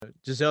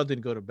Giselle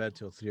didn't go to bed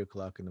till 3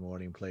 o'clock in the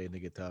morning playing the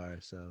guitar.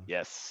 So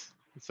Yes,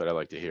 that's what I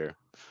like to hear.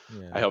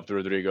 I yeah. helped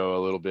Rodrigo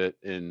a little bit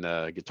in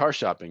guitar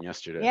shopping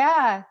yesterday.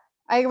 Yeah.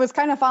 I was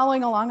kind of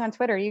following along on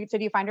Twitter.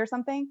 Did you find her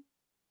something?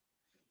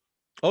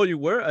 Oh, you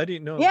were? I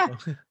didn't know. Yeah.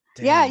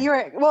 Yeah, Dang. you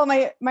were. Well,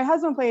 my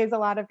husband plays a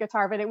lot of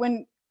guitar, but it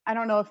wouldn't. I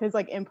don't know if his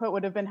like input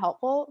would have been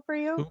helpful for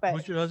you, but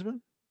Who's your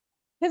husband?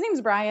 his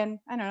name's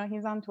Brian. I don't know.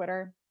 He's on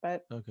Twitter,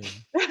 but Okay.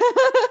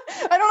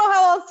 I don't know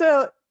how else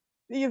to.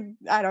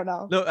 I don't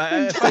know. No,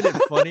 I find it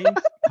funny.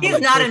 He's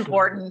not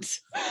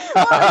important.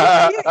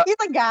 Well, he's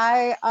a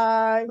guy.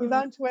 He's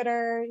on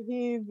Twitter.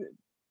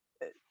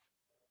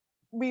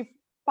 We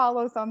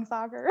follow some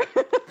soccer.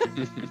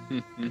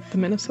 The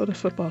Minnesota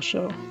Football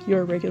Show,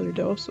 your regular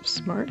dose of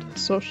smart,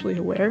 socially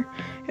aware,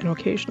 and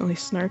occasionally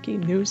snarky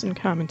news and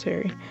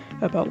commentary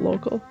about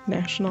local,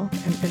 national,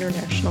 and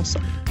international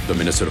soccer. The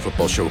Minnesota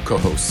Football Show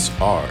co-hosts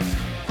are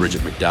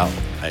Bridget McDowell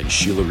and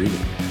Sheila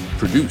Regan.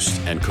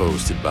 Produced and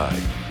co-hosted by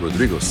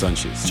Rodrigo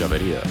Sanchez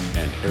Chavarria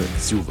and Eric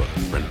Silva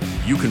Brenner.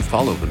 You can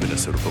follow the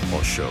Minnesota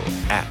Football Show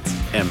at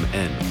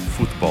MN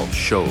Football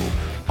Show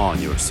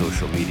on your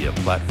social media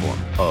platform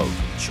of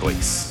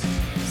choice.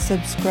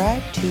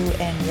 Subscribe to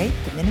and rate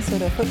the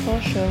Minnesota Football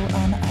Show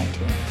on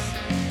iTunes.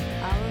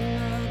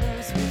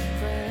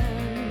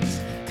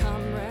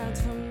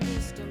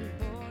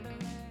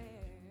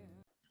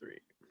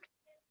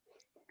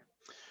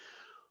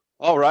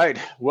 All right,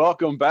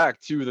 welcome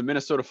back to the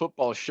Minnesota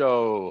Football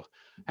Show.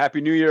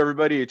 Happy New Year,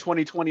 everybody.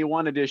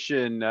 2021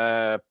 edition,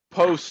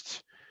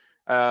 post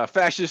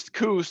fascist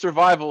coup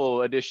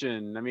survival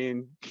edition. I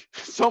mean,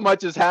 so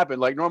much has happened.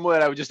 Like normally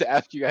I would just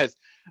ask you guys,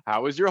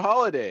 how was your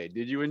holiday?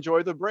 Did you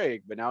enjoy the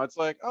break? But now it's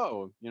like,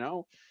 oh,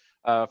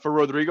 for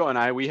Rodrigo and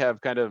I, we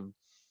have kind of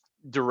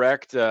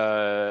direct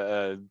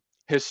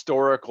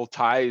historical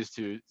ties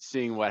to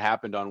seeing what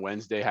happened on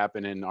Wednesday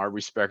happen in our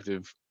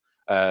respective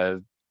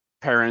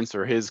parents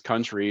or his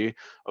country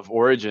of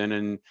origin.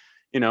 And,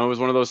 it was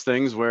one of those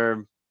things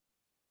where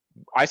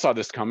I saw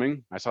this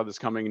coming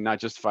not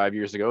just 5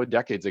 years ago,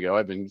 decades ago.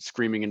 I've been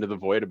screaming into the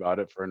void about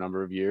it for a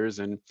number of years,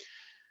 and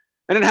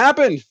it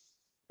happened.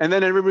 And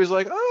then everybody's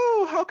like,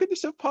 oh, how could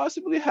this have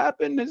possibly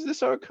happened? Is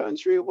this our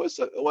country?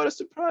 What a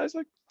surprise.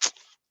 Like,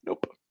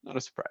 nope, not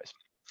a surprise.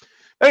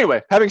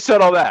 Anyway, having said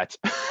all that,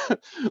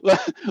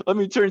 let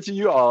me turn to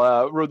you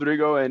all,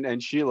 Rodrigo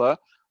and Sheila,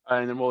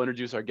 and then we'll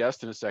introduce our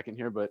guest in a second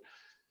here. But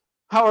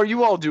how are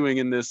you all doing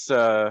in this?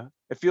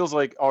 It feels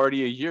like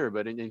already a year,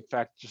 but in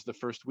fact, just the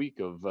first week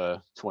of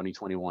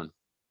 2021.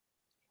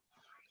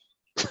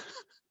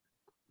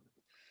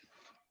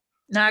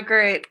 Not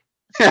great.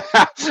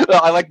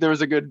 I like there was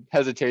a good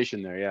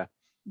hesitation there. Yeah.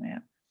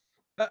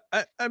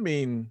 I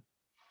mean,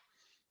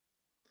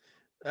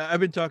 I've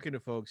been talking to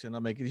folks, and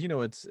I'm like,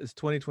 it's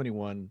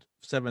 2021,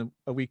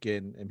 a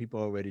weekend, and people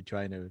are already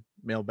trying to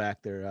mail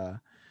back their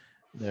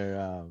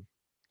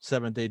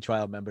 7-day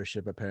trial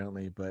membership,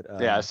 apparently. But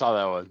yeah, I saw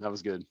that one. That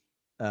was good.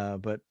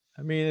 But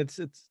I mean, it's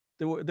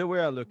the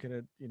way I look at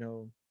it.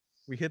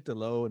 We hit the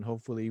low, and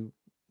hopefully,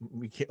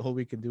 all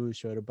we can do is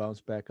try to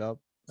bounce back up.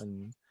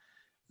 And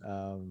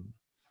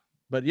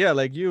but yeah,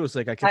 like you, it's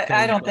like I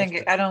don't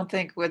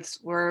think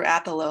we're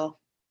at the low.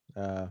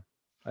 I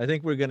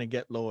think we're gonna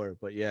get lower,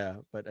 but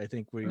I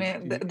think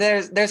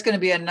there's going to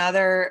be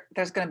another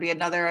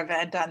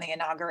event on the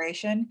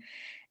inauguration,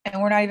 and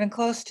we're not even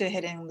close to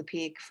hitting the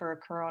peak for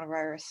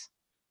coronavirus.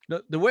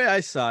 The way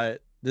I saw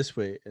it this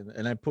way,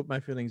 and I put my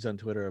feelings on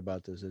Twitter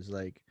about this, is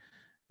like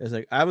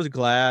I was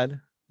glad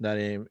that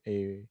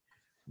a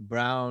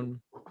brown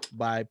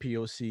bi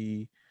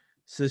POC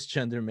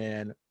cisgender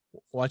man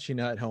watching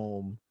at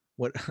home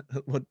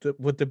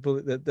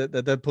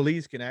the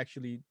police can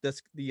actually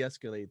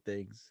de-escalate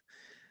things,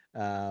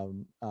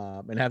 and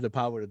have the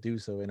power to do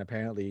so. And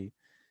apparently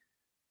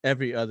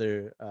every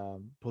other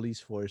police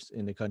force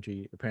in the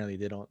country, apparently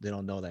they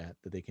don't know that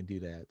they can do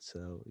that.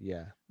 So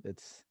yeah, they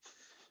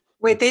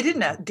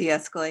didn't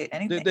de-escalate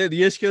anything. They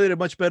de-escalated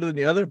much better than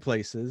the other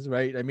places,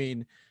 right? I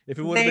mean, if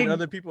it would have been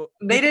other people,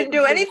 they didn't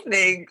do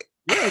anything.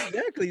 Yeah,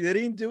 exactly. They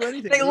didn't do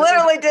anything. They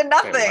literally did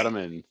nothing. Let them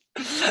in.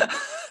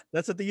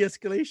 That's a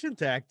de-escalation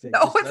tactic.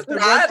 No, it's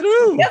not.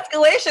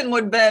 De-escalation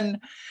would have been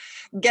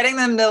getting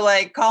them to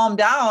like calm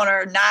down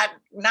or not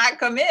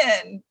come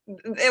in.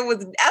 It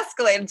was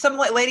escalated. Some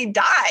lady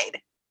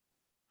died.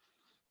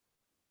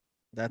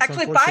 That's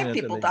actually 5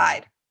 people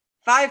died.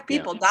 5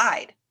 people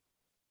died.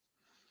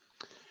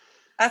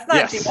 That's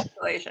not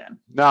de-escalation.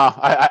 No,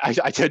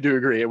 I tend to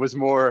agree. It was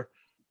more,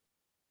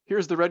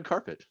 here's the red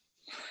carpet.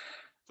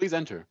 Please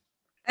enter.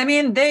 I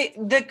mean,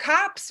 the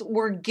cops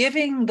were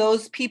giving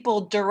those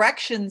people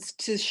directions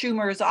to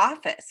Schumer's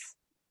office.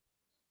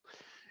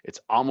 It's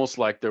almost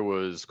like there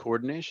was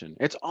coordination.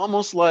 It's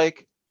almost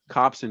like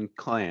cops and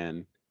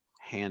Klan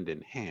hand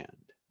in hand.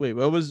 Wait,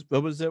 what was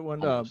that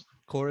one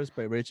chorus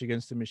by Rage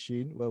Against the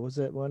Machine? What was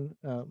that one?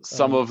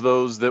 Some of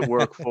those that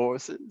work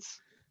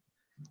forces,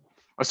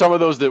 or some of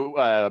those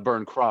that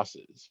burn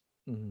crosses,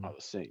 are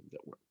the same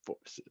that work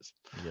forces.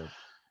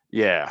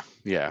 Yeah.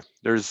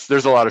 There's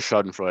a lot of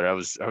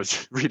Schadenfreude. I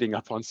was reading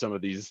up on some of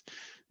these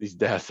these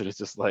deaths, and it's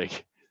just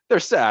like, they're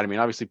sad. I mean,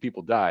 obviously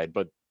people died,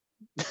 but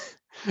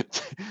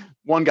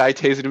one guy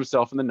tased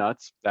himself in the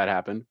nuts. That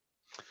happened.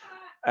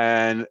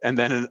 And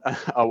then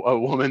a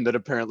woman that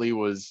apparently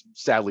was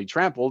sadly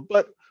trampled,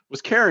 but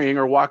was carrying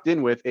or walked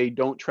in with a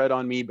 "Don't Tread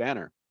on Me"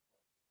 banner.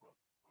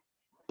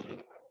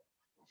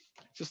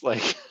 Just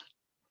like,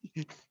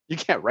 you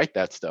can't write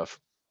that stuff.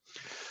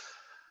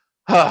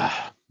 All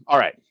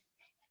right.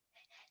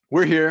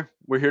 We're here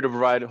to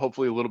provide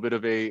hopefully a little bit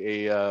of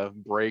a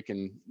break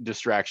and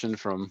distraction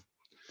from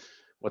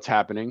what's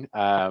happening.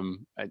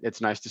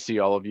 It's nice to see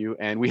all of you,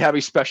 and we have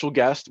a special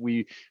guest.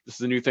 This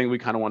is a new thing we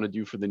kind of want to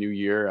do for the new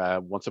year.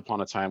 Once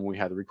upon a time, when we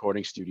had the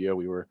recording studio,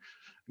 we were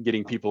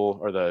getting people,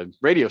 or the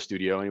radio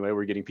studio anyway,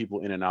 we're getting people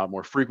in and out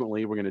more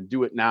frequently. We're going to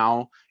do it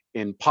now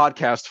in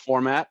podcast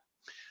format.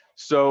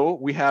 So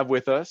we have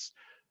with us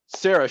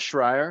Sarah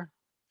Schreier.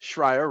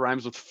 Schreier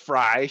rhymes with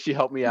fry. She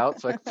helped me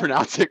out so I can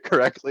pronounce it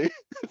correctly.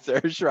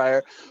 Sarah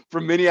Schreier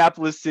from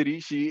Minneapolis City.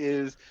 She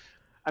is.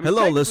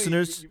 Hello,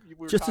 listeners.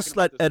 Just a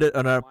slight edit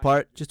on our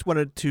part. Just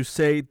wanted to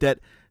say that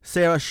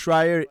Sarah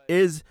Schreier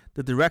is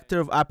the Director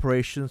of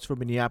Operations for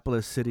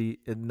Minneapolis City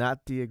and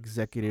not the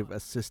Executive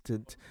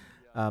Assistant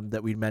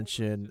that we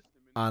mentioned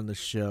on the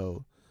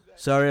show.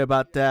 Sorry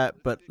about that,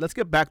 but let's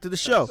get back to the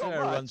show.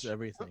 Sarah runs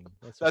everything.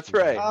 That's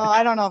right. Oh,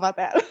 I don't know about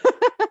that.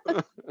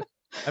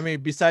 I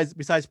mean, besides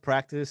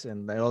practice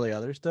and all the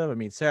other stuff, I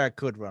mean, Sarah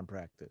could run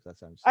practice.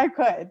 That's what I'm saying.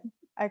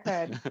 I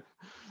could.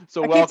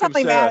 So I welcome,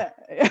 Sarah.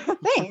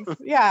 Thanks.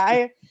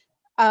 Yeah,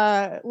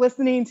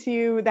 listening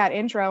to that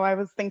intro, I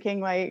was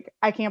thinking like,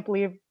 I can't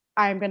believe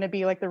I'm going to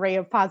be like the ray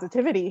of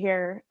positivity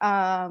here.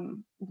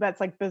 That's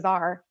like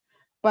bizarre,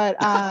 but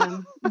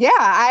yeah,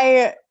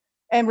 I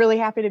am really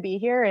happy to be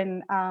here,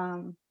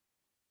 and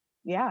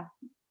yeah.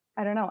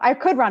 I don't know. I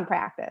could run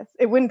practice.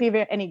 It wouldn't be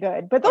any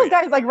good, but those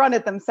guys like run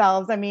it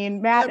themselves. I mean,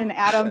 Matt and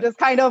Adam just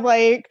kind of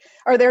like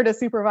are there to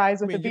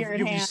supervise with the beer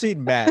in hand. You've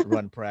seen Matt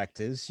run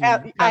practice. You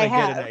kind of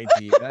get an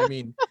idea. I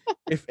mean,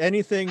 if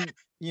anything,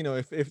 you know,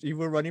 if you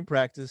were running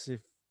practice,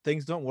 if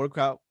things don't work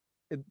out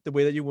the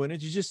way that you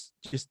wanted, you just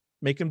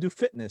make them do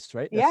fitness,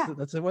 right?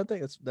 That's the one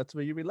thing. That's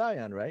what you rely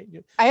on, right?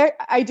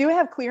 I do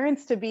have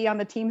clearance to be on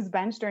the team's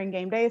bench during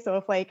game day, so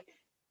if like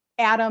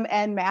Adam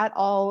and Matt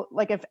all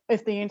like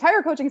if the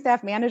entire coaching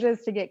staff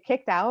manages to get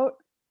kicked out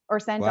or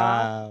sent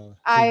off,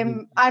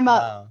 I'm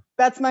up.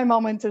 That's my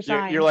moment to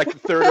shine. You're like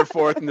third or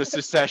fourth in the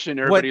succession.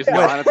 Everybody's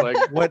gone. It's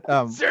like, what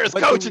Sarah's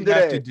coaching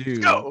today. Let's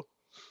go.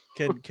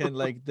 Can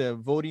like the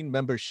voting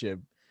membership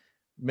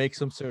make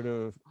some sort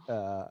of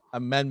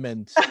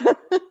amendment,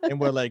 and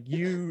we're like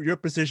your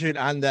position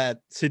on that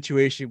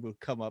situation will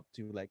come up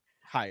to like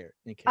higher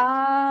in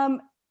case.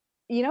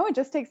 You know, it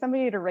just takes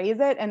somebody to raise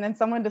it and then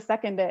someone to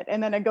second it,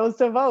 and then it goes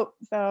to vote.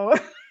 So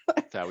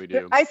that's how we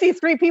do. I see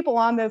 3 people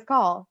on this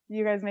call.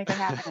 You guys make it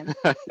happen.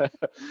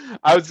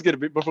 I was going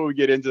to, before we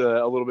get into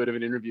a little bit of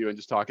an interview and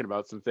just talking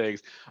about some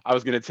things, I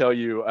was going to tell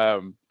you,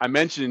 I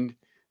mentioned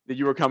that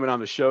you were coming on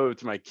the show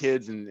to my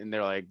kids, and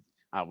they're like,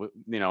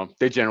 you know,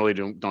 they generally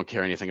don't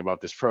care anything about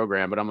this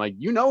program, but I'm like,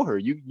 you know her,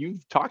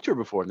 you've talked to her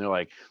before, and they're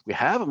like, we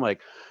have. I'm like,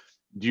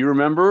 do you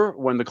remember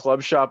when the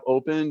club shop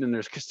opened? And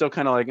they're still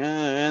kind of like,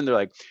 and they're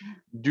like,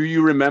 do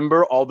you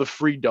remember all the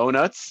free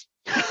donuts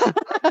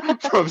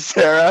from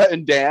Sarah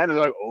and Dan? And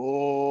they're like,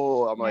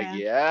 oh, I'm like,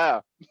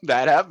 yeah,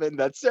 that happened.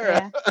 That's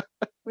Sarah. Yeah.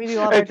 We do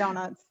all our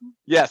donuts.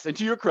 Yes. And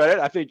to your credit,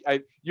 I think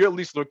you at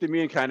least looked at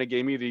me and kind of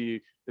gave me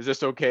the, is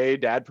this okay,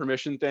 dad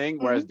permission thing?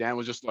 Whereas Dan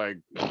was just like,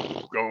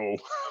 go.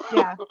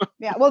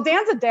 Yeah. Well,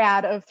 Dan's a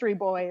dad of 3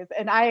 boys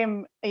and I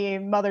am a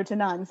mother to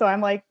none. So I'm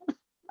like,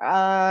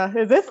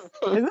 is this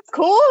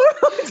cool?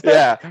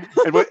 Yeah.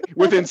 And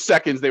within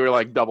seconds, they were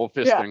like double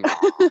fisting.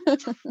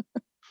 Yeah.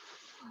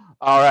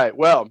 All right.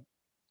 Well,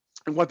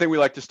 one thing we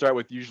like to start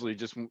with usually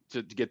just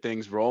to get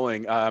things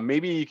rolling,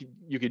 maybe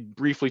you could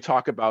briefly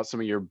talk about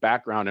some of your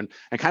background and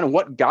kind of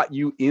what got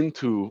you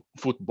into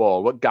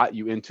football, what got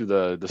you into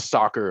the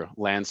soccer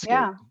landscape.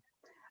 Yeah.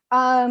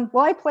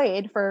 Well, I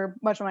played for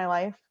much of my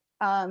life.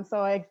 So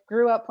I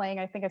grew up playing.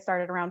 I think I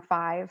started around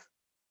 5,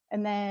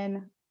 and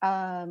then you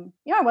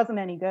know, I wasn't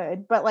any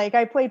good, but like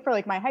I played for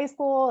like my high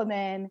school, and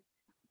then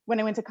when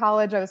I went to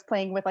college, I was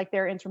playing with like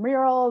their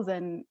intramurals,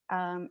 and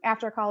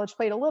after college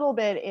played a little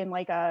bit in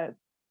like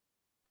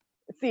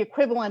it's the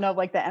equivalent of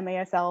like the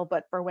MASL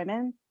but for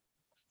women.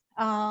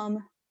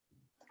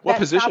 What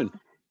position?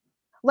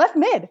 Left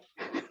mid.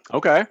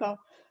 Okay. So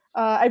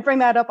I bring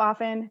that up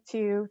often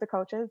to the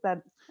coaches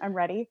that I'm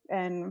ready.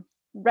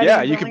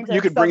 Yeah, you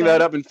could bring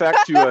that up in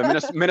fact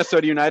to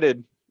Minnesota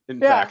United in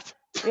fact.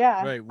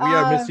 Yeah. Right. We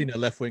are missing a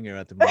left winger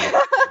at the moment.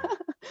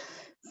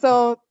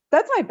 So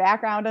that's my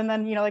background. And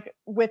then, you know, like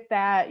with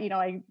that, you know,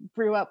 I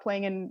grew up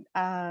playing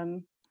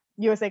in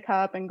USA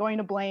Cup and going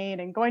to Blaine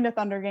and going to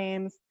Thunder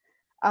games.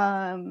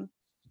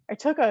 I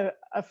took a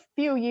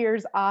few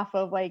years off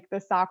of like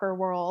the soccer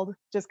world,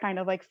 just kind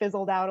of like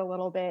fizzled out a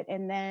little bit,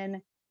 and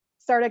then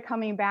started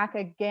coming back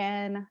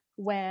again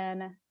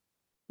when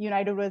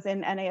United was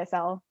in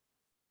NASL.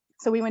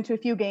 So we went to a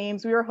few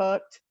games, we were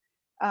hooked.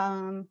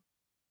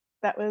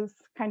 That was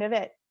kind of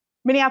it.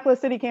 Minneapolis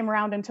City came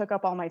around and took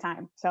up all my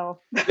time. So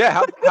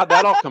Yeah, how'd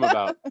that all come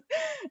about?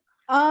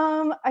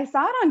 I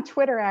saw it on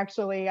Twitter,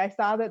 actually. I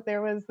saw that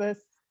there was this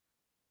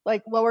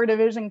like lower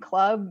division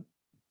club,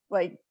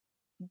 like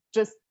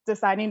just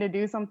deciding to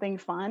do something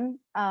fun.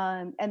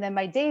 And then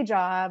my day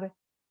job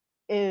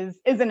is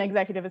an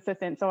executive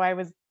assistant. So I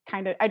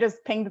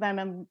just pinged them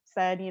and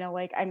said,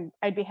 like,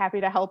 I'd be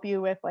happy to help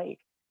you with like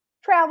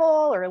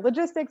travel or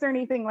logistics or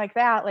anything like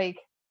that. Like,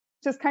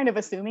 just kind of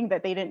assuming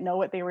that they didn't know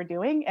what they were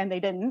doing, and they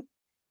didn't.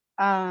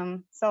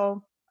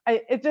 So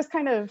it just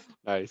kind of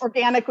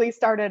organically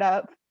started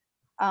up.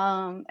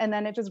 And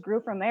then it just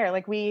grew from there.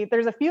 Like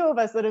there's a few of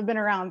us that have been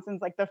around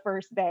since like the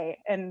first day,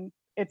 and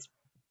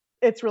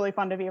it's really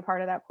fun to be a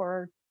part of that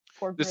core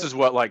group. This is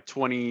what, like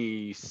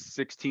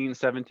 2016,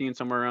 17,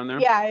 somewhere around there?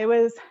 Yeah, it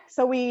was.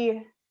 So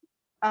we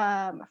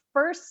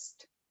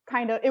first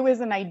it was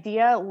an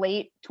idea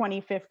late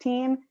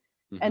 2015.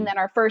 And then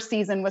our first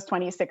season was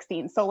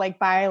 2016. So like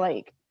by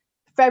like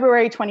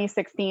February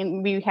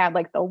 2016, we had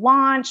like the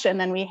launch, and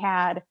then we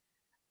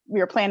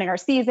were planning our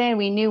season.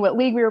 We knew what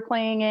league we were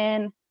playing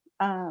in.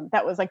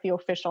 That was like the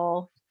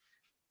official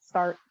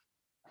start.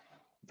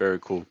 Very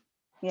cool.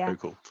 Yeah. Very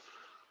cool.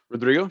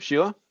 Rodrigo,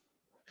 Sheila?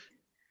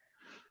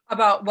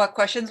 About what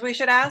questions we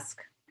should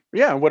ask?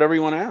 Yeah, whatever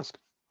you want to ask.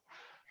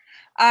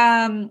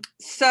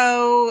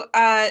 So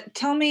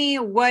tell me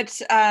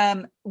what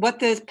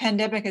this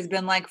pandemic has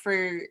been like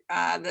for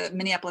the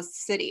Minneapolis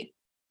City.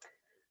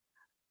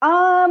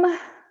 I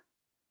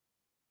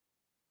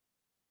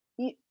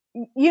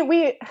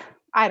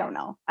don't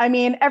know. I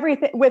mean,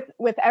 everything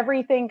with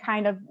everything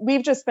kind of,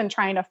 we've just been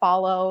trying to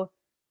follow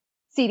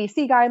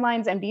CDC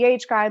guidelines,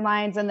 NBH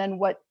guidelines, and then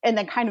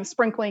kind of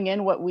sprinkling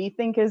in what we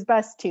think is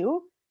best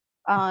too.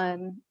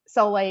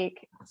 So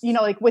like,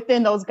 like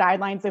within those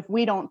guidelines, if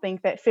we don't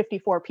think that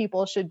 54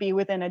 people should be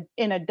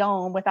in a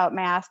dome without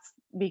masks,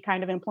 we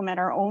kind of implement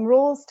our own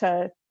rules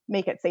to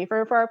make it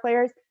safer for our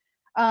players.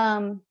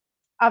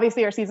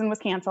 Obviously our season was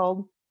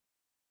canceled.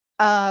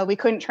 We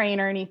couldn't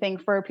train or anything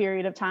for a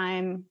period of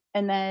time.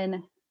 And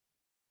then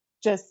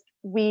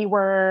we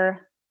were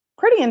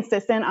pretty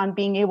insistent on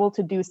being able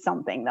to do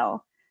something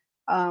though.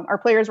 Our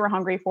players were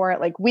hungry for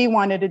it. Like we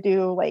wanted to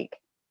do like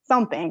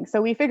something.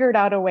 So we figured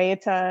out a way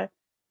to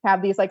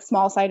have these like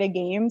small-sided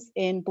games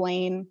in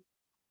Blaine.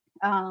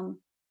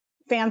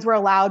 Fans were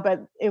allowed,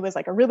 but it was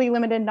like a really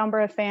limited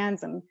number of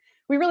fans. And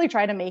we really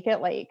tried to make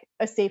it like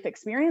a safe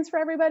experience for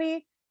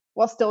everybody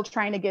while still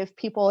trying to give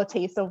people a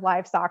taste of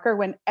live soccer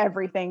when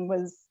everything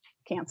was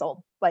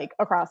canceled, like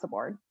across the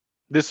board.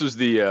 This was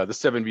the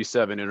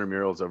 7v7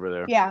 intramurals over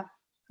there. Yeah.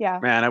 Yeah.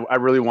 Man, I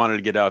really wanted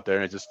to get out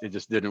there, and it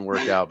just didn't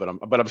work out,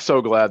 but I'm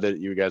so glad that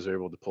you guys are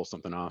able to pull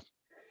something off.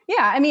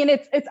 Yeah, I mean,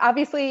 it's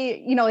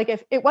obviously, like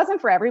if it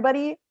wasn't for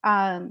everybody,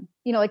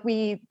 like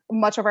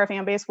much of our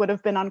fan base would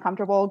have been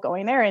uncomfortable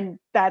going there, and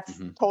that's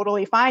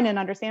totally fine and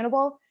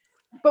understandable.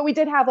 But we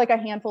did have like a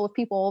handful of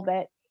people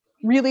that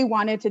really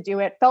wanted to do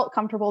it, felt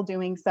comfortable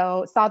doing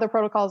so, saw the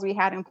protocols we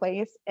had in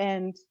place,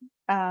 and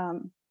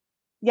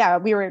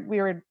we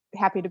were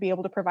happy to be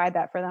able to provide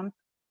that for them.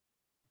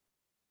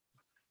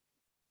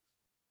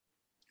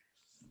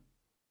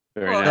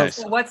 Very nice.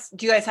 So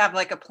do you guys have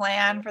like a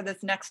plan for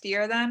this next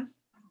year then?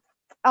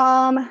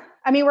 I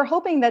mean, we're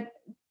hoping that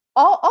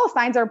all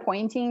signs are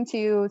pointing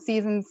to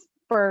seasons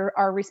for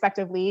our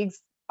respective leagues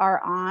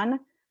are on.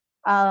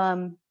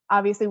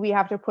 Obviously we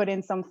have to put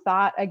in some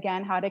thought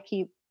again, how to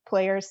keep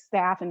players,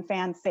 staff, and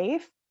fans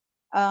safe.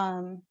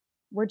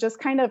 We're just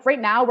kind of, right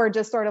now, we're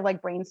just sort of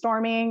like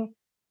brainstorming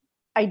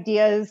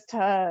ideas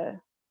to,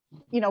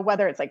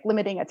 whether it's like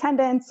limiting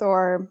attendance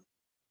or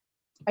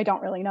I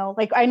don't really know.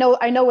 Like I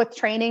know with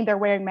training, they're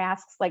wearing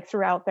masks like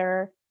throughout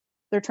their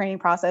training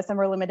process, and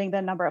we're limiting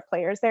the number of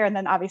players there. And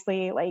then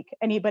obviously like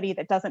anybody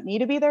that doesn't need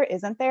to be there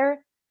isn't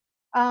there.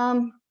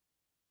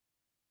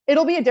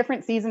 It'll be a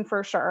different season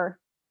for sure.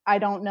 I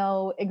don't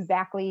know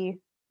exactly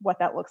what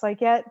that looks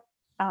like yet.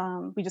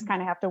 We just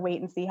kind of have to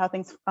wait and see how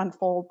things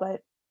unfold.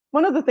 But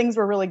one of the things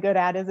we're really good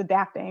at is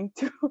adapting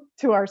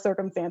to our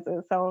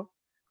circumstances. So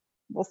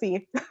we'll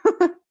see.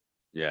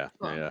 Yeah.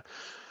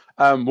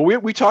 Well,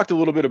 we talked a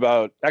little bit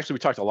about, actually we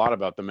talked a lot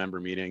about the member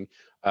meeting.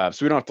 So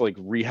we don't have to like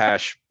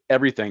rehash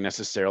everything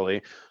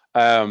necessarily.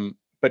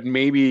 But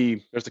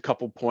maybe there's a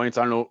couple points.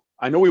 I don't know.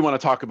 I know we want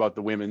to talk about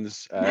the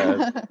women's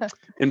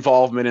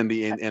involvement in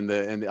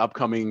the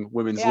upcoming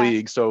women's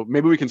league. So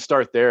maybe we can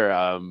start there.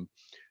 I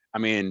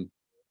mean,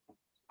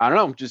 I don't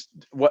know. Just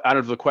what I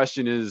don't know. The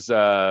question is,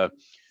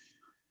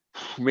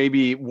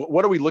 maybe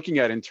what are we looking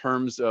at in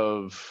terms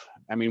of?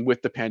 I mean,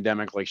 with the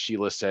pandemic, like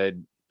Sheila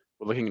said,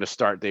 we're looking at a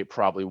start date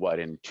probably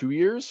in 2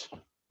 years.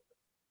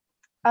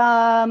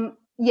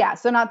 Yeah.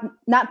 So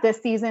not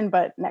this season,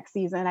 but next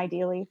season,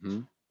 ideally.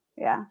 Mm-hmm.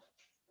 Yeah.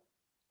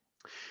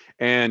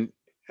 And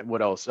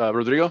what else?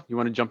 Rodrigo, you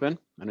want to jump in?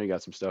 I know you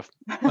got some stuff.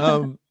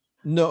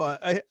 No,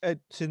 I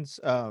since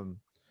the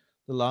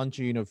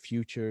launching of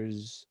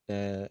Futures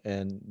and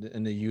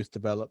the youth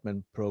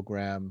development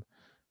program,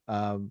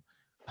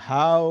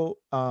 how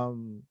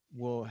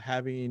will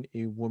having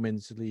a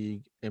women's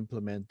league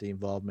implement the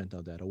involvement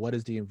of that, or what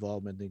is the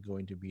involvement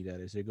going to be? That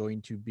is there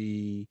going to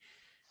be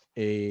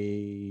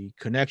a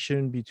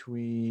connection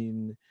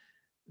between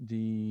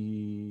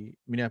the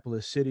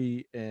Minneapolis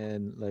City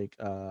and like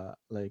a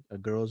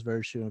girls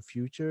version of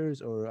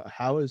Futures, or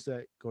how is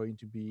that going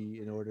to be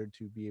in order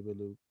to be able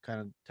to kind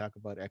of talk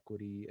about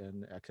equity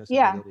and Yeah.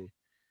 accessibility?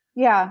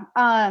 Yeah.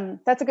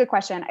 That's a good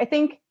question. I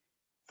think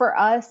for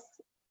us,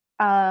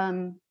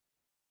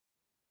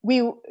 we,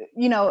 you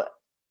know,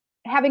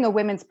 having a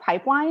women's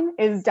pipeline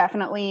is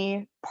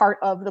definitely part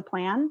of the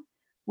plan.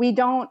 We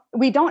don't,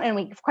 and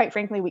we quite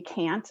frankly, we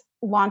can't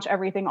launch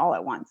everything all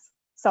at once.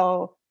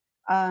 So,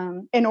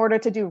 in order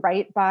to do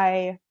right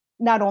by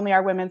not only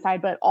our women's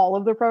side, but all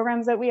of the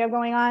programs that we have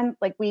going on,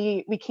 like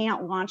we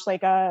can't launch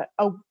like a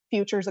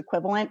futures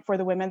equivalent for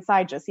the women's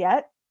side just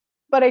yet.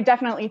 But I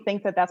definitely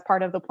think that that's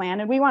part of the plan.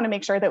 And we want to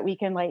make sure that we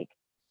can like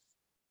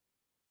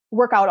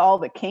work out all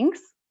the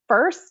kinks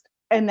first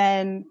and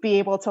then be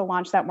able to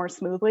launch that more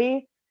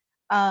smoothly.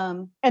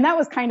 And that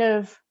was kind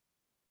of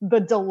the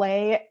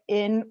delay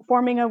in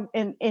forming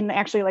in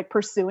actually like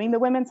pursuing the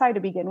women's side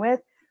to begin with,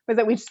 was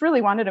that we just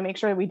really wanted to make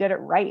sure that we did it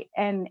right,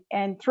 and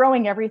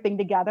throwing everything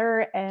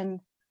together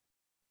and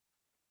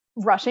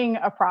rushing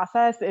a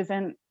process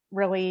isn't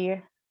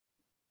really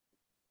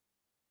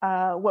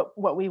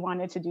what we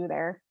wanted to do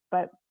there.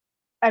 But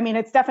I mean,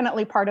 it's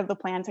definitely part of the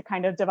plan to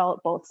kind of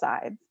develop both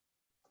sides.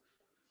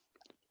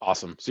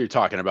 Awesome. So you're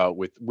talking about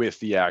with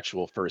the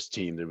actual first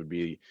team, there would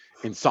be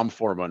in some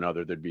form or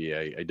another, there'd be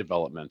a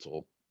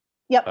developmental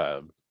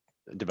Yeah.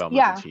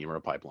 team or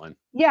a pipeline.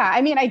 Yeah.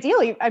 I mean,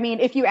 ideally, I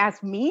mean, if you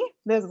ask me,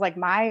 this is like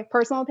my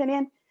personal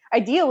opinion,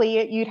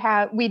 ideally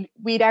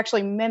we'd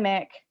actually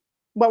mimic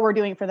what we're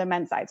doing for the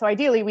men's side. So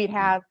ideally we'd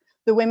have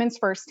the women's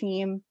first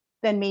team,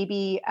 then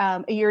maybe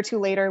a year or two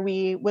later,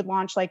 we would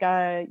launch like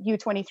a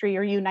U23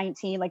 or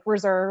U19, like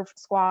reserve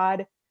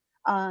squad.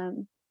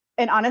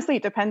 And honestly,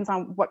 it depends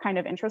on what kind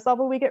of interest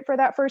level we get for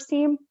that first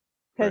team,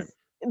 because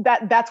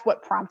that's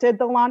what prompted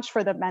the launch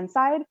for the men's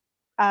side,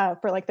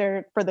 for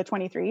the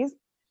 23s.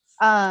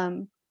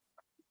 And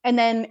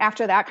then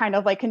after that, kind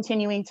of like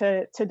continuing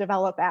to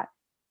develop that.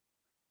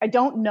 I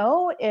don't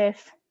know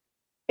if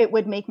it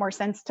would make more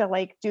sense to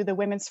like do the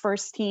women's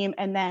first team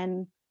and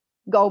then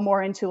go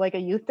more into like a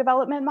youth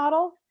development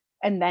model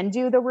and then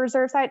do the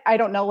reserve side. I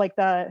don't know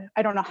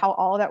I don't know how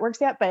all of that works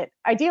yet, but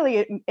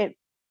ideally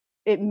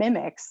it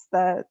mimics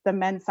the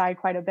men's side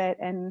quite a bit,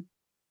 and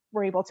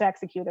we're able to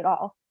execute it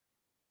all.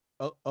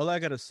 All I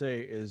gotta say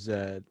is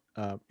that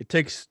it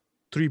takes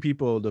 3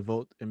 people to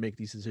vote and make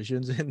these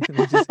decisions, and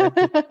we just have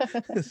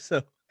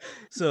to,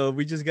 so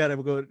we just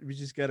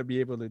gotta be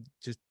able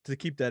to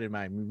keep that in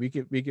mind. We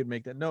could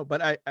make that. No,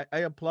 but I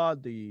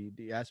applaud the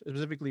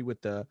specifically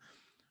with the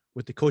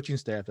coaching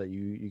staff that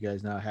you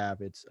guys now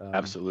have. It's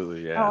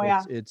absolutely, yeah. Oh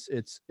yeah.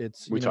 It's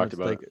we talked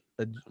about like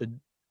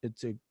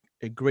it's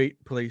a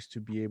great place to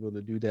be able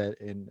to do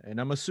that, and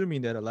I'm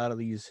assuming that a lot of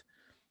these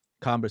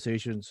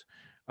conversations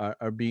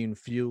are being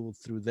fueled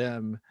through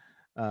them,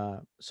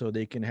 so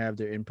they can have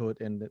their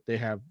input, and they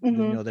have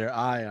their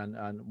eye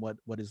on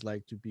what it's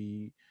like to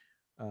be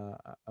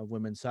a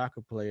women's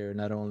soccer player,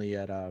 not only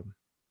at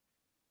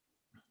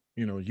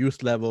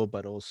youth level,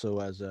 but also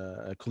as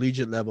a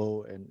collegiate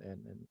level and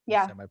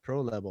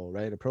semi-pro level,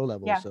 right? A pro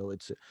level. Yeah. So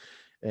it's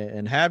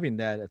and having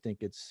that, I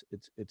think it's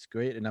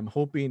great, and I'm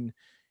hoping.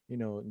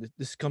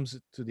 This comes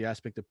to the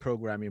aspect of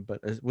programming, but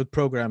with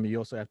programming, you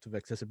also have to have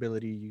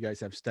accessibility. You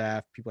guys have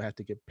staff, people have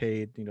to get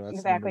paid. That's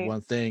exactly. the number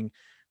one thing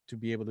to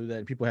be able to do that.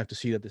 And people have to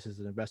see that this is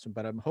an investment.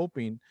 But I'm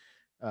hoping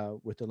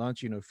with the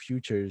launching of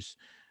Futures,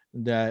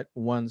 that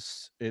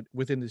once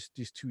within these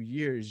 2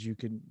 years,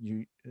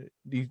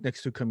 these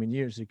next 2 coming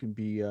years, it can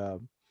be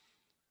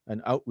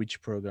an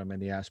outreach program in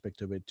the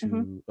aspect of it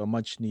to a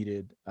much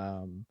needed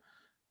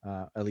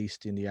at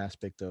least in the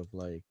aspect of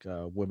like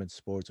women's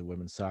sports or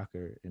women's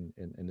soccer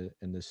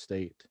in the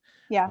state.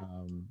 Yeah.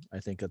 I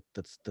think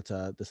that's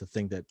a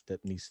thing that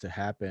needs to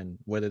happen,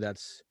 whether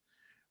that's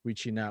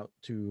reaching out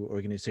to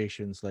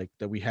organizations like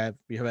that we have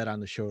had on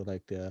the show,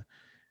 like the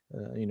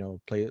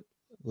Play It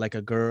Like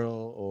a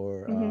Girl,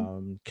 or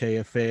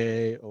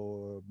KFA,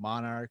 or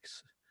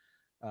Monarchs,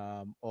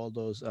 all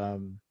those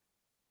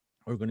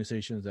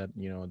organizations that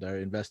that are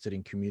invested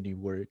in community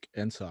work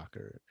and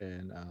soccer,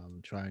 and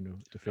trying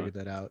to figure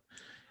that out,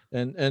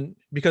 and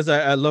because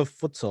I love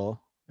futsal,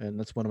 and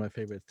that's one of my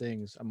favorite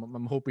things.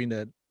 I'm hoping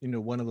that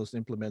one of those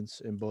implements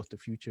in both the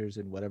Futures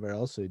and whatever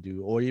else they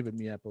do, or even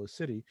Minneapolis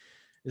City,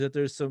 is that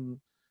there's some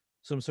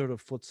sort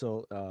of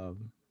futsal,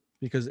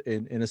 because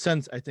in a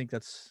sense I think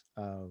that's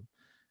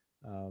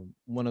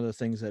one of the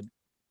things that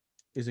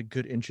is a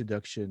good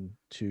introduction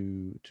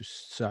to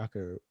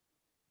soccer.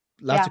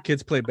 Lots of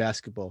kids play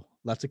basketball.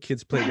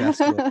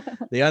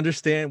 They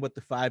understand what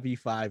the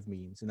 5v5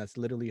 means, and that's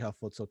literally how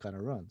futsal kind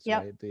of runs,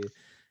 right?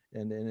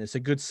 And it's a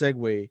good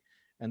segue.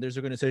 And there's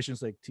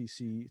organizations like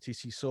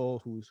TC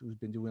Soul, who's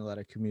been doing a lot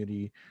of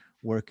community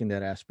work in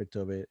that aspect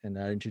of it, and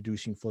are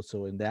introducing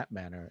futsal in that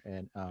manner.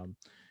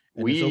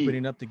 and it's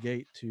opening up the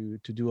gate to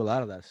do a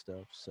lot of that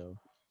stuff. So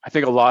I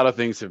think a lot of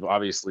things have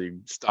obviously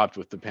stopped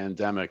with the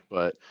pandemic,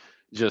 but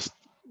just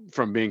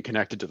from being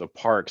connected to the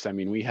parks, I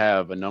mean, we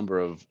have a number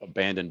of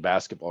abandoned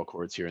basketball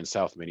courts here in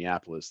South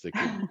Minneapolis that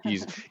could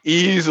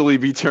easily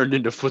be turned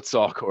into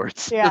futsal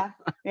courts. Yeah.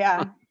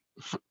 I'd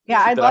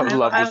I love would to.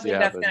 love I to don't see think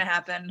that's happen. going to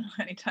happen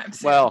anytime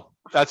soon. Well,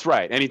 that's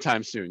right.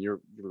 Anytime soon. You're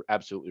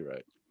absolutely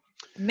right.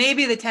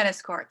 Maybe the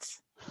tennis courts.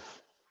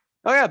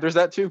 Oh yeah, there's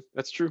that too.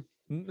 That's true.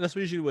 that's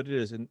usually what it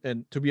is.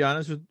 And to be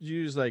honest with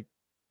you, is like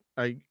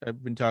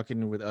I've been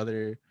talking with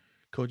other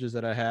coaches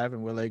that I have,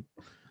 and we're like,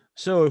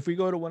 so if we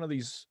go to one of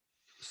these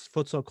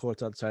futsal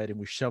courts outside and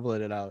we shovel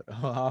it out,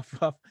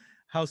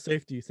 how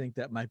safe do you think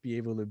that might be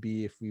able to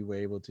be if we were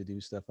able to do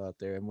stuff out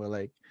there? And we're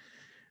like,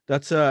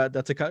 it's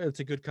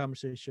a good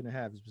conversation to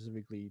have.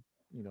 Specifically,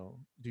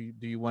 do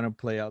you want to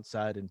play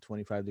outside in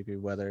 25-degree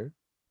weather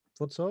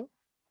futsal?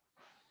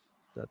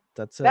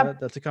 That's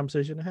a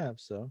conversation to have.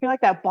 So I feel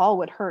like that ball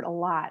would hurt a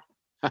lot.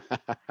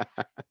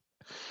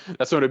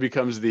 That's when it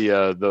becomes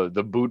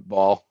the boot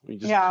ball. You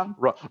just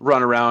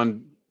run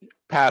around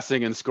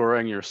passing and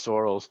scoring your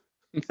sorrels.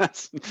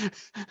 It's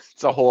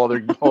a whole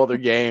other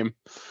game.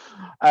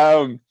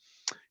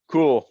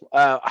 Cool.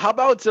 How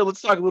about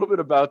let's talk a little bit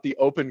about the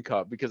Open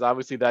Cup, because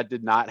obviously that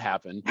did not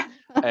happen,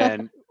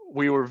 and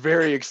we were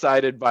very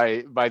excited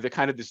by the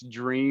kind of this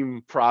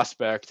dream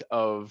prospect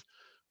of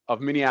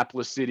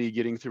Minneapolis City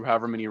getting through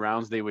however many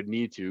rounds they would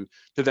need to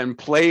then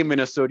play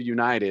Minnesota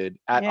United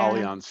at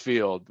Allianz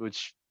Field,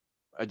 which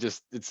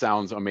it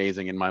sounds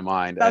amazing in my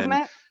mind. Doesn't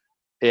it?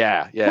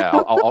 Yeah.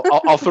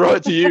 I'll throw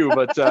it to you.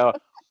 But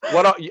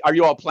what are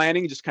you all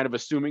planning? Just kind of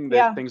assuming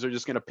that things are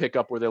just going to pick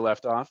up where they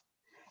left off?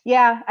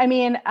 Yeah, I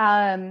mean,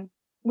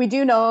 we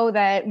do know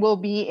that we'll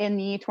be in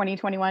the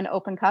 2021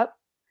 Open Cup.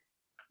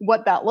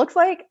 What that looks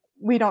like,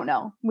 we don't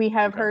know. We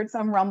have heard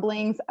some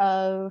rumblings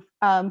of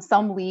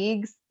some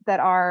leagues that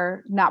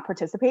are not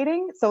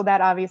participating. So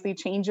that obviously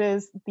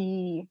changes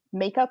the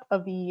makeup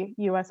of the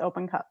US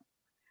Open Cup.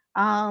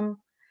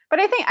 But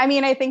I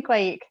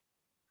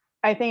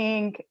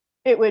think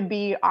it would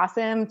be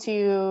awesome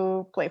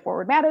to play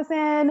Forward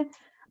Madison.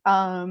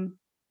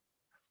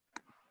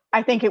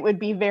 I think it would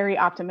be very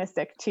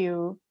optimistic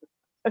to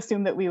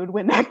assume that we would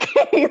win that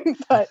game.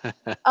 But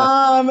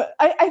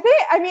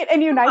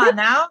in United. Come on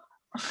now.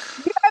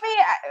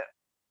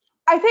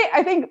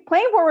 I think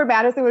playing Forward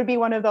Madison would be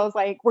one of those,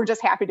 like, we're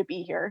just happy to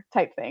be here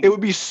type thing. It would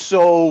be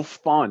so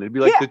fun. It'd be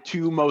like the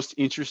two most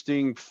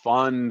interesting,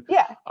 fun,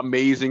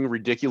 amazing,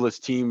 ridiculous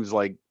teams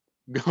like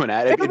going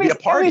at it. It'd be a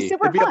party.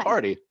 It'd be a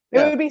party.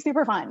 It would be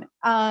super fun.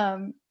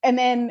 And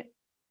then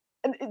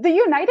the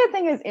United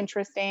thing is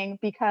interesting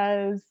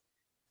because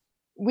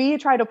we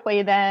try to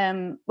play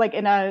them like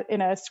in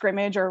a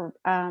scrimmage or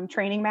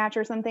training match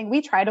or something.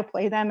 We try to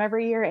play them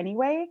every year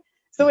anyway.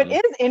 So it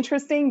is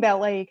interesting that,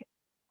 like,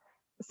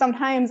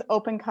 sometimes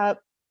Open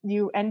Cup,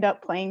 you end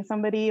up playing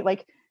somebody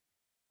like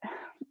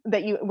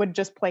that you would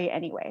just play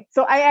anyway.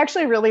 So I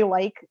actually really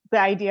like the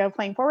idea of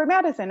playing Forward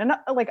Madison, and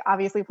like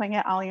obviously playing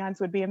at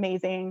Allianz would be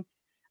amazing.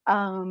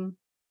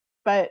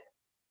 But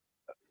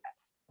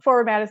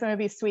Forward Madison would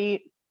be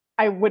sweet.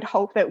 I would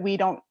hope that we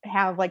don't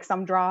have like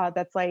some draw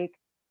that's like,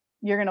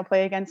 you're going to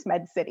play against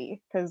Med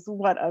City, because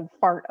what a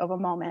fart of a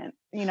moment,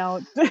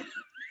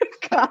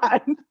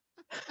 God.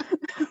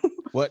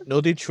 What?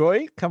 No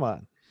Detroit? Come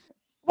on.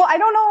 Well, I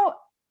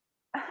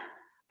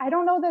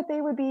don't know that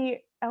they would be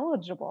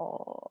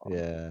eligible.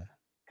 Yeah.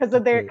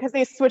 Because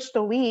they switched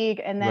the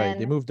league, and then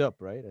they moved up,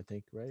 right? I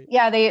think, right?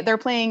 Yeah, they're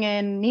playing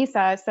in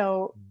Nisa.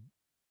 So,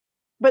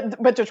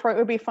 but Detroit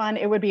would be fun.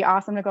 It would be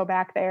awesome to go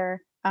back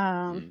there.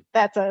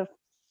 That's a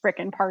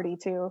freaking party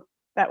too.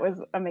 That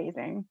was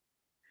amazing.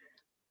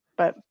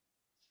 But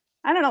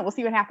I don't know. We'll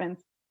see what happens.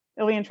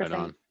 It'll be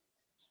interesting.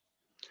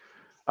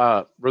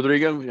 Right.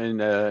 Rodrigo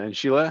and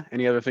Sheila,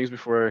 any other things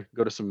before I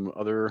go to some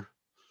other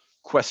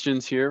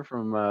questions here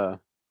from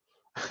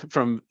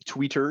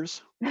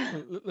tweeters?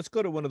 Let's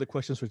go to one of the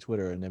questions for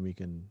Twitter, and then we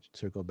can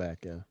circle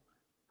back. Yeah.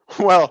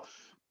 Well,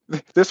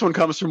 this one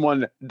comes from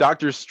one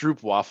Dr.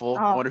 Stroopwaffle.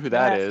 I wonder who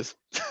that is.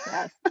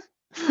 Yes.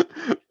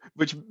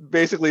 Which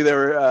basically they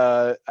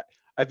were,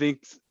 I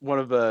think one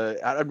of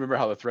the, I don't remember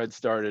how the thread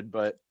started,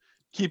 but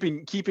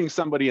keeping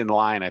somebody in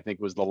line, I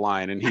think, was the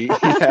line. And he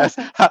asked,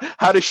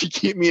 how does she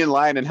keep me in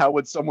line, and how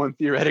would someone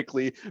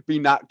theoretically be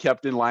not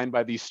kept in line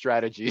by these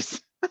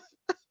strategies?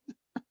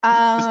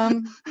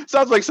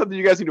 Sounds like something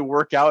you guys need to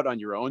work out on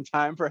your own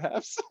time,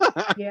 perhaps.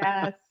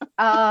 Yes.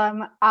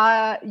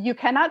 You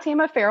cannot tame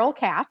a feral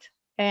cat,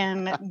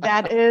 and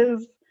that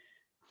is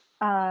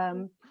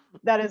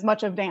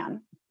much of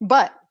Dan.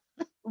 But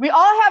we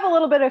all have a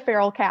little bit of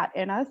feral cat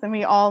in us, and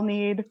we all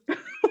need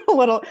a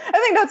little. I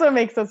think that's what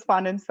makes us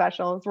fun and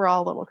special, is we're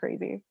all a little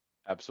crazy.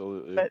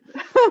 Absolutely. But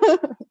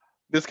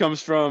this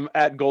comes from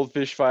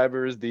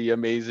 @GoldfishFibers, the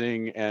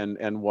amazing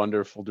and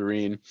wonderful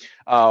Doreen.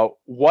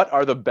 What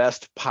are the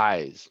best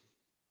pies?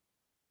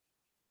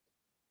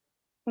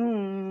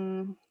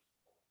 Depends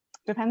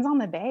on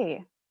the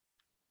day.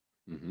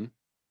 Mm-hmm.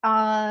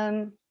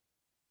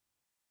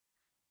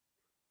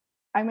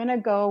 I'm gonna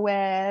go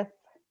with,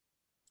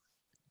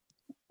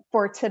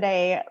 for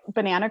today,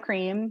 banana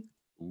cream.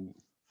 Ooh.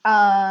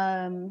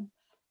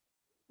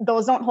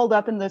 Those don't hold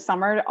up in the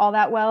summer all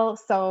that well,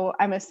 so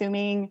I'm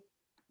assuming,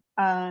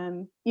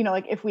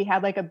 like if we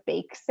had like a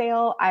bake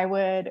sale, I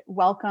would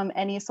welcome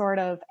any sort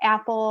of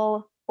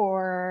apple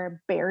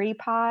or berry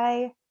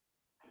pie.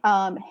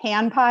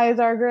 Hand pies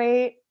are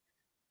great.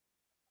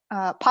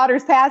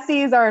 Potter's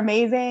pasties are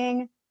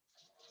amazing.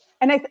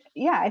 And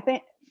I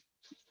think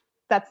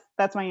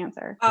that's my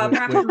answer.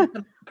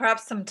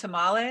 Perhaps some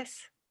tamales.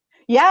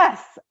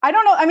 Yes. I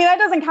don't know. I mean, that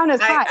doesn't count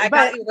as pie. I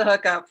got you the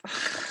hookup.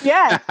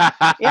 Yes.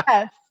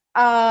 Yes.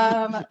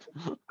 I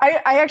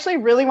actually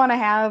really want to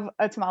have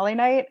a tamale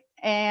night,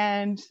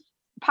 and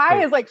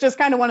pie is like just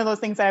kind of one of those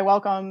things that I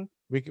welcome.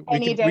 We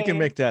can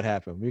make that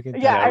happen. We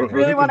can. Yeah, I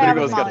really want to have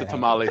a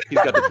tamale. He's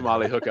got the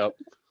tamale hookup.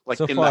 Like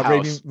so in far, the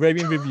house.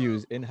 Raving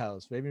reviews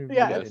in-house.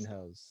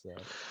 In-house.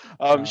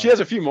 So. She has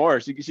a few more.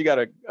 She got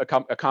a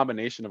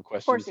combination of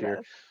questions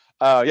here.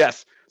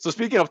 Yes. So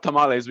speaking of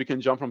tamales, we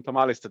can jump from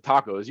tamales to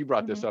tacos. You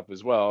brought this up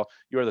as well.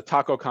 You are the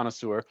taco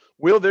connoisseur.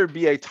 Will there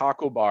be a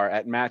taco bar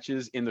at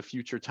matches in the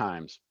future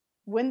times?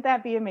 Wouldn't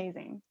that be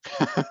amazing?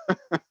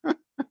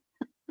 I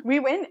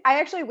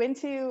actually went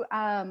to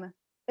an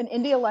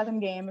Indy 11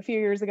 game a few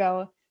years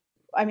ago.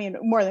 I mean,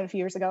 more than a few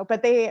years ago,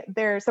 but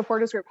their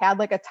supporters group had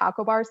like a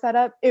taco bar set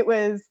up. It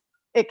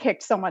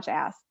kicked so much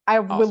ass. I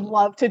would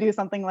love to do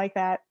something like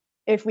that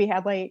if we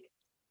had like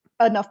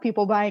enough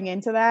people buying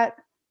into that.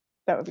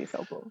 That would be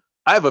so cool.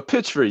 I have a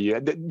pitch for you.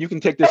 You can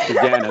take this to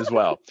Dan as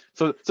well.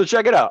 So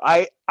check it out.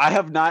 I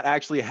have not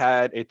actually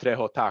had a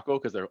Trejo taco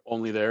because they're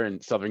only there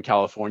in Southern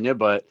California,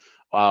 but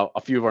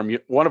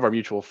one of our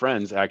mutual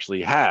friends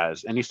actually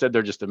has, and he said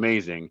they're just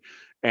amazing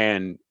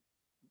and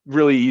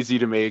really easy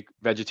to make,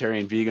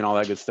 vegetarian, vegan, all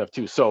that good stuff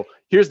too. So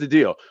here's the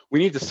deal. We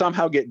need to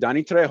somehow get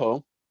Danny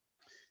Trejo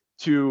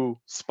to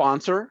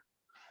sponsor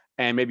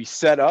and maybe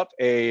set up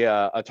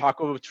a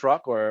taco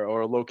truck or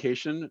a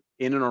location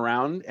in and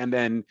around. And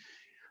then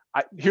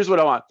here's what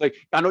I want. Like,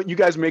 I know you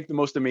guys make the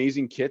most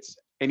amazing kits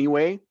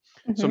anyway.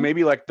 Mm-hmm. So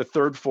maybe like the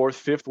 3rd,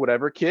 4th, 5th,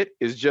 whatever kit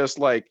is just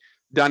like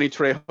Danny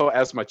Trejo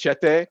as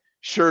Machete,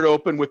 shirt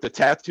open with the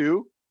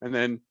tattoo, and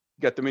then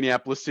got the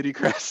Minneapolis City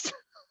crest.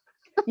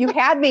 You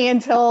had me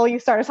until you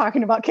started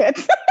talking about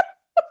kits.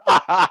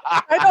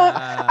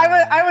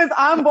 I was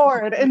on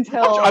board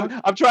until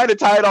I'm trying to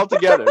tie it all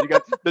together. You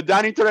got the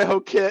Danny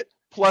Trejo kit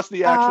plus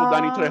the actual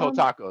Danny Trejo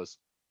tacos.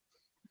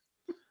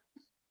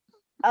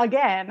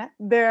 Again,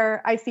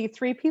 I see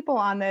 3 people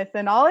on this,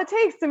 and all it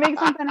takes to make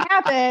something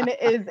happen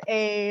is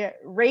a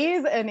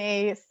raise and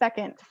a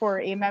second for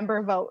a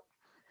member vote.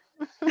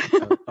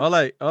 All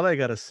I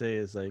gotta say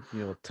is, like,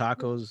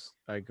 tacos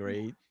are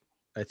great,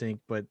 I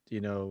think, but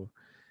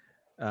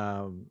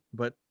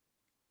but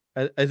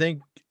I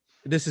think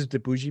this is the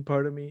bougie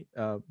part of me,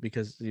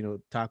 because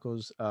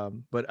tacos,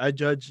 but I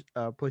judge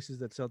places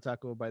that sell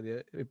taco by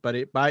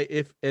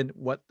if and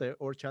what the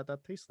horchata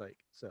tastes like.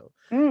 So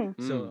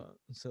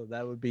so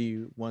that would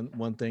be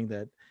one thing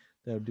that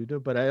would do.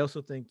 But I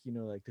also think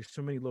like there's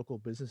so many local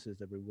businesses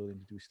that are willing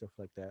to do stuff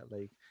like that.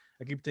 Like,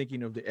 I keep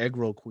thinking of the egg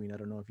roll queen. I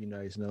don't know if you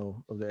guys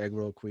know of the egg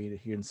roll queen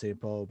here in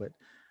St. Paul, but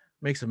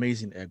makes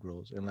amazing egg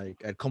rolls. And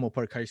like at Como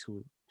Park High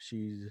School,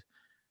 she's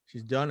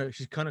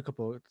come a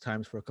couple of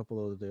times for a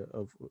couple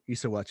of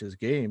Easter Watches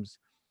games,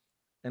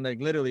 and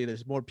like literally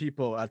there's more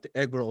people at the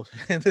egg rolls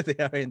than they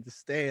are in the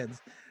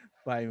stands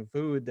buying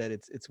food. That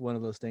it's one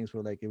of those things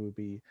where like it would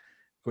be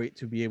great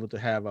to be able to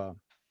have a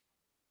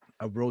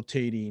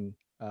rotating,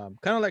 kind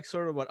of like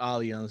sort of what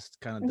Allianz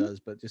kind of does,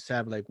 but just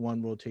have like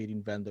one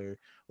rotating vendor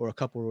or a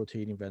couple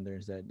rotating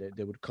vendors that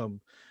would come.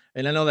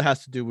 And I know that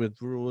has to do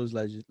with rules,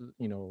 like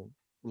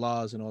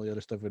laws and all the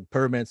other stuff with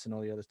permits and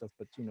all the other stuff,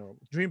 but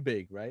dream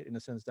big, right? In a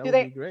sense, that would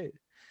be great.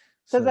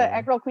 Does the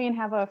Egg Roll Queen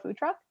have a food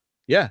truck?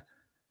 Yeah.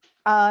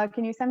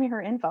 Can you send me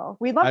her info?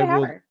 We'd love to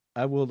have her.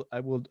 I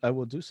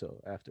will do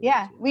so after.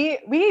 Yeah, we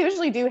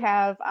usually do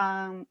have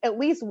at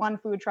least one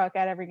food truck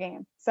at every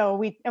game. So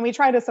we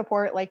try to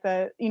support like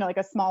like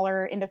a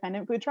smaller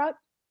independent food truck.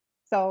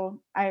 So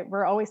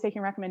we're always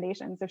taking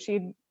recommendations. If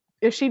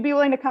she'd be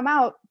willing to come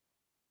out,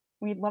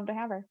 we'd love to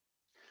have her.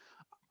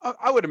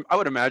 I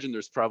would imagine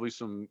there's probably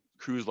some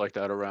crews like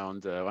that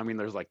around. I mean,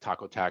 there's like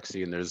Taco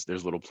Taxi, and there's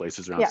little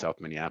places around South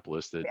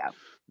Minneapolis that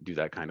do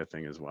that kind of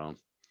thing as well.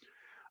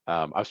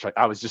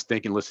 I was just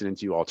thinking, listening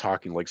to you all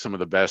talking, like some of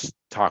the best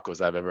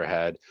tacos I've ever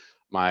had.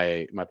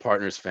 My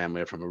partner's family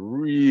are from a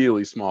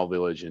really small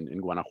village in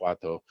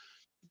Guanajuato,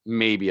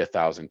 maybe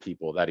 1,000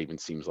 people. That even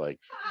seems like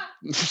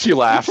she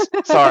laughs.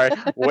 Sorry,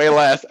 way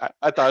less.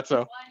 I thought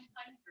so.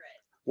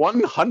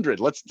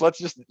 100. Let's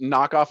just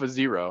knock off a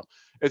 0.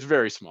 It's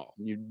very small.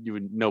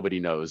 Nobody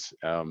knows.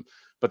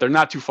 But they're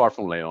not too far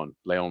from Leon.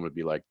 Leon would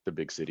be like the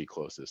big city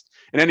closest.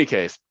 In any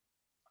case,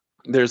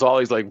 there's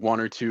always like 1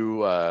 or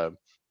 2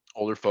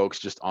 older folks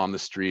just on the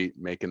street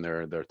making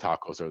their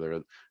tacos,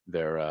 or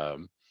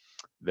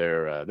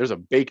there's a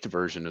baked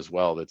version as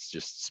well that's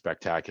just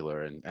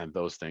spectacular, and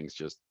those things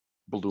just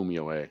blew me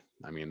away.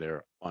 I mean,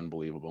 they're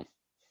unbelievable.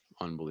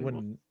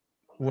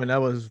 when I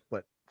was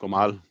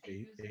Comal.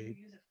 eight,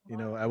 we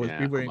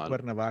were in Comal.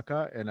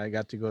 Cuernavaca, and I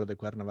got to go to the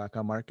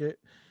Cuernavaca market,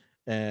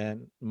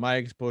 and my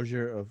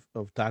exposure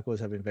of tacos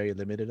have been very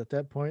limited at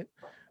that point.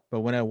 But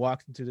when I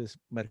walked into this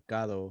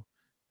mercado,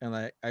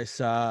 and I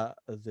saw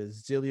the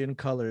zillion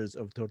colors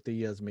of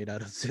tortillas made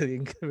out of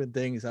zillion different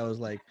things, I was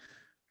like,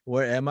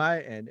 where am I,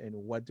 and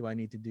what do I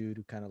need to do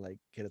to kind of like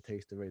get a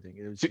taste of everything?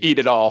 It was To eat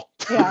it all.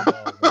 Yeah.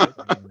 right?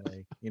 And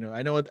like,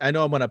 I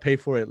know I'm gonna pay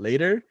for it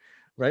later,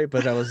 right?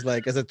 But I was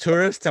like, as a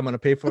tourist, I'm gonna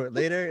pay for it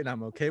later, and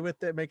I'm okay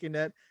with it, making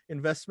that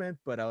investment.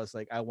 But I was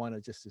like, I want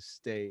to just to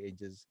stay and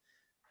just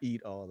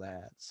eat all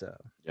that. So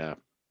Yeah.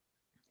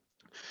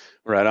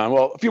 Right on.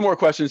 Well, a few more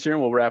questions here,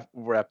 and we'll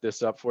wrap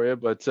this up for you.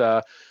 But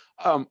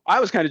I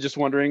was kind of just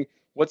wondering,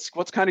 what's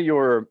kind of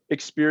your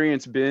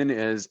experience been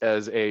as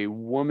a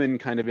woman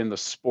kind of in the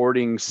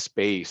sporting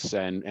space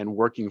and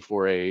working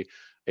for a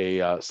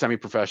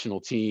semi-professional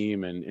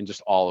team and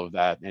just all of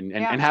that and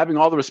having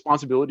all the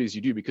responsibilities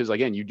you do, because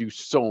again, you do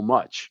so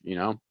much,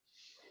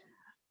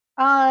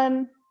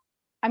 I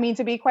mean,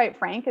 to be quite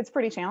frank, it's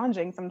pretty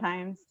challenging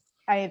sometimes.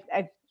 It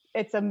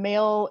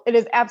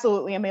is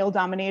absolutely a male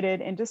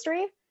dominated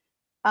industry.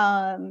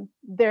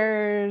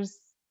 There's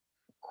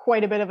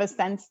quite a bit of a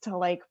sense to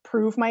like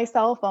prove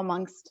myself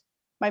amongst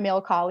my male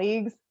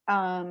colleagues.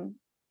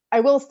 I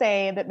will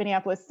say that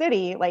Minneapolis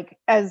City, like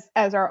as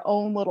our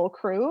own little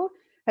crew,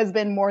 has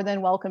been more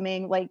than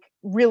welcoming, like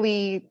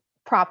really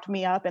propped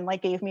me up and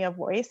like gave me a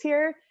voice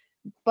here.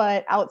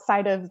 But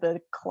outside of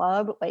the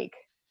club, like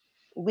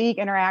league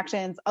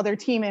interactions, other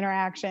team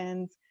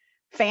interactions,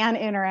 fan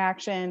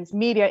interactions,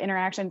 media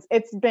interactions,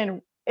 it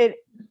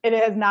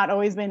has not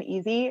always been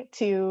easy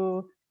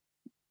to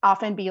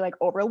often be like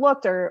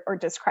overlooked or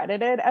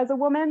discredited as a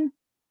woman.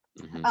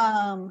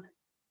 Mm-hmm.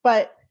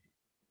 But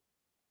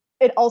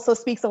it also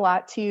speaks a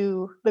lot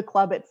to the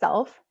club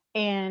itself,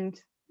 and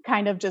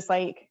kind of just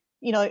like,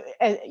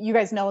 you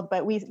guys know,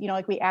 but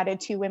we added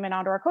 2 women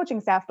onto our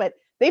coaching staff, but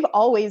they've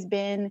always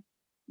been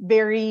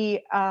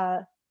very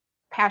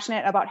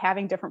passionate about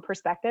having different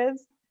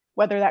perspectives,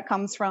 whether that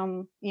comes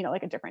from,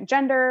 like a different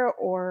gender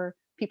or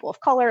people of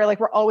color. Like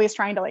we're always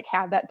trying to like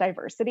have that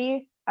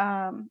diversity.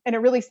 And it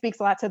really speaks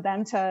a lot to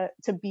them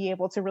to be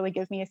able to really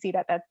give me a seat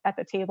at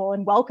the table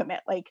and welcome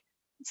it, like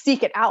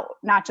seek it out,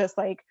 not just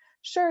like,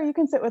 sure, you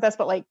can sit with us,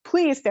 but like,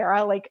 please,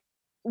 Sarah, like,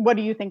 what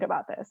do you think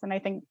about this? And I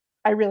think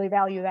I really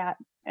value that.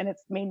 And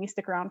it's made me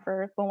stick around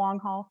for the long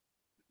haul.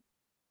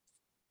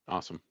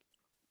 Awesome.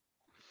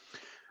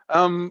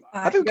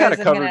 I think we kind of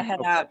covered. I'm gonna head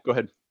out. Go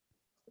ahead.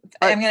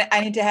 I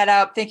need to head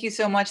out. Thank you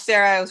so much,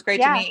 Sarah. It was great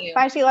to meet you.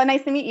 Bye, Sheila.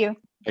 Nice to meet you.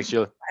 Thanks,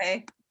 Sheila.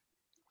 Bye.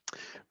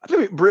 I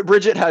think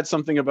Bridget had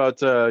something about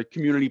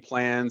community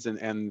plans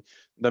and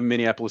the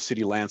Minneapolis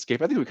city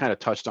landscape. I think we kind of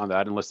touched on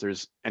that, unless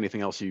there's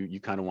anything else you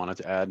kind of wanted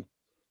to add.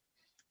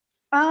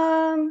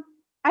 I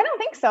don't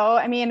think so.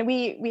 I mean,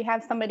 we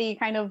have somebody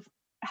kind of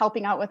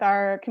helping out with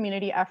our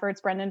community efforts,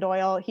 Brendan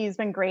Doyle. He's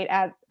been great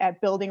at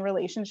building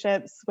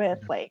relationships with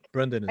like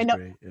Brendan is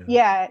great.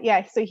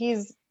 Yeah. So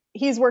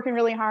he's working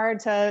really hard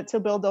to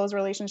build those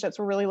relationships.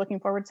 We're really looking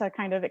forward to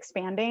kind of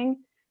expanding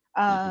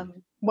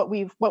what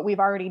we've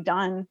already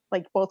done,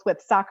 like both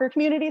with soccer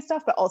community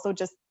stuff, but also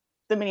just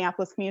the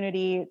Minneapolis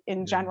community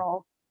in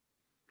general.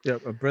 Yeah,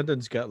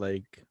 Brendan's got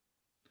like,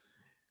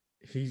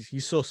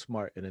 he's so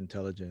smart and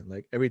intelligent.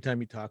 Like every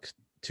time he talks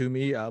to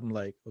me, I'm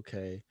like,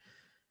 okay.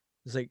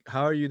 It's like,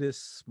 how are you this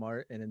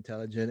smart and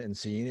intelligent and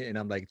seeing it? And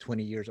I'm like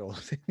 20 years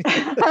old.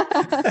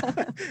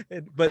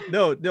 But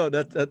no,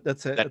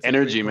 that's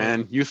energy,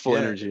 man. Youthful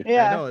energy.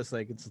 Yeah. I know it's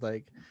like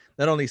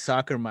not only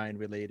soccer mind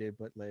related,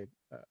 but like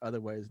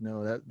otherwise,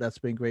 no, that's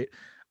been great.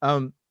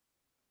 Is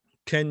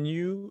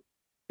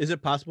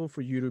it possible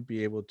for you to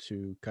be able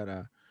to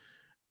kind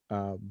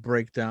of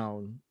break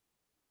down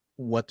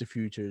what the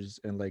futures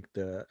and like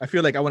I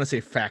feel like I want to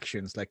say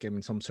factions, like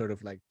in some sort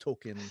of like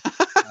token,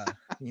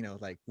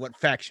 like what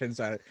factions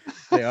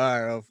they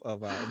are of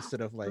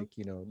instead of like,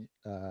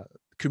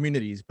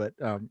 communities, but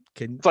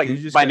it's like you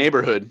just by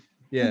neighborhood.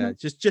 Yeah,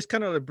 just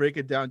kind of break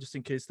it down, just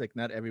in case like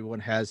not everyone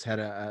has had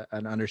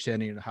an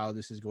understanding of how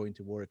this is going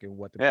to work and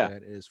what the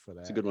plan is for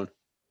that. It's a good one.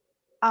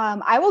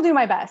 I will do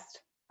my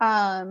best.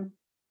 I'm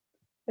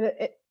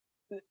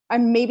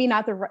maybe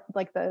not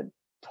the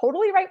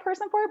totally right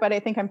person for it, but I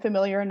think I'm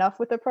familiar enough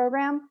with the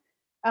program.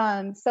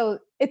 So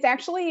it's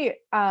actually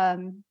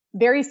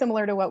very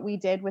similar to what we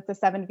did with the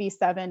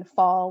 7v7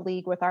 fall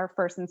league with our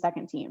first and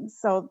second teams.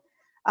 So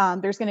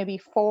there's going to be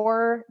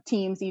 4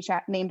 teams each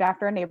named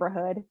after a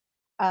neighborhood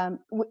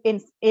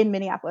in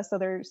Minneapolis. So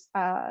there's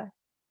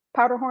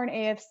Powderhorn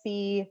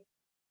AFC,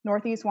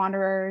 Northeast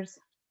Wanderers,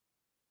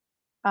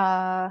 what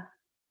are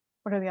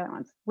the other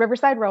ones?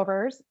 Riverside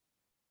Rovers,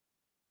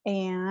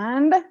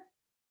 and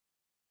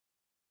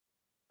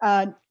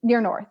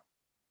near North.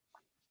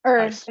 Or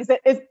nice. Is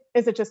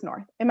it just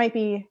North? It might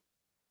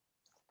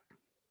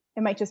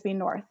just be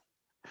North.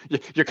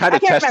 You're kind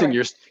of testing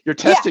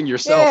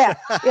yourself.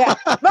 Yeah.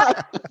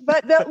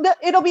 But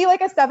it'll be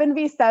like a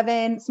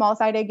 7v7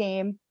 small-sided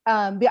game.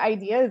 The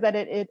idea is that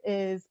it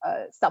is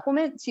a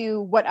supplement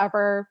to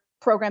whatever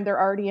program they're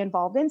already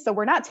involved in. So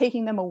we're not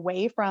taking them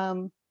away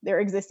from their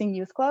existing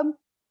youth club.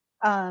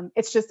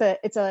 It's just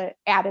it's a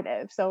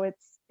additive. So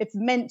it's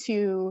meant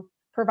to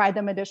provide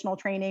them additional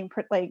training,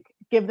 like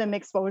give them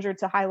exposure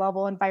to high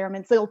level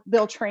environments.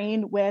 They'll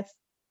train with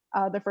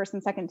the first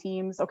and second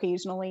teams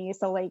occasionally.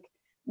 So like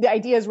the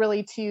idea is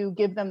really to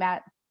give them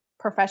that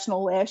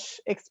professional-ish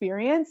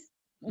experience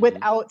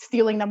without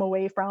stealing them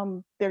away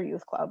from their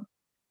youth club.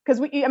 Because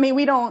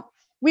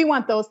we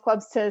want those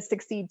clubs to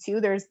succeed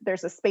too.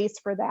 There's a space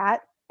for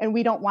that, and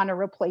we don't want to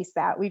replace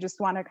that. We just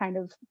want to kind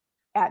of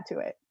add to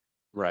it.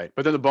 Right.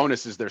 But then the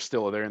bonus is they're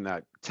in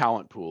that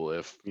talent pool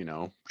if, need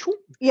to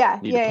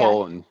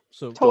pull and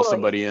pull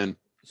somebody in.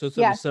 So it's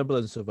a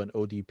semblance of an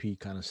ODP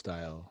kind of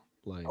style.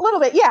 Like a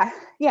little bit. Yeah.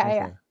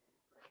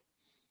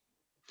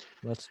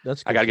 That's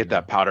I gotta get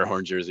that powder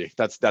horn jersey.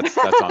 That's on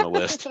the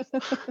list.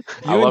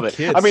 I love it.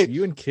 Kids, I mean,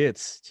 you and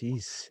kids,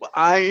 jeez.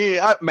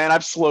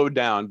 I've slowed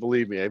down.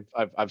 Believe me,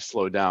 I've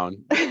slowed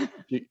down.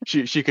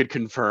 She could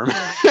confirm.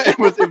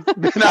 It's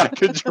been out of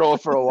control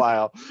for a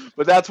while,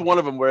 but that's one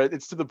of them where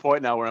it's to the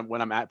point now where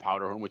when I'm at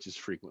Powderhorn, which is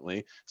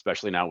frequently,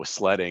 especially now with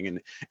sledding,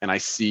 and I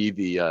see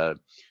the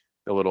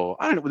little,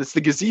 I don't know, it's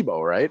the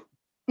gazebo, right?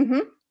 Mm-hmm.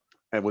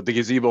 And with the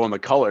gazebo and the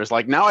colors,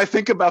 like now I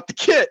think about the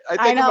kit. I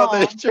think about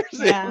the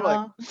jersey. Yeah.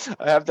 Like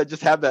I have to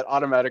just have that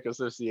automatic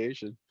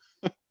association.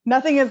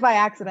 Nothing is by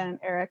accident,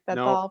 Eric. That's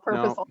all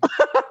purposeful.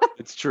 No.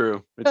 It's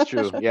true. Yeah,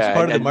 it's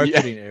part of the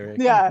marketing, Eric.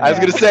 Yeah, I was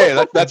gonna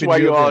say that's why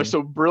you all are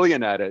so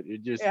brilliant at it. You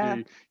just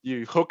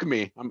you hook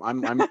me.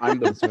 I'm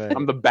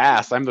the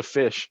bass. I'm the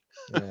fish.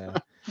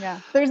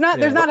 Yeah. There's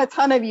not a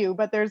ton of you,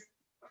 but there's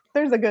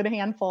a good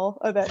handful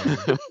of it.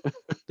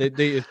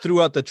 They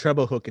threw out the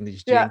treble hook and they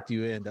just yanked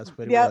you in. That's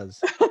what it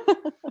was.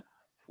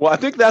 Well, I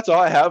think that's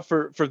all I have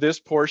for this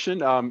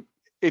portion.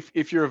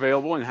 If you're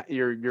available, and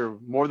you're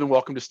more than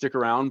welcome to stick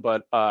around,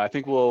 but I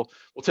think we'll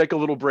take a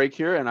little break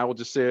here, and I will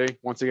just say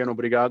once again,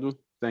 obrigado.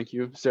 Thank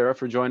you, Sarah,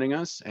 for joining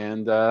us,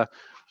 and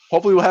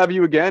hopefully we'll have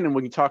you again, and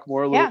we can talk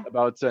more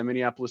about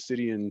Minneapolis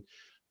City in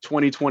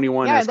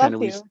 2021. Yeah, as kind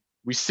of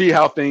we see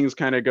how things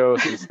kind of go,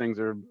 since things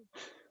are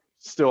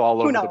still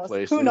all over the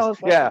place. Who knows?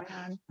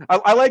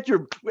 I like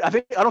your.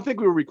 I don't think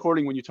we were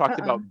recording when you talked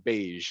about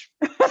beige.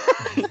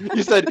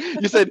 you said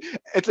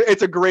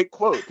it's a great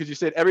quote, because you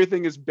said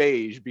everything is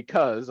beige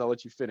because I'll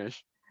let you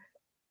finish.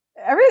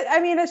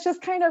 It's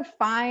just kind of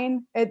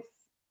fine.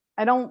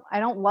 I don't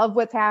love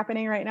what's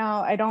happening right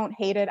now. I don't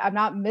hate it. I'm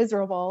not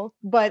miserable,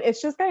 but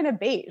it's just kind of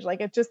beige.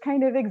 Like it just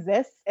kind of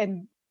exists,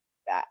 and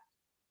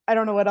I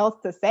don't know what else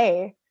to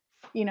say.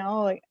 I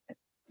don't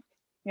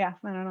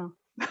know.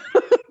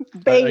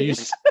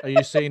 Beige. Are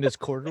you saying it's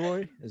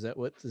corduroy? Is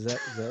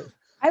that?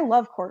 I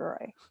love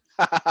corduroy.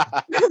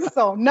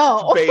 So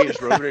no.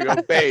 Beige,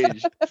 Rodrigo.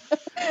 Beige.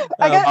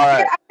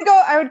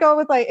 I would go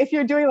with, like, if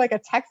you're doing like a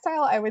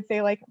textile, I would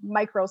say like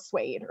micro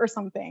suede or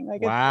something.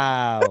 Like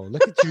wow,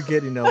 look at you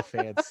getting all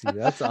fancy.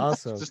 That's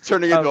awesome. Just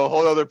turning into a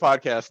whole other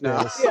podcast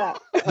now. Yes. Yeah.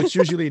 Which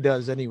usually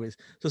does anyways.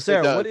 So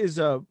Sarah, what is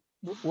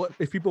what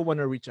if people want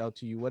to reach out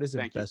to you, what is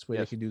the best way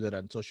they can do that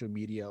on social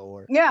media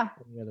or any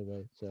other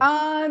way? So.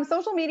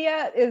 Social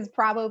media is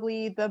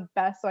probably the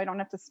best, so I don't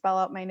have to spell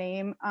out my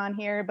name on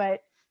here,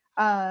 but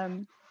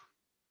I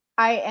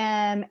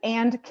am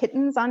And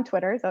Kittens on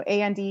Twitter, so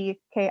ANDKITTENS.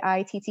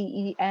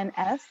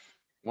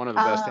 One of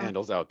the best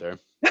handles out there.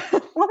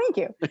 Well, thank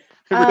you. It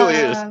really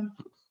is.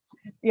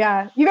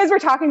 Yeah, you guys were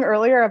talking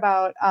earlier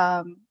about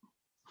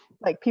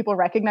like people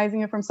recognizing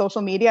you from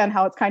social media and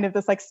how it's kind of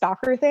this like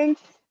stalker thing.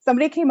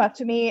 Somebody came up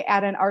to me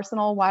at an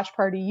Arsenal watch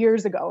party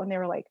years ago, and they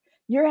were like,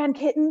 "You're Ann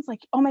Kittens?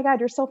 Like, oh my God,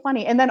 you're so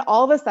funny." And then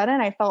all of a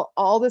sudden I felt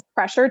all this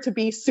pressure to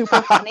be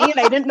super funny, and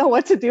I didn't know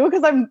what to do,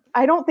 because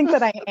I don't think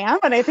that I am.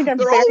 And I think I'm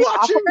very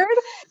awkward.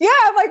 Yeah.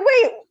 I'm like,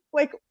 wait,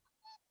 like,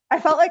 I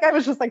felt like I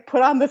was just like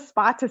put on the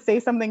spot to say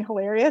something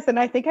hilarious. And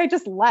I think I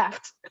just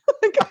left.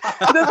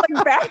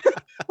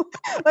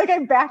 I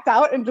backed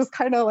out and just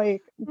kind of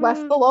like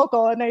left the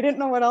local, and I didn't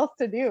know what else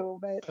to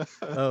do. But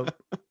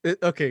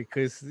okay,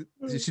 because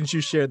since you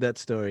shared that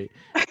story,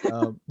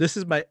 this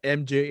is my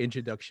MJ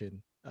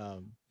introduction.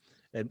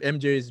 And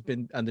MJ has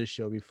been on this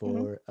show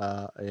before,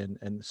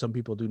 and some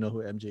people do know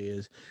who MJ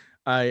is.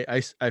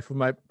 I for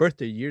my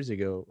birthday years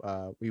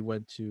ago, we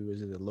went to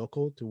the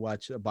local to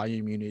watch a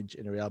Bayern Munich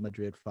and a Real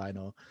Madrid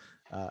final,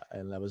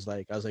 and I was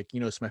like,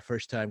 it's my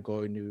first time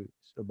going to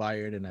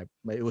Bayern, and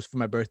it was for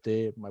my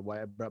birthday.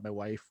 I brought my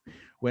wife,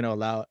 went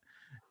all out,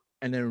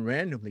 and then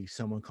randomly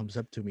someone comes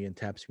up to me and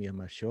taps me on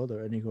my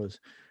shoulder, and he goes,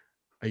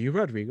 "Are you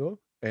Rodrigo?"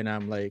 And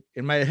I'm like,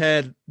 in my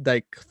head,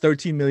 like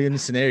 13 million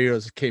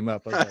scenarios came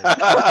up.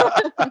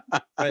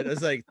 I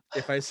was like,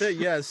 if I say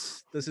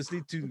yes, does this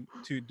lead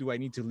to do I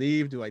need to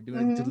leave? Do I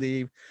need to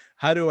leave?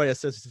 How do I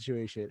assess the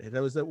situation? And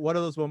that was one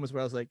of those moments where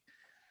I was like,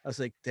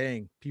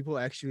 dang, people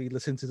actually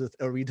listen to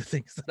or read the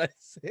things that I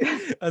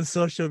say on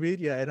social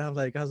media. And I was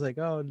like,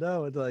 oh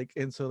no.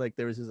 And so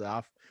there was this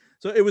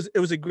So it was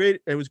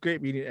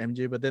great meeting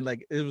MJ, but then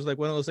like it was like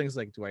one of those things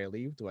like, do I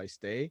leave? Do I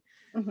stay?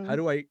 Mhm. How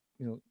do I,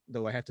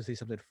 do I have to say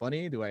something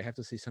funny? Do I have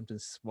to say something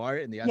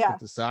smart in the Yeah.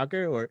 aspect of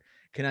soccer, or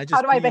can I just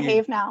How do I be,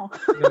 behave now?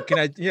 can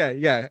I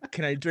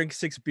can I drink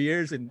 6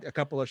 beers and a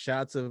couple of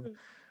shots of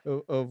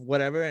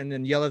whatever and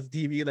then yell at the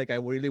TV like I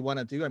really want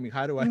to do? I mean,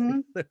 how do I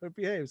Mhm.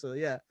 behave? So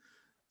yeah,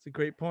 it's a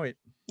great point.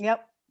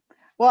 Yep.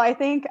 Well, I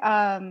think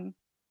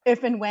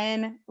if and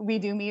when we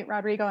do meet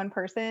Rodrigo in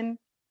person,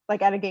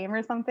 like at a game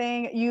or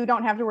something, you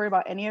don't have to worry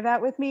about any of that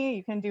with me.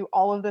 You can do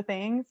all of the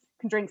things. You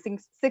can drink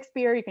 6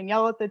 beer. You can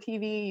yell at the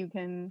TV. You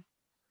can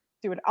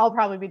do it. I'll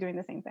probably be doing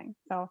the same thing.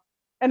 So,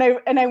 and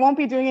I won't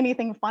be doing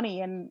anything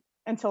funny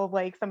until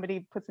like somebody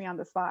puts me on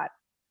the spot.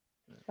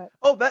 But.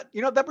 Oh,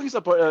 that brings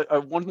up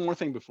one more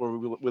thing before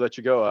we let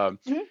you go.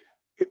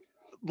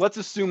 Let's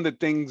assume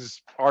that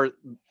things are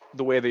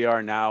the way they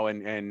are now,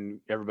 and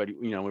everybody,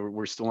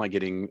 we're still not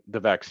getting the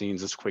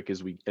vaccines as quick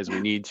as we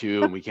need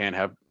to, and we can't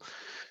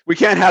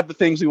have the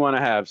things we want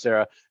to have.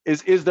 Sarah,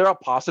 is there a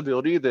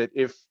possibility that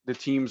if the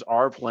teams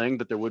are playing,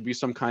 that there would be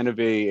some kind of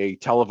a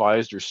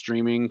televised or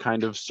streaming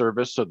kind of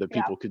service so that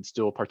people could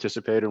still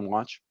participate and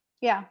watch?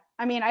 Yeah,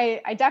 I mean,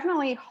 I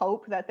definitely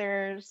hope that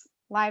there's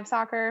live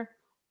soccer.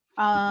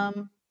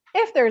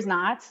 If there's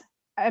not,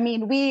 I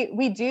mean,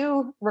 we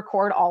do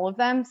record all of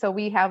them, so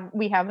we have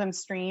them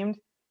streamed.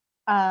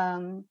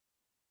 I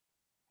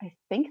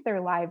think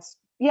they're live.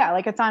 Yeah,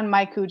 like it's on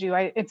my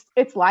Kuju.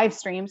 It's live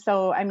streamed,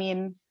 so I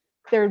mean,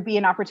 there would be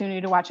an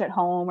opportunity to watch at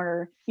home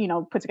or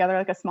put together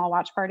like a small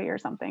watch party or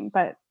something.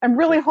 But I'm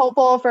really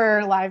hopeful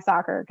for live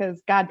soccer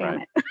because God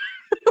damn it.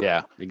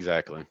 Yeah,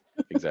 exactly.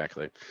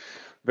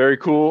 Very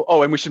cool.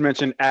 Oh, and we should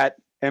mention at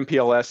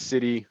MPLS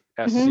City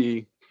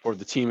SC for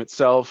the team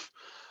itself.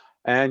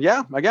 And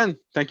yeah, again,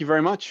 thank you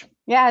very much.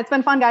 Yeah, it's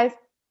been fun, guys.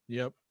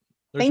 Yep.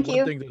 Thank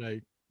you. One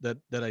thing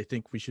that I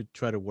think we should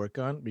try to work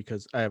on,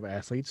 because I have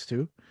athletes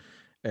too,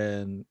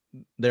 and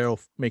they're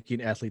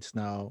making athletes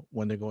now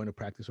when they're going to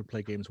practice or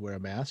play games wear a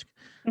mask.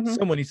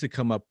 Someone needs to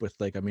come up with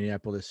like a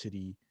Minneapolis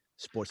City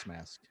sports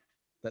mask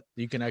that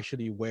you can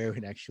actually wear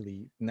and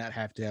actually not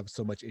have to have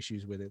so much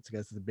issues with it. So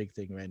that's the big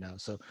thing right now.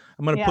 So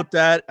I'm going to put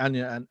that on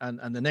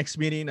the next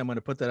meeting. I'm going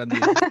to put that on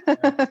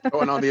the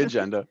going on the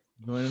agenda.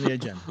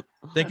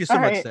 Thank you so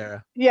much,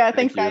 Sarah. Yeah,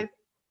 thanks guys.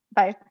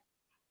 Bye.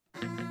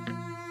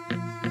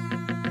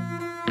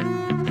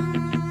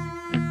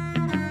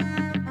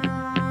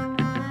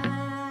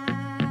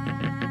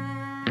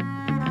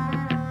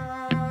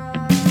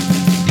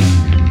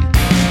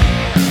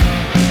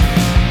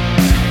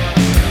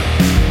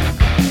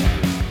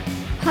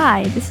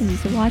 Hi, this is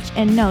Issa Watch,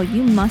 and no,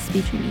 you must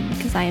be dreaming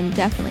because I am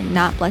definitely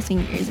not blessing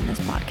your ears in this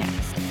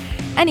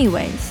podcast.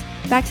 Anyways,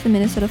 back to the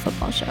Minnesota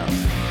Football Show.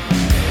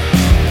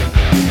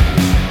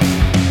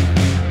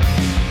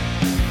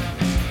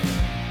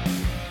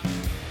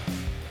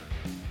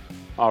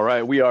 All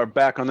right, we are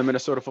back on the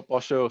Minnesota Football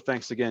Show.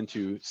 Thanks again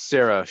to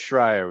Sarah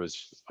Schreier. It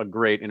was a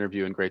great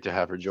interview and great to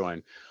have her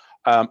join.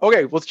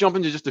 Okay, let's jump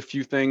into just a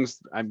few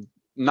things.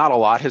 Not a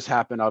lot has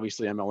happened.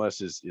 Obviously,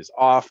 MLS is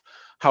off.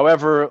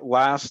 However,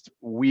 last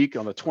week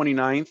on the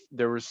 29th,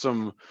 there was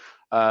some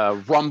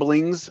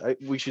rumblings,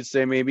 we should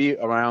say maybe,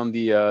 around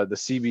the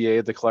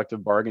CBA, the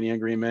collective bargaining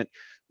agreement,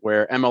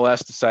 where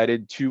MLS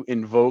decided to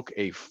invoke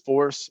a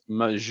force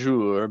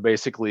majeure.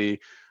 Basically,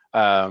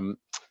 I'm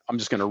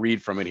just going to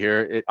read from it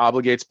here. It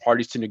obligates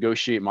parties to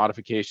negotiate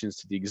modifications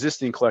to the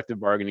existing collective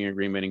bargaining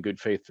agreement in good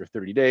faith for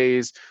 30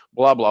 days,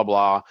 blah, blah,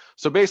 blah.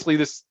 So basically,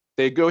 they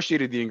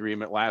negotiated the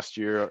agreement last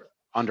year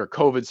under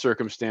COVID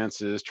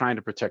circumstances, trying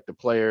to protect the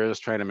players,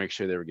 trying to make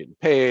sure they were getting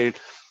paid.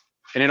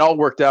 And it all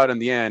worked out in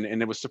the end.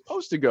 And it was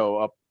supposed to go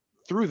up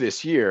through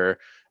this year.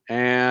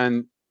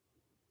 And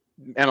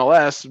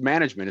MLS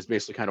management is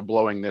basically kind of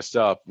blowing this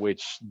up,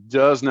 which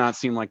does not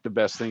seem like the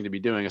best thing to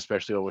be doing,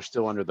 especially while we're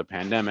still under the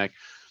pandemic.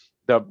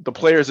 The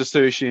Players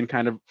Association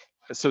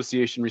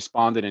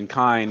responded in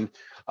kind.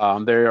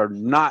 They are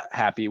not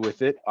happy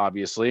with it,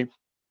 obviously.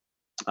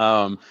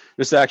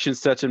 This action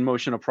sets in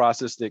motion a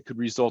process that could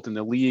result in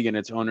the league and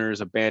its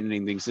owners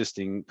abandoning the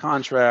existing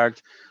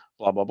contract,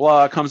 blah, blah,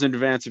 blah. Comes in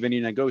advance of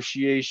any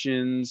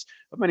negotiations,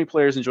 of many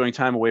players enjoying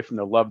time away from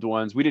their loved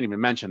ones. We didn't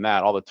even mention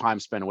that, all the time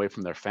spent away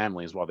from their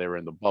families while they were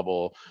in the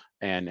bubble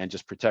and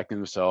just protecting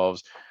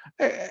themselves.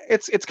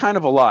 It's kind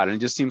of a lot, and it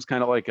just seems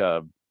kind of like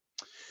an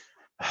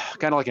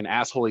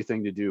assholey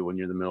thing to do when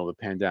you're in the middle of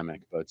the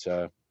pandemic. But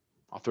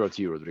I'll throw it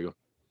to you, Rodrigo.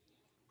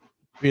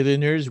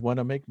 Billionaires want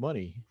to make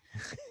money.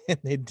 And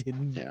they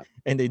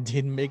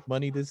didn't make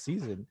money this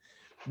season,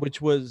 which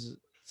was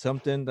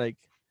something like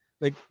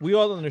we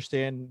all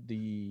understand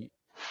the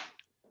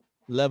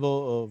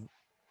level of,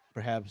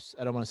 perhaps,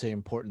 I don't want to say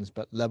importance,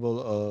 but level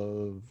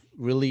of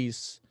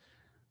release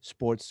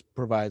sports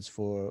provides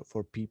for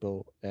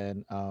people,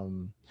 and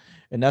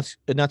that's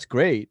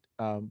great.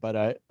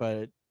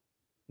 But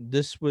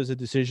this was a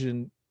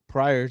decision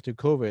prior to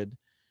COVID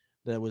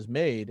that was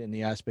made in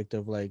the aspect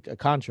of like a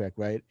contract,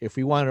 right? If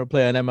we wanted to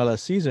play an MLS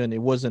season, it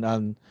was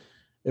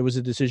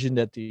a decision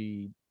that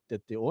the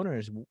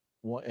owners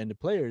and the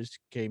players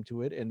came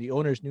to it, and the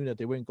owners knew that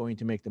they weren't going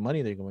to make the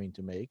money they're going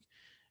to make.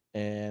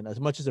 And as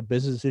much as a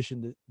business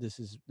decision,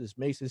 this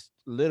makes this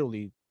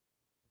literally,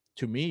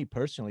 to me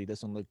personally,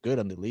 doesn't look good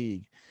on the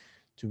league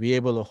to be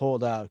able to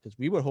hold out, because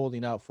we were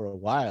holding out for a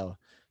while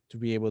to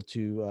be able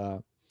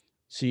to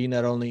see.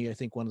 Not only, I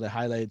think one of the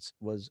highlights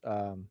was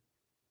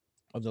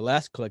of the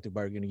last collective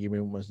bargaining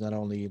agreement was not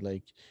only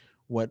like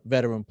what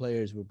veteran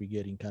players would be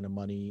getting kind of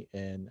money,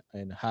 and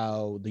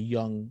how the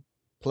young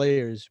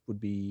players would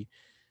be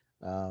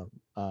uh,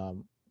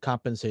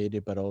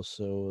 compensated, but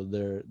also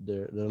their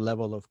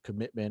level of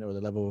commitment or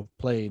the level of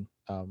playing.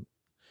 And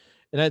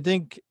I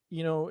think,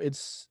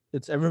 it's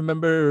I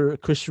remember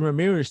Christian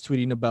Ramirez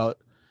tweeting about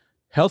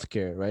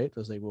healthcare, right? It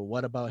was like, well,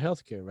 what about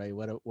healthcare, right?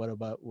 What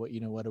about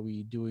what are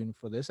we doing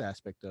for this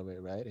aspect of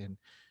it, right?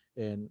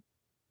 And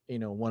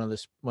one of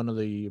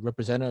the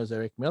representatives,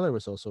 Eric Miller,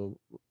 was also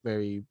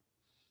very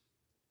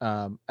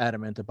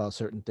adamant about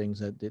certain things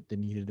that they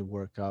needed to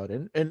work out,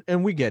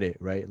 and we get it,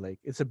 right? Like,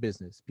 it's a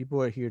business.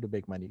 People are here to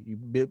make money.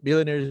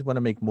 Billionaires want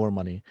to make more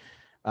money,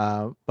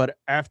 but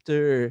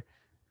after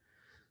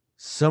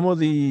some of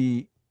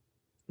the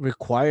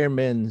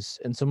requirements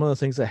and some of the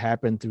things that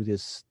happened through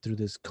this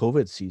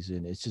COVID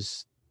season, it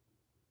just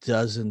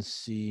doesn't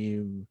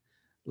seem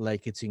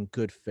like it's in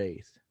good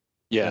faith.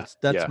 Yeah,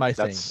 That's my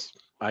thing.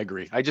 I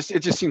agree. It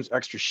just seems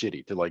extra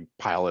shitty to like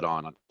pile it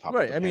on top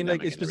Right. of the I mean,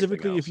 like, pandemic and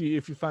specifically everything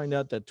if you find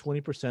out that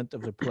 20%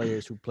 of the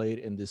players who played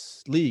in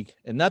this league,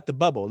 and not the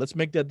bubble, let's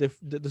make that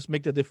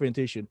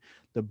differentiation.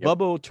 The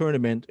bubble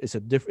tournament is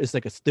it's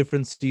like a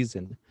different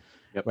season,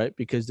 right?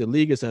 Because the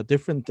league is a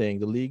different thing.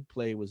 The league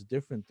play was a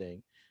different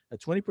thing.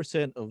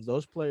 20% of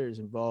those players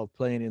involved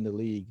playing in the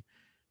league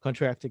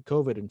contracted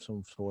COVID in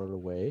some sort of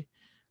way.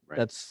 Right.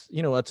 That's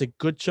a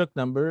good chunk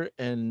number.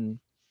 And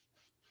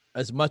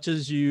as much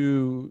as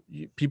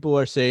people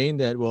are saying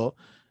that, well,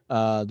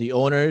 the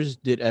owners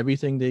did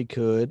everything they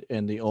could,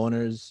 and the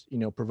owners,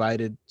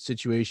 provided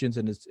situations,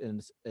 and it's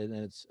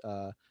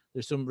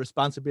there's some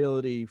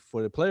responsibility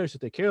for the players to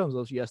take care of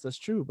themselves. Yes, that's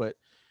true. But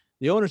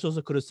the owners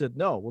also could have said,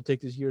 no, we'll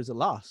take this year as a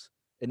loss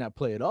and not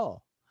play at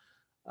all.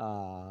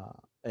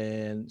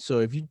 And so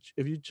if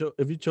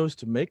you chose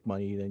to make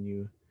money, then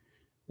you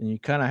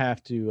kind of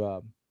have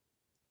to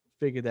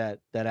figure that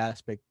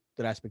aspect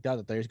out,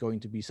 that there's going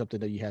to be something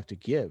that you have to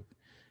give.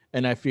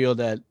 And I feel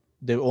that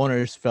the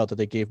owners felt that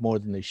they gave more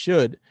than they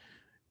should,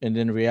 and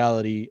in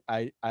reality,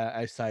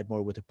 I side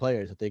more with the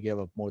players, that they gave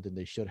up more than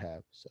they should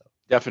have. So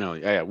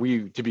definitely, yeah.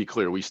 To be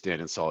clear, we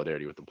stand in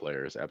solidarity with the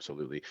players.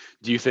 Absolutely.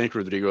 Do you think,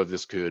 Rodrigo,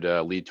 this could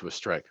lead to a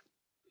strike?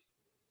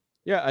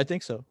 Yeah, I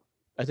think so.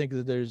 I think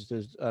that there's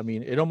I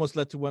mean, it almost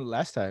led to one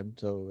last time.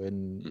 So,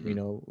 and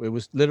it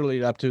was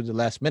literally up to the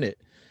last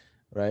minute,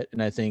 right?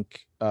 And I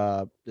think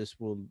I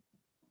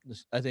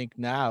think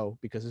now,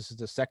 because this is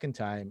the second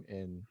time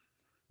in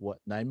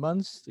 9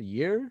 months, a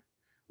year,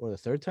 or the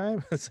third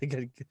time, it's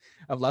like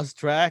I've lost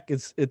track.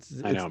 It's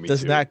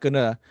not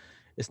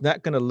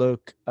gonna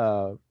look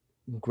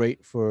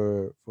great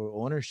for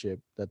ownership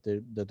that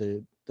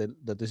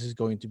this is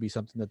going to be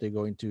something that they're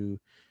going to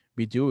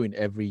be doing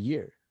every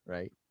year,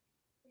 right?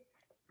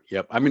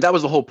 Yep. I mean, that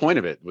was the whole point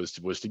of it, was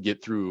to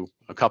get through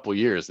a couple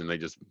years, and they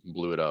just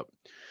blew it up.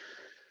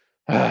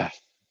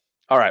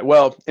 All right.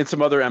 Well, in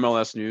some other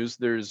MLS news,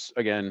 there's,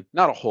 again,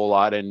 not a whole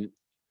lot, and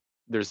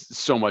there's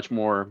so much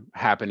more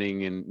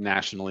happening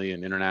nationally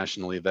and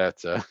internationally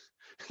that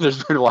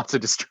there's been lots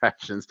of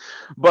distractions.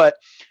 But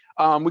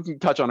we can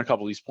touch on a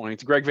couple of these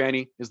points. Greg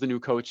Vanney is the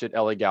new coach at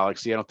LA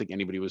Galaxy. I don't think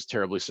anybody was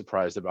terribly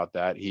surprised about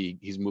that.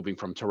 He's moving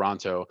from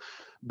Toronto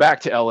back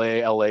to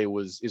LA. LA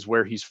is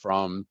where he's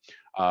from.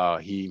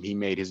 He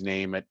made his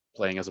name at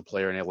playing as a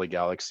player in LA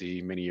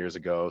Galaxy many years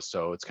ago,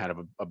 so it's kind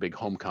of a big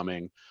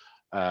homecoming.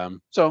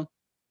 So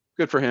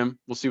good for him.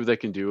 We'll see what they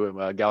can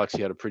do.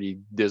 Galaxy had a pretty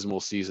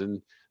dismal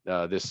season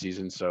this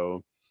season,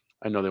 so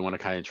I know they want to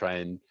kind of try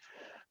and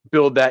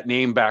build that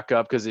name back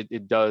up, because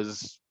it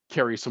does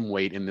carry some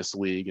weight in this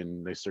league,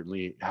 and they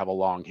certainly have a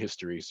long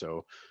history.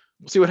 So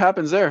we'll see what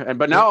happens there.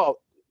 But now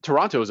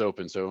Toronto is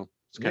open, so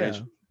it's kind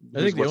of I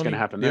think what's going to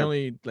happen there. The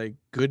only like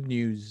good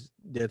news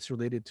that's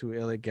related to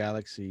LA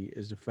Galaxy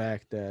is the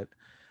fact that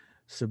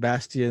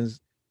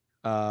Sebastian's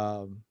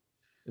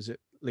is it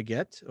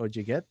Leggett or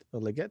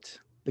Leggett?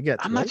 I'm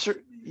right? not sure.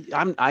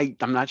 I'm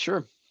not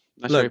sure.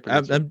 Look,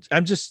 I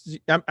just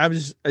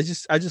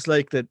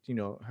like that,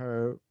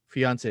 her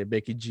fiance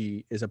Becky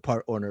G is a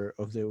part owner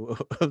of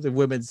the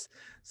women's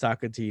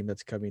soccer team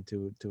that's coming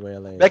to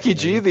LA. Becky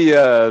G,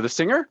 the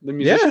singer, the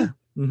musician.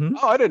 Yeah. Mm-hmm.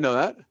 Oh, I didn't know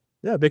that.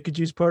 Yeah, Becky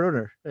G's part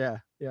owner. Yeah.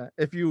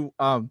 If you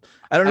I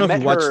don't know if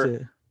you watched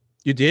it.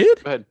 You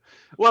did? Go ahead.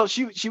 Well,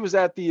 she was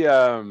at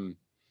the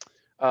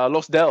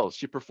Los Dels.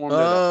 She performed there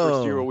that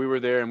first year where we were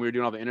there, and we were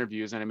doing all the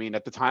interviews. And I mean,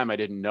 at the time I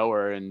didn't know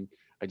her, and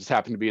I just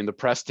happened to be in the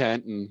press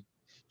tent and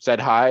said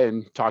hi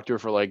and talked to her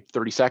for like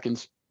 30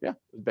 seconds. Yeah,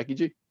 Becky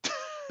G.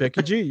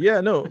 Becky G.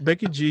 Yeah, no,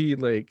 Becky G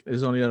like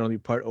is not only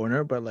part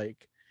owner, but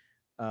like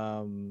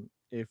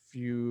if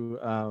you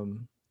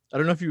I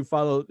don't know if you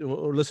follow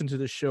or listen to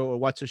the show or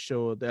watch the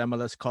show, the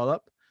MLS Call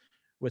Up,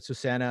 with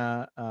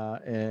Susanna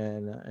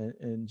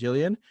and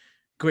Jillian.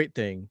 Great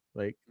thing.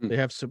 Like they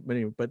have so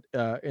many, but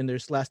in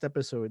this last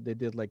episode, they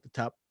did like the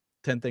top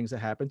 10 things that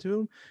happened to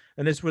him,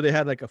 and it's where they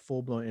had like a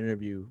full-blown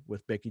interview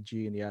with Becky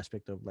G in the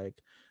aspect of like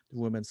the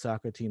women's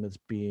soccer team that's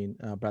being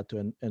brought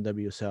to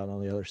NWSL and all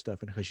the other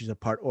stuff, and how she's a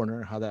part owner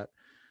and how that.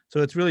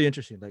 So it's really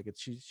interesting. Like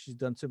she's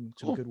done some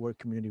Cool. good work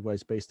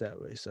community-wise based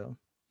that way. So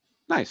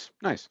nice.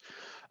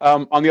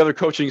 On the other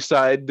coaching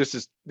side,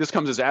 this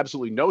comes as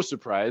absolutely no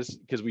surprise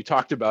because we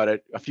talked about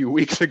it a few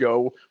weeks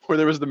ago, where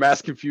there was the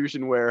mass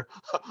confusion where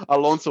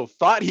Alonso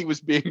thought he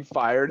was being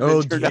fired, and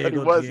it turned out he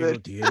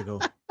wasn't. Diego.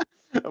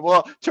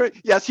 Well,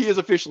 yes, he is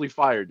officially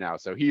fired now,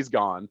 so he's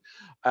gone.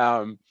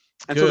 And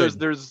good. So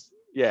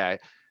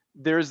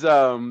there's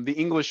the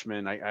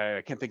Englishman.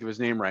 I can't think of his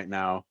name right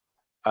now.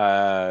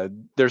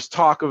 There's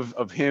talk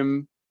of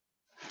him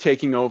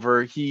taking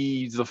over.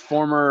 He's the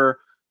former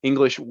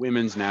English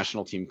women's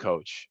national team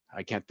coach.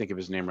 I can't think of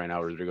his name right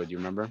now. Rodrigo, do you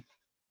remember?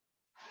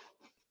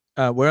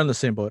 We're on the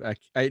same boat.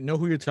 I know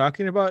who you're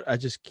talking about. I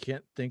just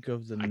can't think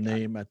of the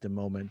name at the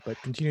moment.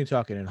 But continue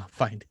talking, and I'll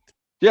find it.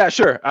 Yeah,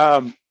 sure.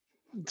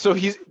 So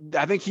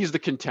I think he's the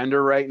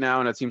contender right now,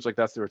 and it seems like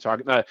that's what we're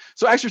talking.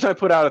 So Extra Time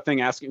put out a thing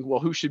asking, well,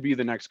 who should be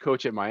the next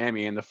coach at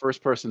Miami? And the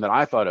first person that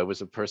I thought of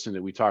was a person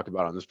that we talk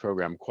about on this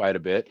program quite a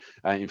bit.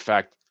 In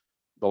fact,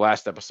 the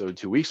last episode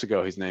 2 weeks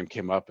ago, his name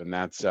came up, and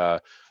that's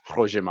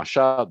Roger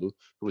Machado,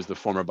 who was the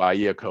former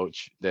Bahia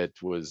coach that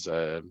was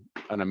an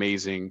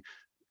amazing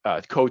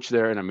coach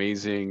there, an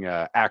amazing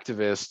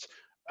activist,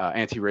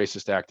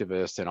 anti-racist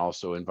activist, and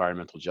also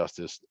environmental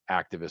justice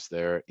activist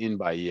there in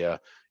Bahia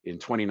in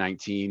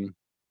 2019.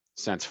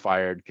 Since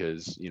fired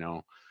because,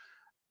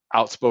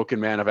 outspoken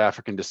man of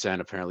African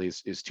descent apparently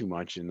is too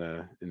much in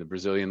the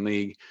Brazilian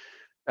league.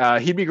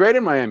 He'd be great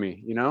in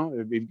Miami.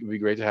 It'd be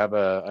great to have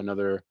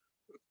another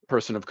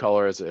person of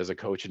color as a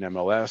coach in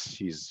MLS.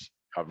 He's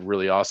a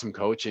really awesome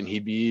coach, and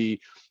he'd be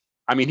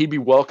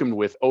welcomed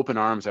with open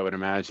arms, I would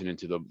imagine,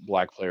 into the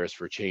Black Players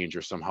for Change,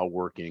 or somehow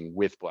working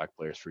with Black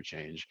Players for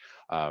Change.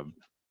 I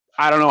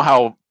don't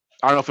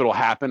know if it'll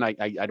happen. I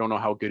don't know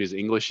how good his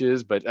English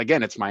is, but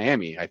again, it's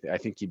Miami. I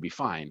think he'd be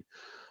fine.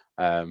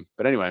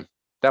 But anyway,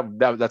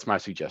 that's my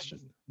suggestion.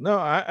 No,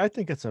 I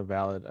think it's a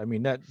valid. I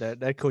mean,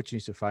 that coach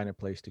needs to find a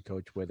place to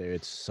coach, whether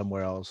it's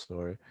somewhere else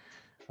or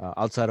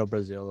outside of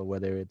Brazil, or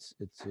whether it's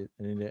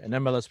and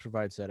MLS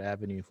provides that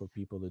avenue for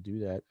people to do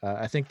that.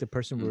 I think the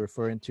person we're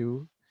referring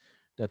to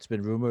that's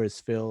been rumored is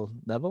Phil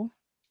Neville.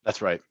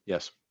 That's right.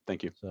 Yes.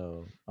 Thank you.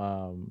 So,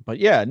 but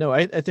yeah, no,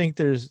 I think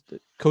there's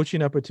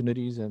coaching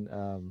opportunities, and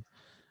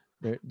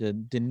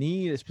the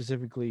need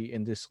specifically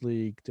in this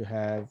league to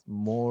have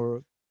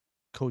more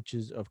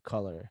coaches of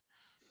color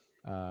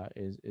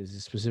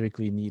is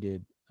specifically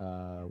needed.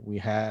 We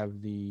have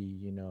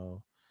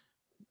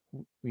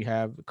we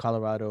have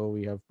Colorado,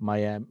 we have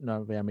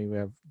Miami, we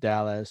have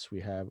Dallas, we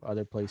have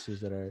other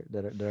places that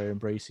are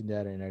embracing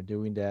that and are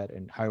doing that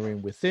and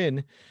hiring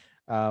within,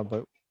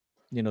 but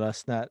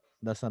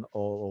that's not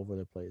all over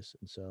the place.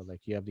 And so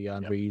like you have the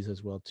Andres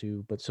as well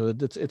too, but so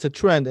it's a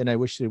trend, and I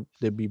wish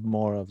there'd be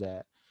more of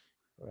that,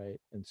 right?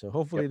 And so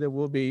hopefully there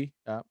will be.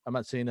 I'm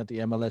not saying that the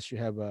MLS should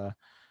have a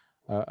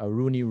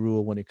Rooney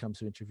rule when it comes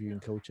to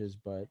interviewing coaches,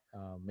 but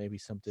maybe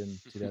something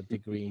to that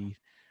degree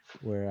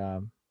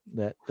where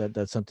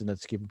that's something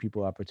that's giving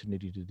people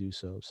opportunity to do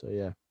so. So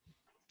yeah.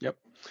 Yep.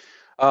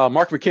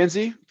 Mark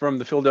McKenzie from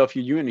the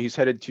Philadelphia Union. He's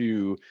headed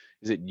to,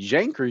 is it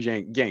Genk or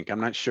Genk? I'm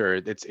not sure.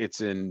 They're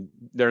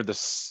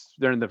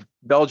in the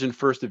Belgian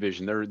first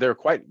division. They're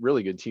quite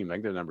really good team. I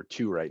think they're number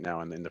 2 right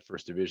now in the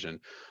first division.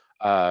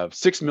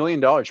 $6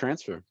 million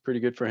transfer, pretty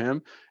good for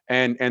him.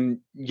 And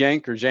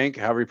Genk or Genk,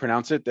 however you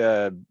pronounce it,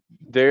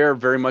 they're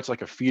very much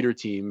like a feeder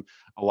team,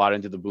 a lot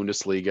into the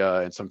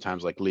Bundesliga and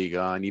sometimes like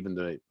Liga and even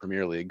the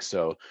Premier League.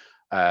 So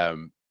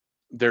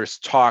there's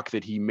talk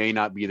that he may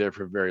not be there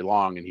for very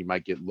long, and he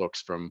might get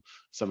looks from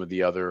some of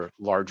the other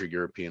larger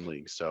European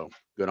leagues. So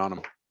good on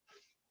him.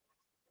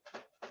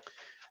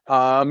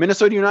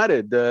 Minnesota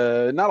United,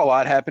 not a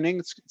lot happening.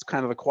 It's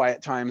kind of the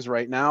quiet times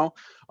right now.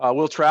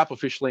 Will Trapp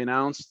officially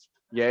announced.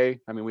 Yay.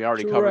 I mean, we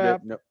already covered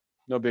it.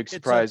 No big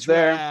surprise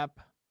there.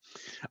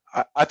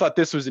 I thought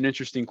this was an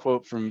interesting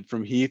quote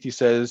from Heath. He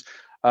says,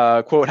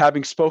 quote,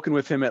 having spoken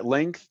with him at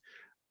length,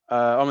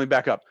 let me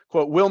back up.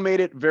 Quote, Will made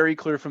it very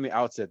clear from the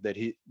outset that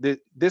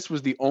this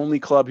was the only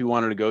club he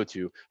wanted to go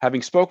to.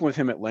 Having spoken with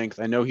him at length,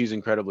 I know he's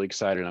incredibly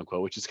excited,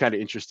 unquote, which is kind of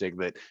interesting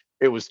that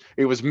it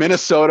was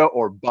Minnesota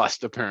or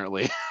bust,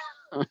 apparently.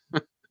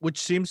 Which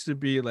seems to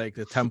be like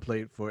the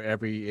template for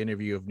every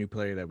interview of new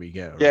player that we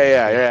get. Right?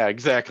 Yeah,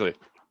 exactly.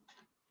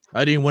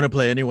 I didn't want to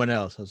play anyone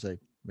else. I was like,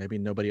 maybe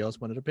nobody else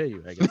wanted to pay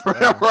you, I guess.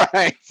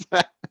 Right.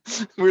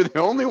 We're the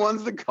only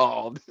ones that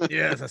called.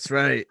 Yeah, that's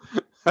right.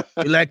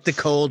 We like the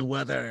cold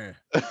weather.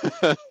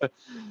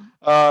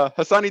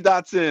 Hassani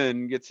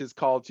Dotson gets his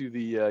call to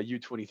the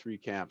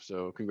U23 camp.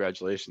 So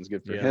congratulations.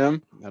 Good for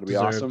him. That'll be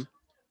awesome.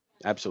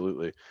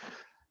 Absolutely.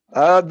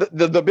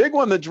 The big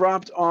one that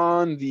dropped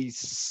on the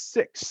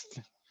 6th,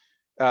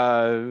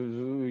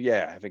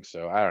 Yeah, I think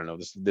so. I don't know.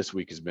 This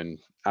week has been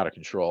out of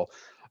control.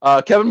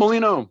 Kevin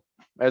Molino,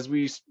 as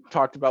we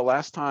talked about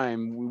last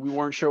time, we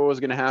weren't sure what was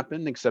going to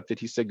happen, except that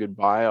he said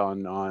goodbye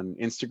on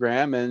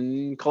Instagram,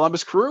 and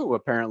Columbus Crew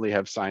apparently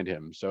have signed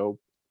him. So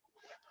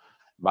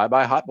bye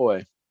bye, hot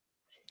boy.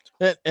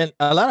 And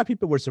a lot of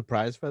people were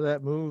surprised by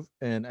that move,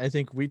 and I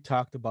think we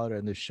talked about it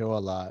in the show a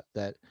lot,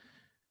 that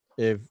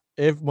if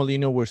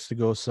Molino was to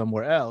go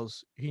somewhere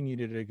else, he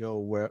needed to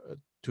go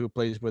to a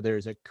place where there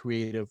is a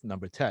creative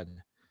number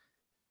 10,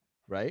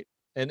 right?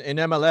 And in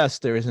MLS,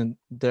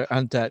 there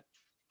aren't that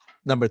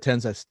number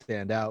 10s that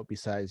stand out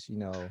besides,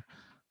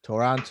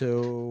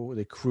 Toronto,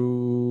 the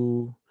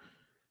Crew,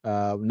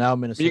 now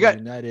Minnesota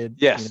United.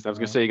 Yes, I was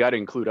gonna say you got to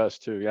include us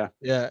too. Yeah.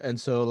 Yeah, and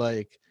so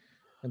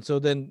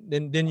then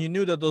you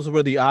knew that those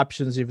were the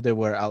options if they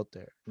were out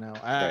there. Now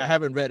I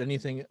haven't read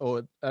anything,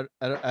 or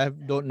I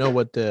don't know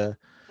what the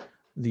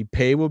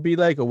pay will be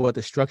like or what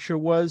the structure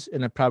was,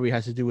 and it probably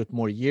has to do with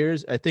more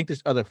years. I think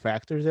there's other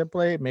factors at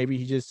play.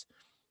 Maybe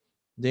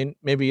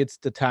maybe it's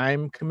the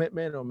time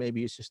commitment, or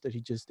maybe it's just that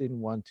he just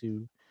didn't want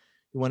to.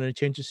 He wanted to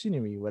change the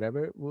scenery.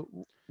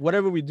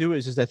 Whatever we do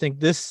is I think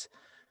this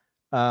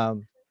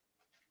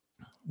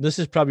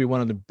is probably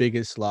one of the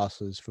biggest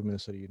losses for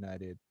Minnesota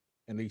United,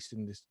 at least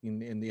in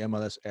the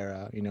MLS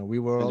era. We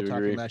were all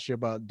talking last year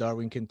about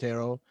Darwin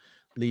Quintero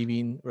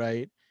leaving,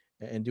 right,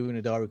 and doing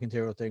the Darwin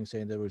Quintero thing,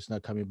 saying that it's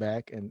not coming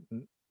back. And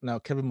now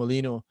Kevin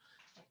Molino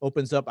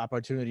opens up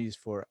opportunities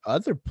for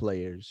other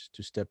players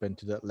to step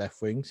into that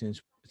left wing, since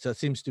that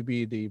seems to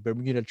be the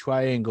Bermuda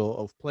Triangle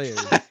of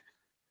players.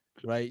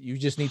 Right, you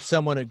just need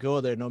someone to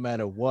go there no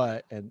matter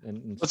what.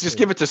 And let's just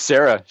give it to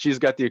Sarah. She's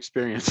got the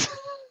experience.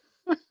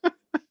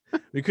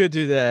 We could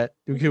do that.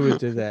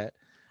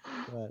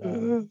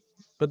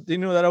 But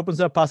that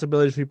opens up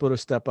possibilities for people to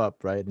step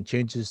up, right, and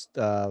changes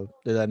the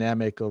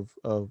dynamic of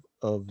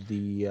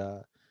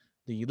the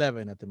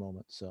 11 at the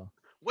moment. So,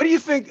 what do you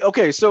think?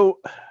 Okay, so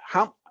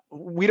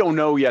we don't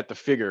know yet the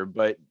figure,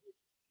 but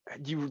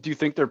do you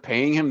think they're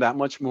paying him that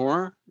much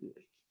more?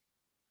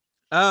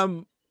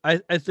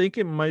 I think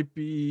it might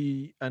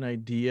be an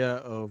idea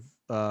of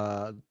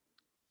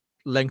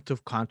length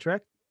of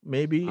contract,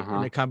 maybe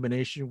in a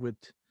combination with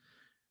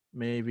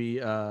maybe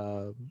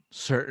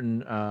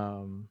certain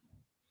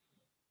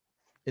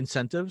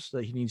incentives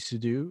that he needs to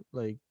do.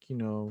 Like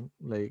there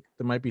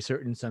might be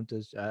certain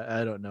incentives.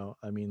 I don't know.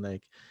 I mean,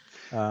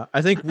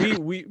 I think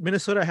we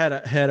Minnesota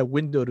had a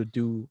window to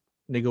do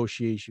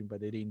negotiation, but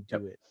they didn't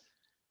do it,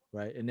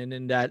 right? And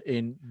then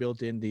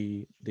built in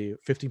the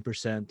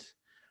 15%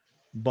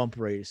 bump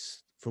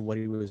raise for what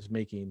he was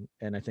making,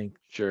 and I think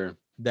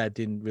that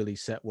didn't really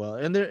set well.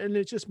 And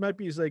it just might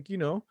be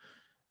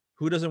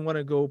who doesn't want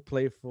to go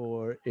play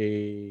for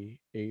a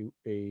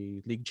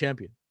league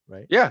champion,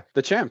 right? Yeah,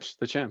 the champs,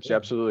 yeah.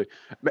 Absolutely.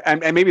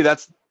 And maybe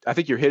I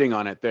think you're hitting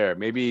on it there.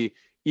 Maybe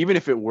even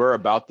if it were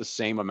about the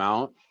same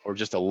amount or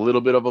just a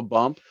little bit of a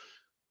bump,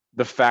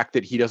 the fact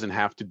that he doesn't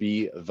have to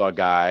be the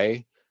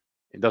guy,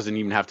 it doesn't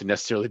even have to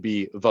necessarily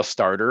be the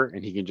starter,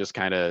 and he can just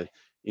kind of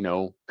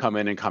come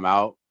in and come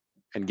out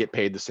and get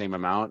paid the same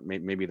amount.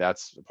 Maybe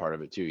that's a part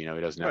of it too. He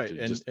doesn't have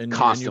to just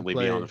constantly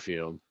be on the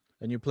field.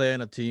 And you play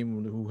on a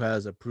team who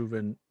has a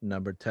proven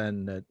number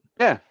 10 that.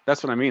 Yeah,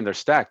 that's what I mean. They're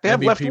stacked. They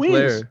have left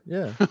wings.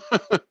 Yeah.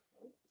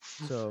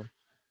 So.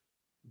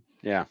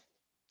 Yeah.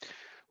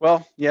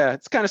 Well, yeah,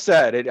 it's kind of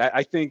sad.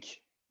 I think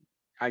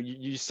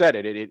you said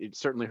it. It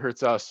certainly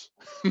hurts us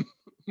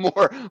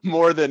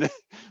more than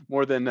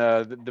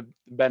the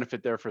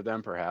benefit there for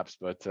them, perhaps.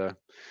 But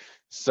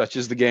such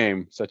is the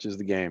game.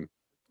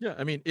 Yeah,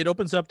 I mean, it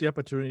opens up the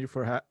opportunity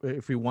for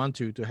if we want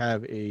to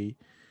have a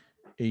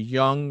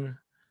young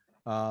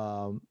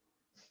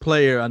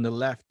player on the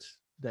left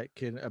that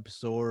can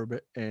absorb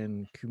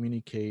and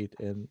communicate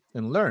and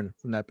learn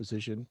from that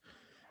position,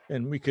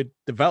 and we could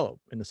develop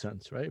in a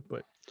sense, right?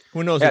 But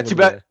who knows? Yeah, too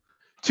bad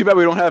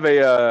we don't have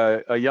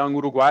a young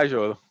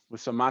Uruguayo with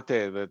some mate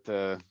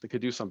that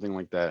could do something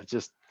like that.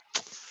 It's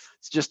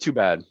just too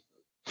bad.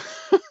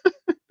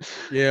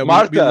 Yeah,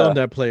 Marta. We loaned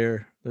that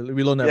player.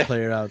 We loaned that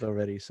player out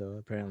already. So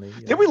apparently,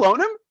 did we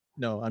loan him?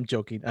 No, I'm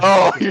joking.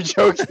 You're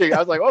joking. I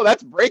was like,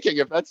 that's breaking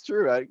if that's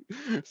true.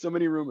 So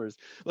many rumors.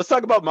 Let's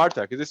talk about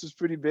Marta, because this was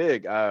pretty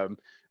big.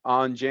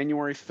 On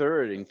January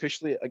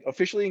 3rd,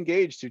 officially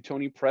engaged to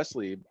Tony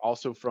Presley,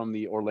 also from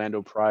the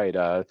Orlando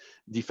Pride,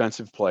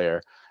 defensive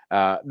player.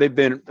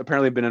 They've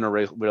apparently been in a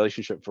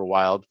relationship for a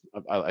while.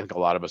 I think a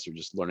lot of us are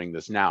just learning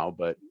this now,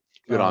 but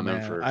good on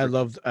them for. I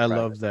love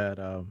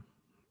that.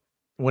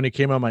 When it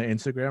came on my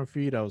Instagram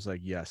feed, I was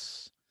like,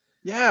 yes.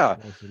 Yeah,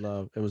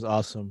 it was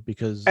awesome,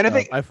 because and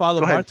I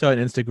follow Marta on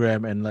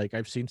Instagram, and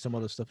I've seen some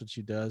of the stuff that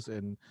she does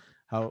and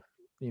how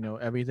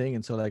everything,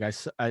 and so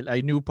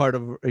I knew part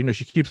of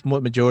she keeps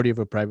majority of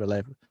her private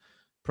life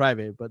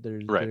private, but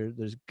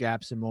there's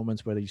gaps and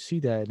moments where you see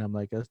that, and I'm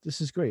like,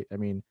 this is great. I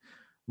mean,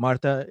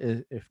 Marta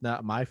is, if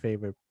not my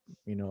favorite,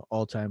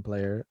 all-time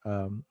player.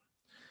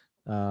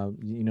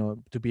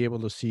 To be able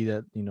to see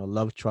that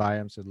love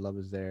triumphs and love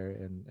is there,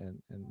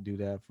 and do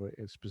that for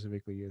it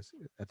specifically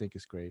I think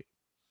is great.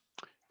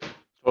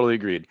 Totally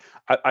agreed.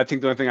 I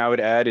think the only thing I would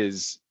add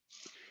is,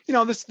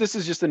 this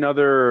is just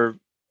another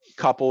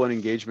couple and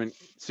engagement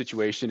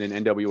situation in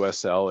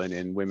NWSL and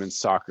in women's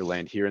soccer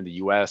land here in the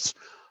U.S.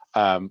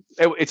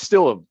 It's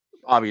still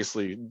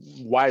obviously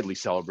widely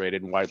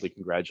celebrated and widely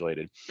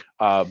congratulated.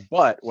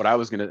 But what I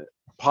was going to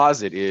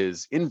posit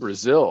is in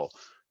Brazil,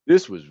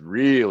 this was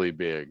really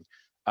big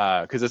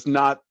because it's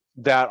not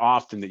that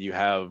often that you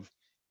have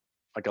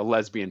like a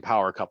lesbian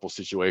power couple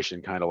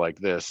situation kind of like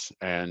this,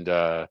 and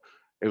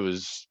it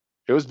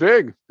was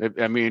big.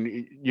 I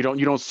mean, you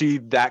don't see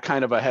that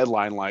kind of a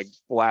headline like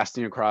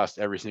blasting across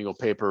every single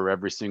paper,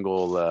 every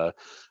single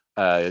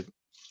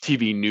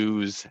TV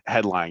news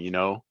headline.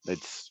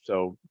 It's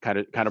so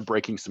kind of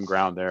breaking some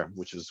ground there,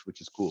 which is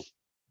cool.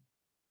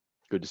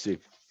 Good to see.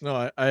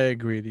 No, I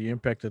agree. The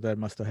impact that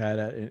must have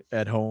had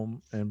at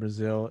home in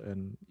Brazil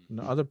and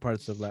other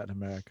parts of Latin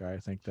America. I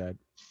think that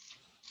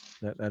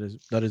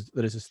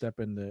is a step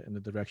in the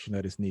direction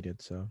that is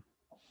needed. So.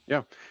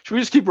 Yeah. Should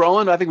we just keep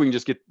rolling? I think we can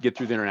just get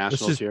through the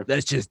internationals here.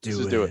 Let's just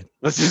do it.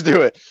 Let's just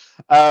do it.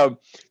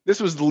 This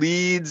was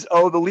Leeds.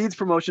 Oh, the Leeds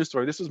promotion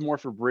story. This was more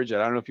for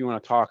Bridget. I don't know if you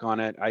want to talk on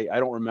it. I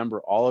don't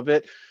remember all of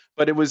it,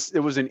 but it was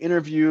an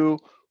interview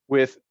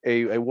with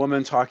a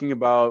woman talking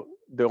about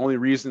the only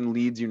reason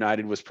Leeds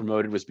United was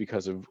promoted was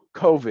because of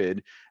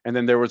COVID. And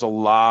then there was a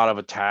lot of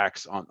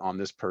attacks on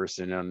this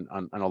person and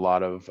a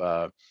lot of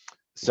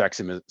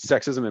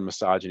sexism and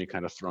misogyny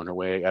kind of thrown her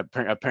way.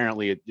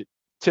 Apparently,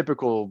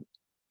 typical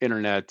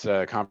internet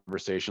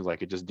conversations,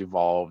 like it just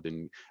devolved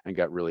and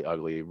got really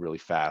ugly really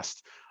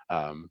fast.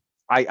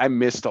 I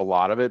missed a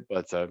lot of it,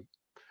 but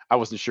I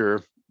wasn't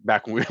sure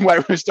back when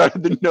we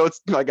started the notes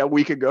like a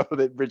week ago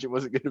that Bridget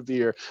wasn't going to be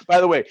here. By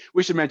the way,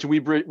 we should mention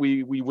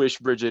we wish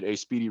Bridget a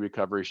speedy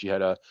recovery. She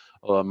had a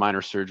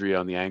minor surgery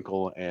on the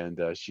ankle, and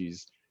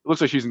it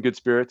looks like she's in good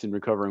spirits and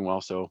recovering well.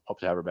 So hope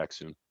to have her back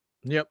soon.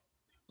 Yep.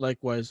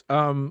 Likewise.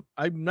 I'm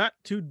not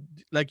too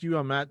like you.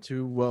 I'm not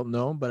too well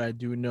known, but I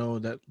do know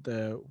that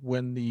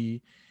when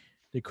the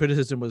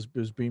criticism was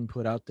being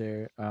put out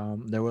there,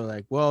 they were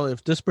like, well,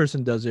 if this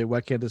person does it,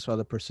 why can't this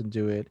other person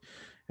do it?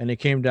 And it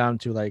came down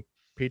to like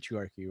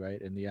patriarchy,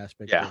 right? And the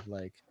aspect of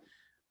like,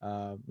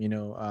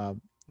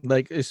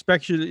 like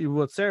especially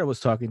what Sarah was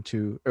talking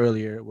to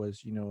earlier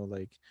was,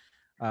 like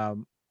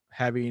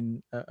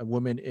having a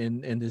woman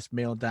in this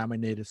male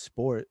dominated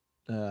sport,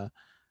 the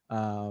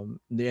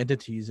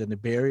entities and the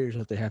barriers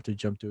that they have to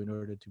jump to in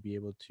order to be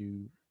able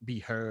to be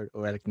heard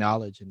or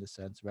acknowledged in the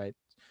sense, right?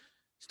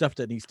 Stuff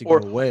that needs to go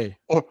away.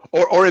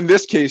 Or in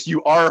this case,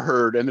 you are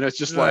heard, and then it's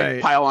just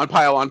like pile on.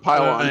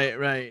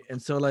 Right.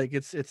 And so like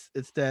it's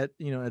that,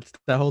 it's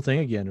that whole thing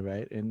again,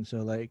 right? And so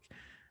like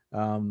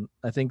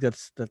I think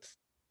that's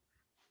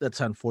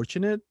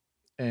unfortunate,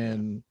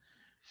 and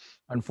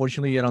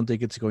unfortunately I don't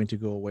think it's going to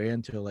go away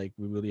until like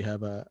we really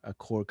have a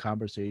core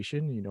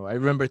conversation. I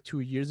remember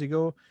 2 years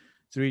ago,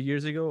 3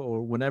 years ago,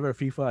 or whenever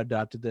FIFA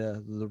adopted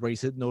the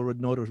racist no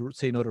to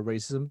say no to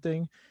racism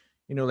thing,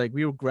 like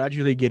we were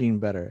gradually getting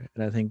better.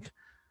 And I think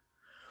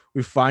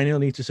we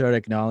finally need to start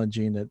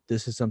acknowledging that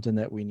this is something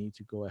that we need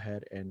to go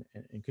ahead and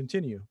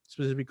continue,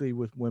 specifically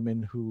with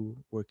women who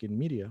work in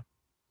media.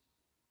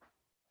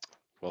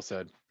 Well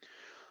said.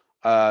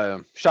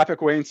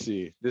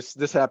 Chapecoense.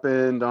 This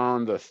happened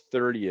on the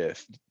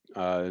 30th.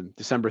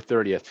 December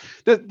 30th.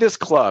 This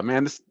club,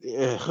 man, just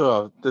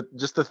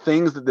the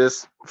things that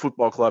this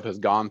football club has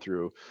gone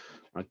through,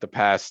 like the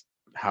past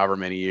however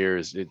many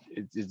years.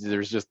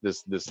 There's just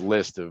this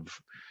list of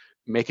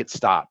make it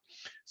stop.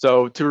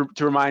 So to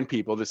remind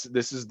people, this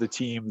is the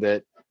team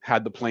that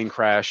had the plane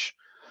crash.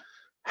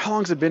 How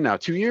long has it been now?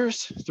 2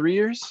 years? 3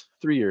 years?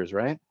 3 years,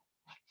 right?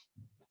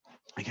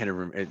 I can't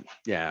remember.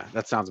 Yeah,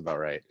 that sounds about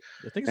right.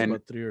 I think it's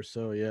about 3 or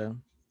so. Yeah.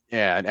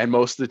 Yeah, and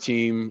most of the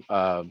team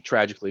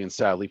tragically and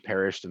sadly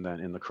perished in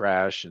the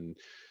crash, and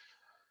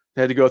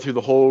they had to go through the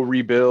whole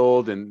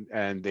rebuild,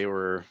 and they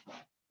were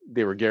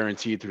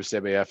guaranteed through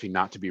CBF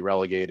not to be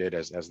relegated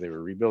as they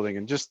were rebuilding,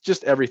 and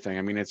just everything.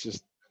 I mean, it's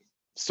just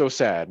so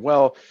sad.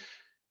 Well,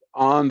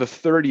 on the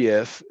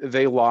 30th,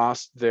 they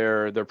lost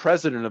their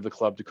president of the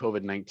club to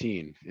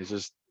COVID-19.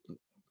 It's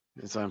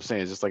what I'm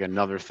saying. It's just like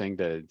another thing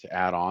to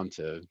add on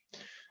to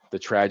the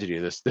tragedy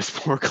this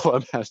poor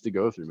club has to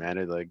go through, man.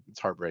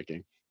 It's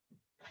heartbreaking.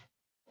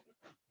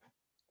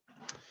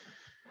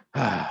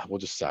 We'll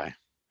just sigh.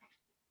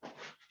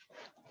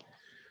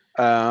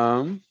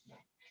 I'll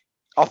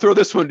throw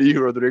this one to you,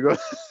 Rodrigo.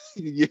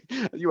 you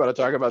want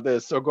to talk about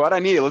this? So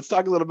Guarani. Let's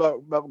talk a little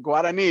about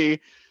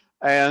Guarani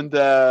and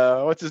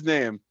what's his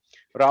name?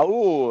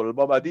 Raul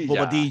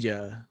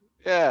Bobadilla.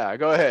 Yeah,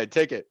 go ahead,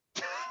 take it.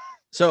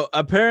 So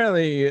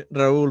apparently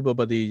Raul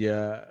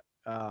Bobadilla,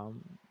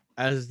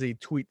 as the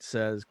tweet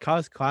says,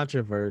 caused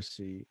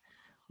controversy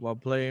while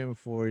playing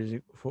for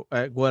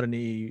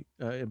Guarani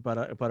in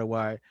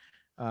Paraguay.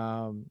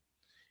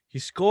 He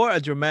scored a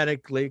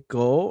dramatic late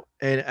goal,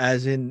 and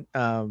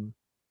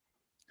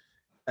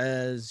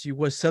as he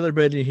was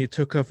celebrating, he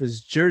took off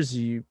his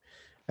jersey,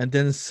 and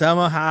then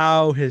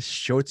somehow his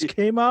shorts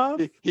came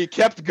off. He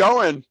kept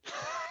going.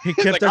 he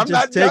kept like, on I'm just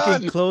not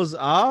taking done. clothes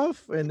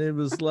off, and it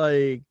was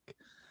like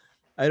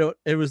I don't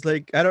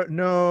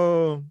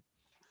know.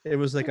 It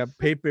was like a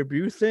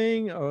pay-per-view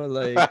thing or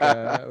like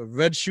a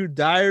Red Shoe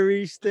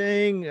Diaries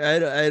thing. I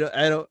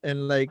don't,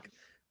 and like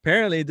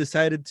apparently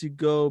decided to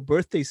go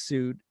birthday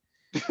suit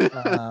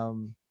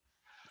and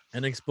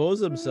expose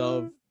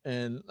himself.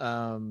 And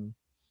I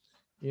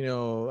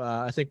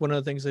think one of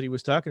the things that he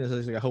was talking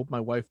is like, I hope my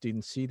wife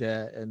didn't see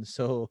that. And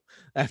so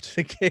after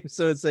the game,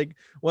 so it's like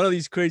one of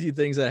these crazy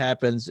things that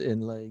happens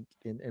in like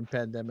in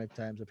pandemic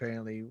times.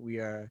 Apparently we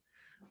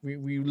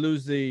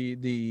lose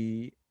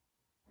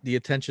the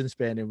attention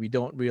span, and we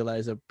don't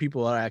realize that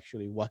people are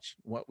actually watching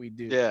what we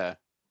do.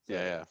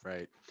 Yeah,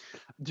 right.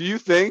 Do you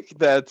think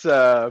that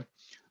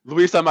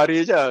Luis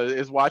Amarilla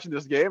is watching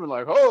this game and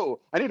like,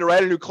 oh, I need to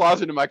write a new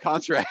clause into my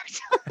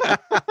contract?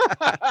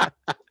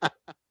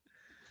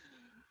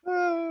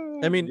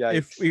 I mean,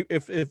 Yikes.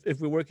 if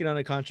we're working on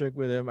a contract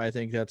with him, I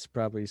think that's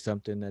probably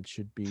something that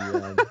should be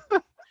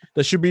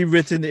that should be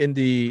written in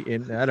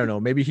I don't know,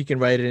 maybe he can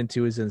write it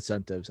into his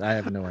incentives. I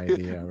have no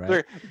idea,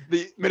 right?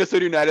 The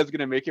Minnesota United is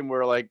going to make him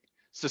wear like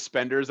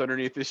suspenders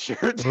underneath his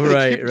shirt.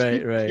 Right.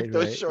 Keep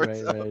those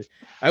shorts up.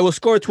 I will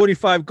score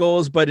 25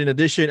 goals, but in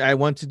addition, I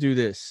want to do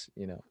this.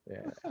 Yeah.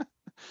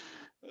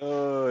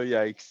 Oh,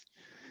 yikes.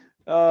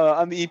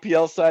 On the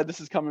EPL side, this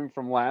is coming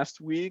from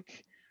last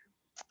week.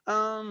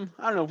 I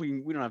don't know if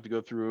we don't have to go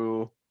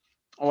through.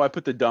 Oh, I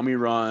put the dummy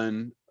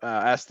run,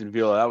 Aston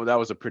Villa. That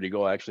was a pretty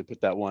goal. I actually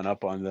put that one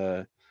up on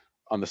the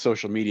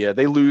social media.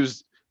 They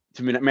lose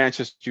to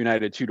Manchester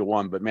United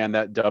 2-1, but man,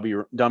 that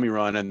dummy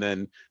run and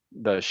then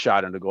the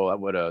shot on the goal,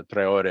 that would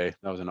Traore.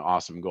 That was an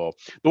awesome goal.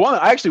 The one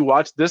I actually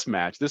watched this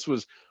match. This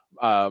was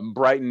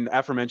Brighton,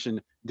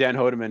 aforementioned Dan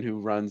Hodeman, who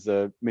runs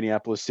the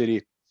Minneapolis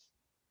City.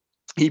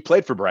 He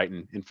played for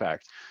Brighton, in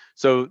fact.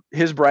 So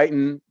his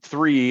Brighton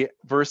 3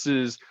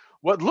 versus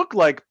what looked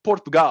like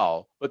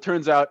Portugal, but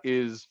turns out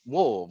is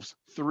Wolves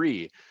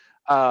 3.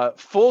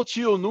 Full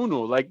Chio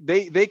Nuno, like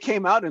they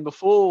came out in the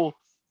full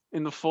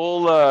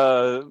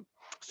Seleção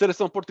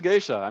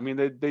Portuguesa. I mean,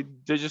 they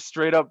just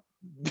straight up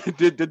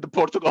did the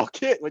Portugal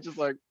kit, which is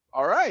like,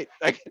 all right,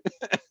 like,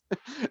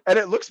 and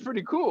it looks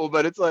pretty cool,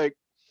 but it's like,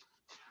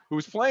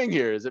 who's playing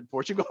here? Is it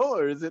Portugal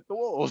or is it the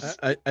Wolves?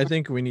 I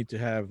think we need to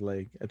have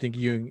like, I think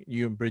you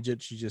and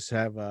Bridget should just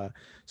have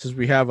since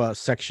we have a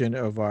section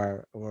of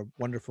our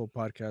wonderful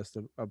podcast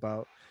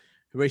about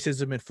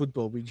racism in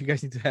football, you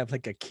guys need to have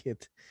like a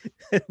kit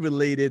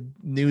related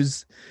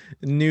news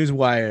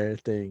wire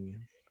thing.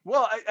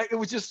 Well, it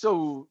was just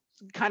so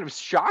kind of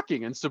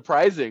shocking and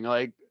surprising.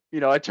 Like,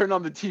 I turned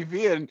on the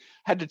TV and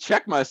had to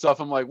check myself.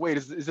 I'm like, wait,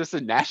 is this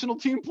a national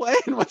team playing?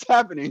 What's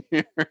happening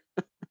here?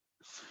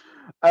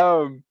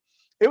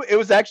 It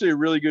was actually a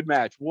really good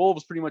match.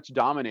 Wolves pretty much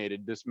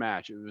dominated this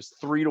match. It was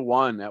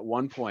 3-1 at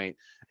one point,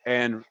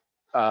 and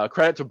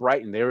credit to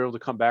Brighton. They were able to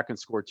come back and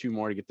score 2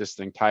 more to get this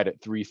thing tied at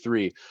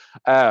 3-3.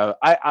 I'll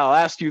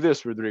ask you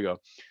this, Rodrigo.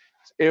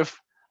 If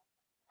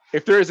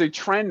there is a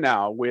trend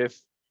now with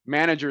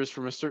managers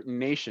from a certain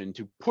nation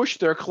to push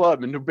their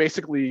club into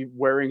basically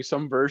wearing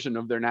some version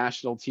of their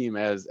national team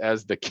as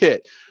the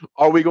kit,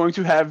 are we going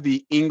to have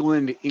the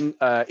England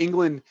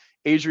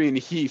Adrian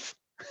Heath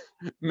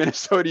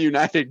Minnesota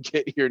United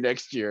kit here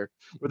next year,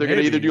 where they're going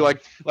to either do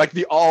like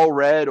the all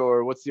red,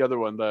 or what's the other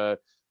one, the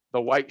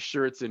white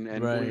shirts and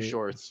blue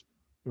shorts?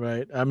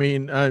 Right. I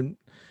mean,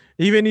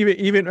 even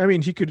I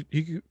mean,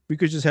 we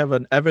could just have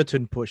an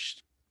Everton push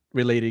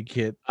related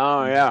kit.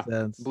 Oh yeah,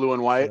 blue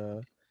and white.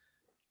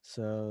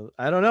 So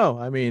I don't know.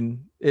 I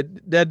mean,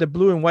 that the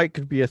blue and white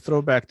could be a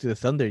throwback to the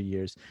Thunder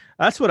years.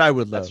 That's what I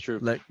would love. That's true.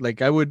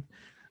 Like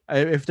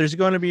if there's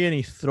going to be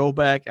any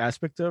throwback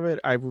aspect of it,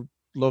 I would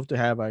love to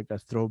have like a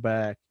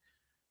throwback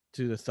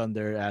to the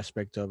Thunder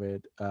aspect of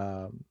it,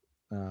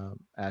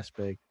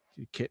 aspect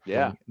kit.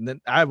 Yeah, thing. And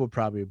then I will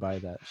probably buy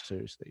that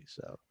seriously.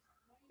 So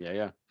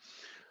yeah.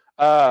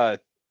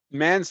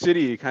 Man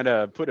City kind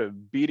of put a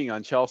beating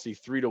on Chelsea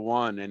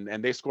 3-1,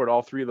 and they scored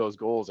all 3 of those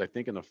goals, I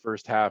think, in the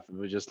first half. It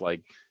was just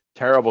like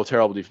terrible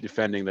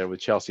defending there with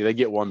Chelsea. They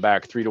get one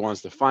back. 3-1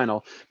 is the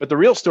final. But the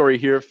real story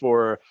here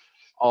for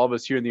all of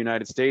us here in the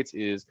United States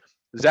is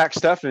Zach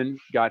Steffen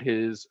got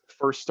his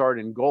first start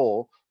in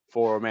goal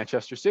for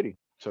Manchester City.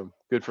 So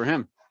good for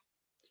him.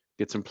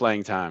 Get some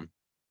playing time.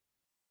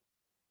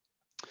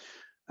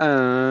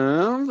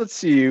 Let's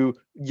see.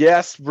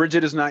 Yes,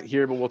 Bridget is not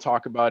here, but we'll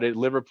talk about it.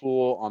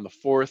 Liverpool on the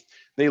 4th,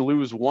 they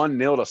lose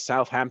 1-0 to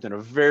Southampton. A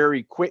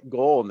very quick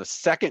goal in the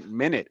 2nd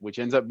minute, which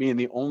ends up being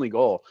the only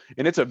goal,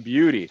 and it's a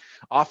beauty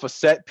off a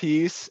set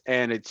piece,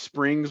 and it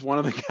springs one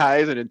of the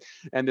guys, and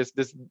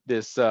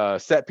this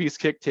set piece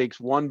kick takes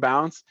one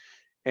bounce,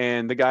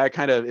 and the guy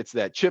it's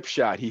that chip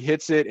shot. He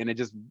hits it, and it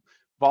just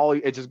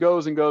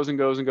goes and goes and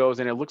goes and goes,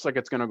 and it looks like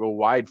it's going to go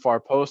wide far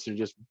post, and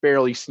just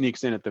barely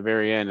sneaks in at the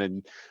very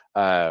end.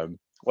 And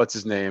what's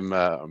his name?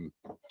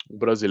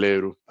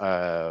 Brasileiro.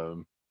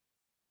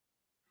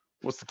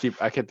 What's the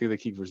keeper? I can't think of the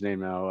keeper's name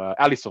now.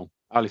 Alisson.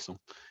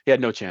 He had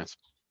no chance.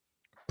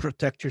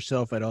 Protect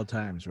yourself at all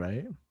times,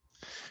 right?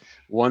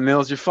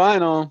 1-0 is your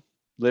final.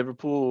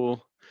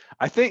 Liverpool.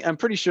 I'm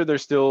pretty sure they're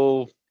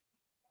still.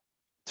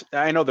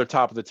 I know they're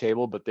top of the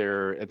table, but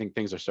I think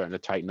things are starting to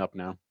tighten up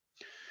now.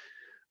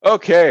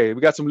 Okay,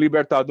 we got some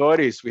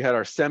Libertadores. We had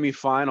our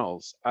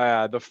semifinals.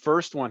 The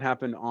first one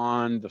happened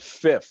on the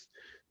 5th.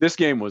 This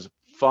game was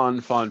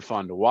fun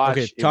to watch.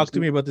 Okay, talk to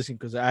me about this game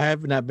because I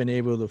have not been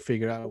able to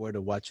figure out where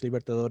to watch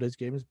Libertadores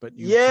games. But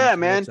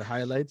man, the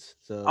highlights.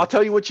 So I'll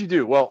tell you what you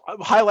do. Well,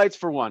 highlights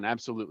for one,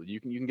 absolutely. You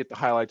can get the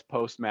highlights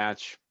post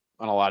match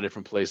on a lot of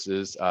different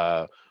places.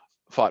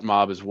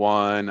 FOTMob is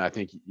one. I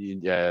think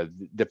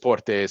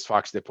Deportes,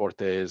 Fox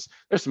Deportes.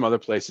 There's some other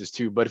places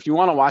too. But if you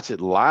want to watch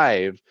it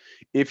live,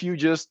 if you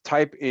just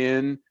type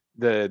in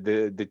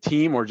the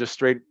team or just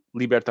straight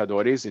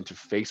Libertadores into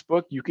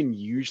Facebook, you can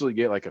usually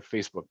get like a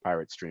Facebook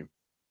pirate stream.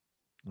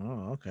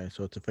 Oh, okay.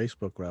 So it's a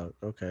Facebook route.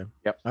 Okay.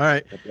 Yep. All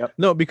right. Yep.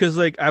 No, because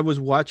like I was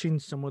watching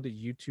some of the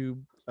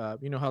YouTube.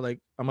 You know how like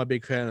I'm a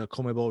big fan of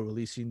CONMEBOL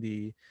releasing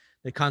the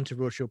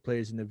controversial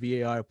plays and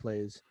the VAR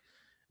plays.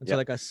 And so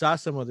like I saw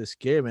some of this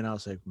game and I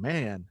was like,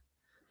 man,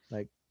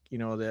 like, you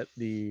know, that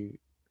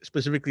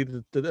specifically at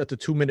the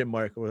 2-minute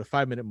mark or the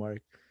 5-minute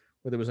mark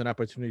where there was an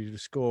opportunity to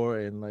score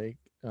and like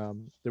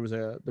there was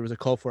a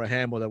call for a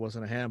handball that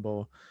wasn't a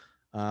handball.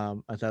 I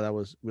thought that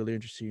was really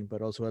interesting,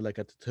 but also like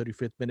at the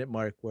 35th minute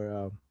mark where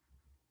it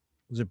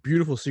was a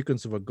beautiful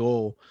sequence of a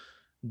goal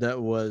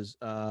that was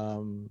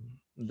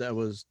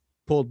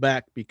pulled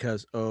back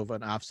because of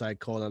an offside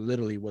call that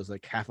literally was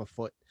like half a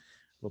foot.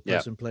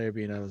 Person player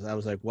being I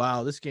was like,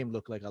 wow, this game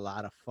looked like a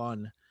lot of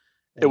fun.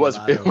 It was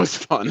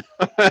fun.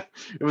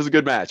 It was a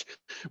good match.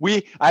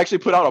 I actually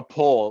put out a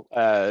poll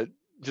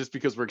just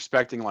because we're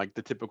expecting like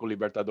the typical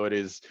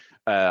Libertadores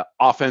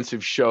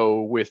offensive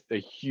show with a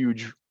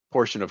huge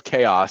portion of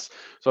chaos.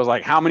 So I was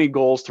like, how many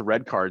goals to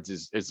red cards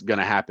is going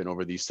to happen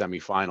over these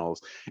semifinals?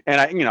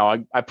 And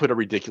I put a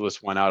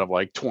ridiculous one out of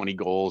like 20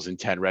 goals and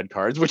 10 red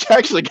cards, which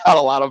actually got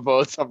a lot of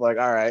votes. I'm like,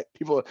 all right,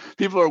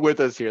 people are with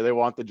us here. They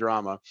want the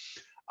drama.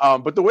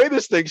 But the way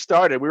this thing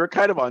started, we were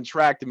kind of on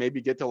track to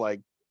maybe get to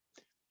like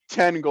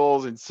 10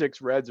 goals and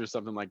 6 reds or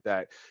something like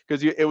that.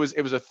 Because it was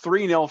a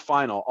 3-0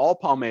 final, all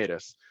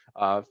Palmeiras,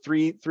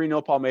 3-0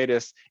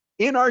 Palmeiras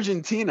in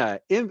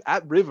Argentina,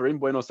 at River in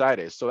Buenos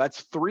Aires. So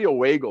that's 3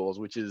 away goals,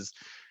 which is,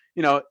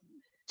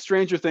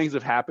 stranger things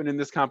have happened in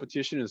this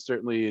competition and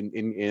certainly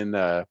in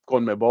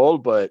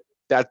CONMEBOL, but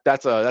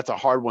that's a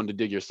hard one to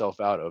dig yourself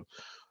out of.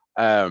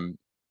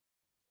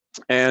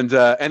 And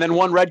then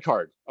 1 red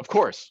card, of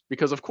course,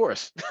 because of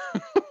course.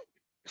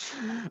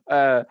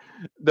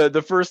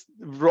 The first,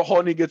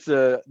 Rohoni gets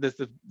this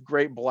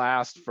great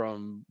blast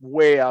from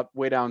way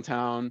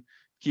downtown.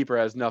 Keeper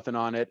has nothing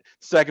on it.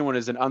 Second one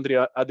is an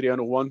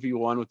Adriano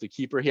 1v1 with the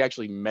keeper. He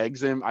actually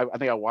megs him. I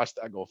think I watched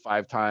that goal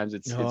 5 times.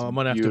 It's I'm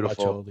gonna beautiful. have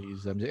to watch all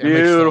these. I'm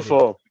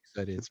beautiful.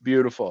 Excited. It's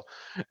beautiful.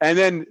 And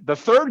then the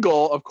third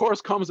goal, of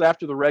course, comes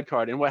after the red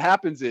card. And what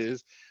happens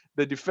is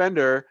the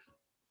defender,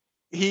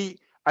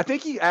 I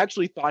think he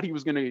actually thought he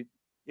was going to,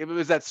 it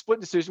was that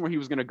split decision where he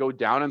was going to go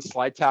down and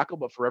slide tackle,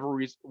 but for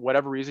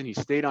whatever reason, he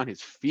stayed on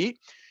his feet.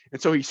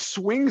 And so he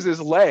swings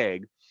his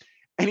leg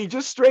and he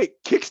just straight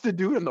kicks the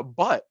dude in the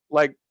butt,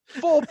 like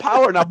full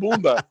power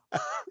Nabumba,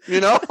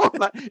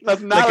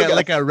 That's not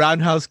like a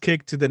roundhouse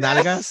kick to the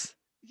nalgas.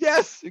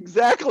 Yes,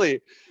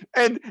 exactly.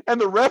 And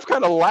the ref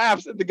kind of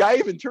laughs and the guy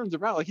even turns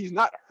around like he's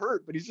not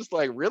hurt, but he's just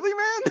like, really,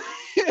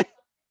 man?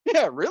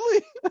 Yeah,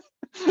 really?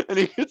 And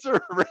he gets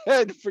a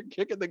red for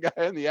kicking the guy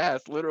in the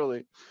ass,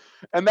 literally.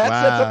 And that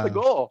sets up the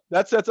goal.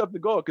 That sets up the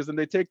goal because then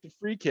they take the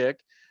free kick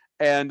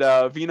and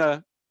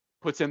Vina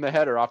puts in the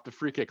header off the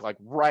free kick, like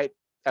right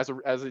as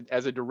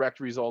a direct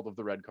result of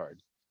the red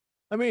card.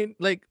 I mean,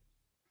 like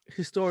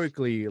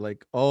historically,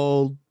 like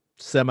all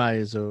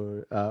semis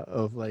or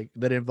of like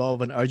that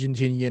involve an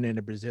Argentinian and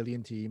a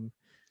Brazilian team,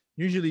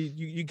 usually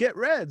you get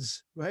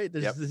reds, right?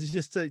 This is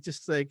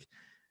just like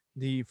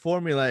the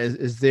formula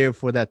is there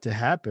for that to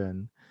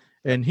happen.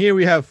 And here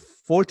we have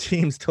 4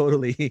 teams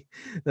totally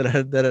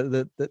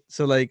that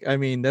so like I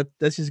mean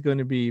that's just going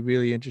to be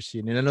really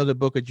interesting. And I know the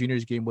Boca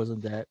Juniors game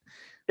wasn't that.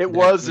 It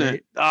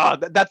wasn't.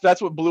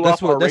 That's what blew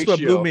up our ratio. That's what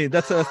blew me.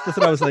 That's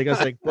what I was like. I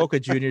was like, Boca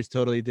Juniors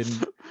totally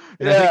didn't.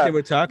 And I think they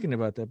were talking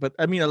about that. But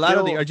I mean, a lot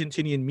of the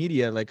Argentinian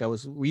media, like I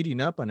was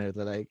reading up on it,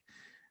 they're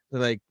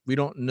like, we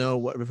don't know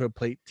what River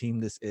Plate team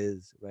this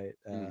is, right?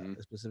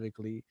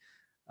 Specifically,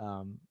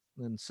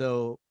 and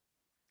so.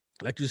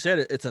 Like you said,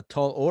 it's a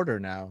tall order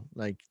now.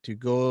 Like to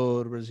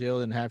go to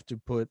Brazil and have to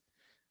put,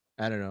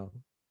 I don't know,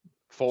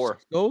 4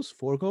 goals,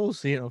 4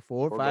 goals, 4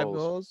 or 5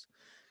 goals.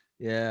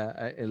 Yeah,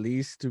 at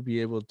least to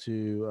be able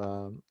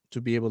to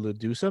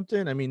do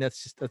something. I mean,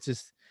 that's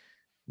just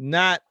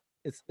not.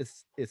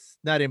 It's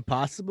not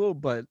impossible,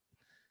 but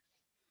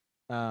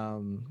I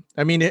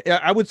mean,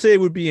 I would say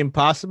it would be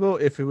impossible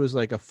if it was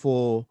like a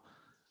full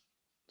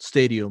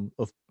stadium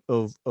of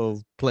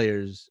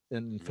players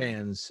and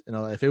fans,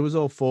 if it was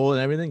all full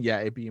and everything,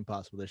 it'd be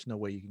impossible. There's no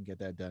way you can get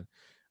that done.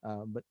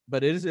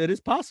 But it is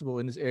possible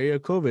in this area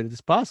of COVID. It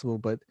is possible,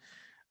 but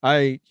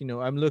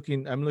I'm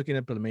looking at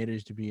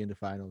Palmeiras to be in the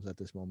finals at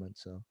this moment.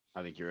 So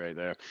I think you're right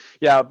there.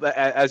 Yeah, but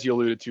as you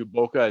alluded to,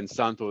 Boca and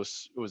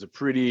Santos, it was a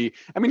pretty.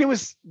 I mean,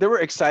 there were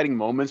exciting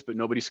moments, but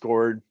nobody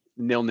scored.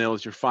 0-0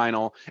 is your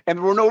final, and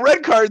there were no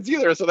red cards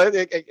either. So that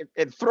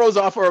it throws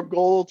off our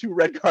goal to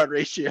red card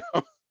ratio.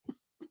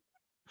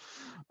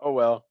 Oh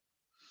well.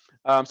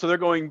 So they're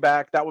going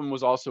back. That one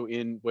was also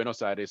in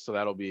Buenos Aires, so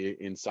that'll be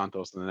in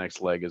Santos in the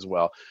next leg as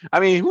well. I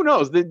mean, who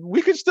knows?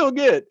 We could still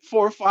get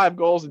 4 or 5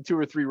 goals and 2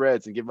 or 3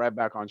 reds and get right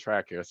back on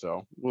track here.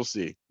 So we'll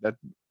see. That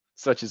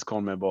such is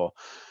CONMEBOL.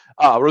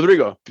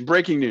 Rodrigo,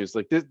 breaking news.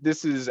 Like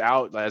this is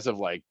out as of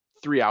like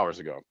 3 hours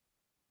ago.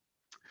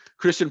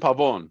 Christian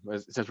Pavon,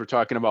 since we're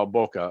talking about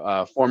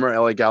Boca, former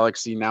LA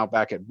Galaxy, now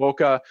back at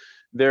Boca.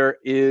 There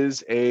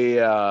is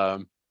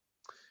an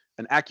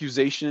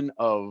accusation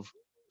of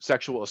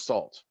sexual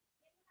assault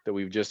that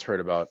we've just heard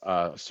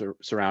about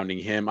surrounding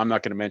him. I'm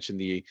not going to mention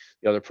the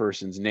other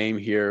person's name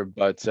here,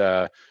 but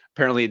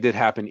apparently it did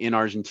happen in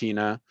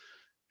Argentina.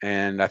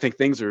 And I think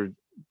things are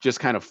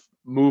just kind of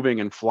moving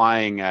and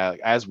flying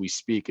as we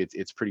speak.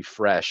 It's pretty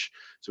fresh.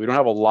 So we don't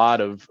have a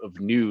lot of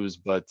news,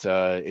 but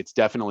it's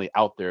definitely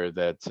out there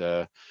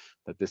that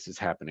this is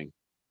happening.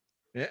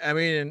 Yeah, I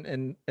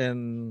mean,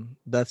 and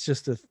that's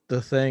just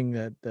the thing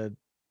that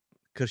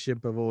Christian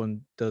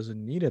Pavon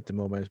doesn't need at the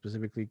moment,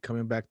 specifically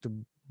coming back to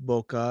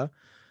Boca,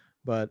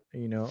 but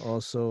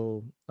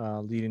also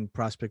leading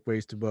prospect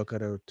ways to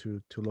Boca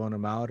to loan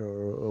him out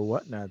or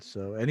whatnot.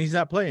 So, and he's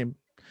not playing.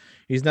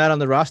 He's not on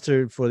the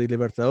roster for the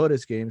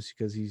Libertadores games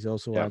because he's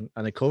also on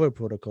a COVID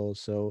protocol.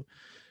 So,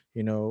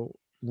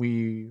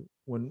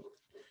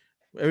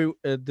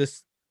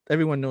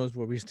 everyone knows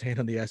where we stand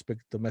on the aspect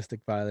of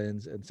domestic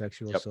violence and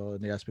sexual assault,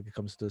 and the aspect that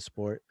comes to the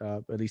sport.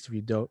 At least if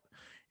you don't,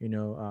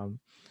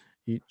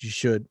 you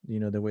should,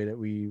 the way that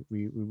we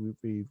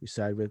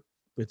side with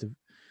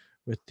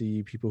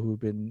the people who've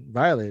been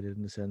violated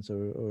in a sense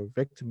or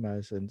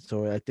victimized. And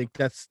so I think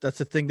that's the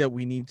thing that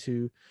we need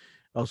to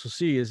also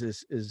see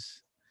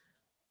is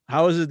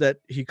how is it that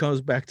he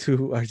comes back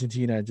to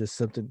Argentina and just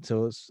something.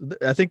 So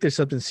I think there's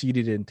something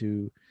seeded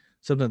into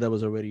something that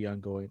was already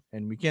ongoing,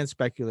 and we can't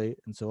speculate.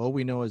 And so all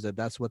we know is that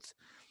that's what's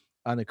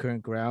on the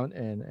current ground,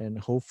 and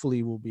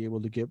hopefully we'll be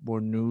able to get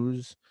more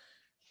news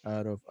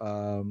out of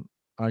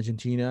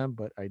Argentina,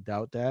 but I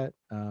doubt that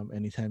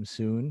anytime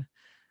soon.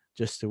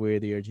 Just the way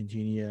the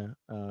Argentina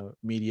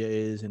media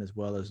is, and as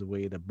well as the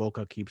way that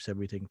Boca keeps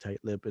everything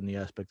tight-lipped in the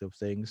aspect of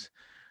things.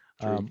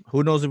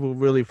 Who knows if we'll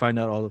really find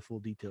out all the full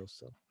details.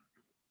 So,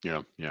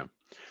 yeah.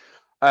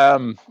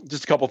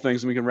 Just a couple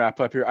things and we can wrap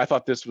up here. I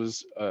thought this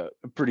was a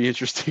pretty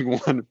interesting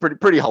one,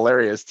 pretty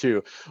hilarious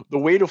too. The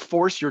way to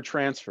force your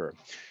transfer.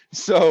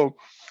 So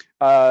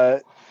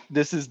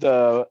this is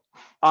the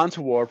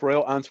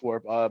Royal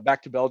Antwerp,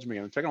 back to Belgium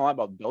again. I'm talking a lot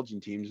about Belgian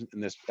teams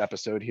in this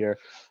episode here.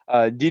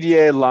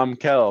 Didier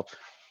Lamkel,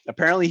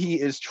 apparently he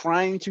is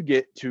trying to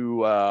get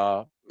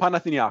to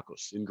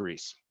Panathinaikos in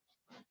Greece.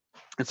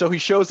 And so he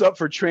shows up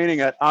for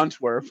training at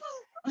Antwerp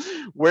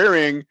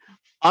wearing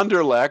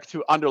Anderlecht,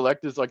 who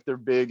Anderlecht is like their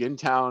big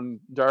in-town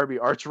derby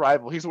arch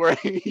rival. He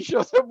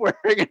shows up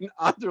wearing an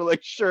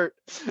Anderlecht shirt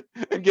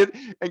and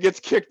gets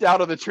kicked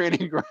out of the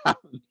training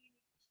ground.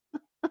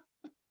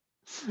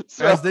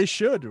 So, as they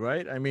should,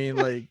 right? I mean,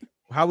 like,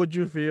 how would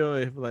you feel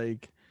if,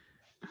 like,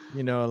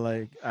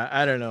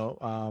 I don't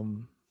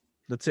know,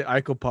 let's say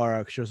Iko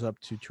Parak shows up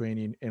to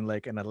training in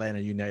like an Atlanta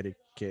United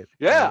kid.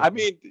 Yeah, right? I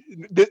mean,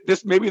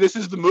 this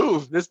is the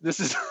move. This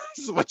is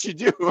what you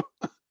do.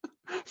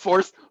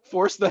 Force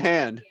the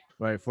hand.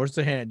 Right, force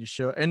the hand. You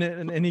show,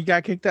 and he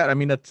got kicked out. I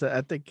mean,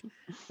 I think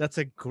that's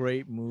a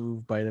great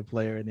move by the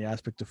player in the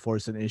aspect to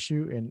force an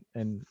issue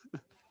and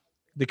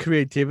the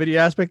creativity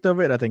aspect of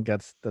it. I think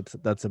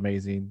that's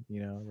amazing.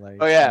 Like,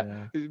 oh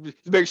yeah,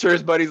 make sure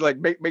his buddy's like,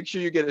 make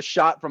sure you get a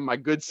shot from my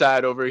good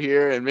side over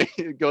here, and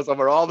it goes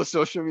over all the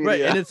social media.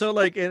 Right, and it's so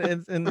like,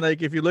 and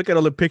like if you look at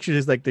all the pictures,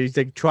 it's like he's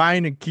like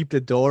trying to keep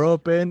the door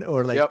open,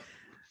 or like,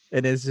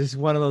 and it's just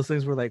one of those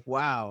things where like,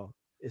 wow,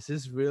 is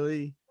this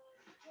really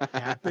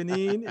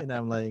happening? And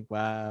I'm like,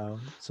 wow.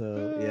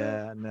 So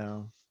yeah,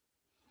 no.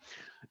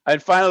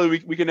 And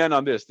finally, we can end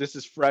on this. This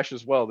is fresh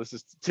as well. This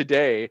is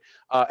today.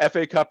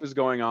 FA Cup is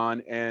going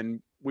on,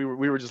 and we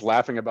were just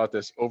laughing about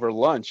this over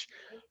lunch.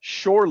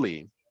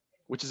 Shorley,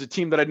 which is a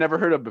team that I'd never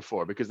heard of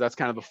before, because that's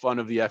kind of the fun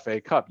of the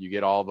FA Cup. You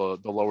get all the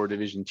lower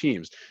division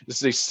teams.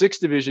 This is a 6th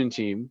division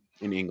team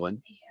in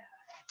England.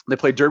 They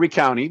play Derby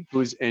County,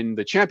 who's in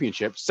the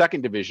Championship,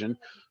 2nd division,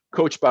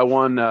 coached by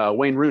one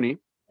Wayne Rooney,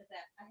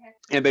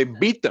 and they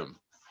beat them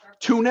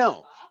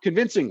 2-0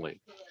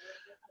 convincingly.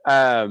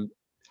 And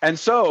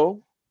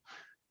so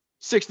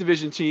 6th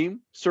division team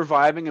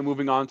surviving and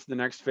moving on to the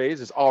next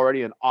phase is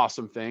already an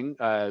awesome thing.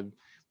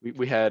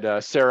 We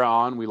had Sarah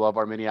on. We love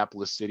our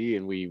Minneapolis City,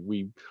 and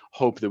we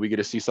hope that we get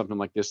to see something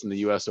like this in the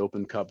U.S.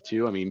 Open Cup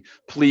too. I mean,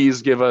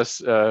 please give us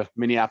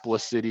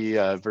Minneapolis City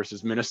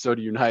versus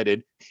Minnesota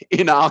United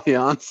in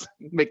Allianz.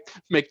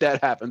 Make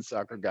that happen,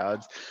 soccer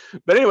gods.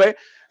 But anyway,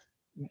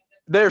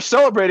 they're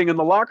celebrating in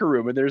the locker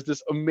room, and there's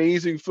this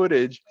amazing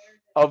footage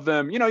of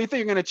them, you think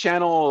you're going to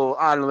channel,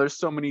 I don't know, there's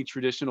so many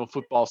traditional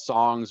football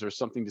songs or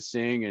something to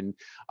sing, and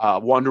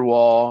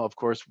Wonderwall, of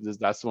course,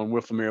 that's the one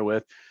we're familiar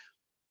with.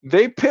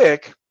 They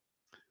pick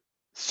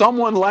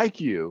Someone Like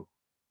You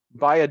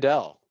by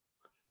Adele.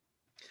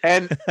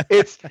 And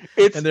it's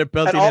and they're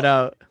belting it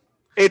out.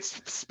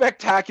 It's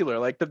spectacular.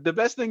 Like the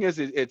best thing is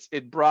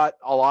it brought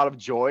a lot of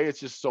joy. It's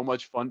just so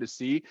much fun to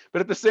see.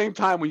 But at the same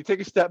time, when you take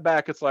a step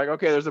back, it's like,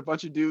 okay, there's a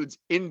bunch of dudes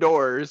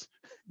indoors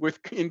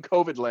in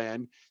COVID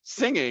land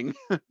singing,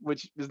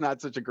 which is not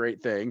such a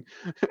great thing.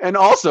 And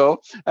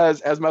also,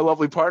 as my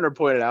lovely partner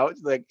pointed out,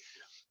 like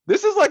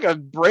this is like a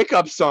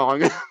breakup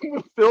song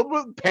filled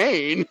with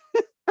pain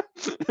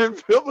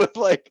and filled with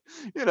like,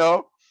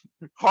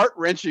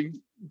 heart-wrenching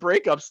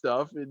breakup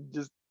stuff,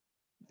 and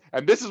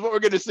this is what we're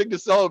going to sing to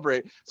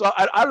celebrate. So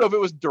I don't know if it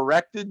was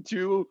directed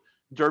to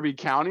Derby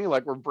County,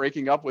 like we're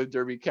breaking up with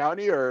Derby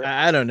County, or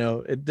I don't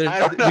know.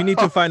 We need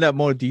to find out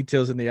more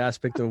details in the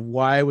aspect of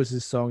why was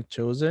this song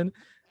chosen,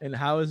 and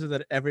how is it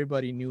that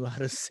everybody knew how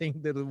to sing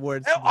the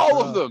words.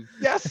 All of them.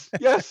 Yes.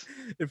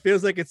 It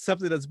feels like it's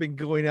something that's been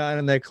going on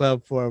in that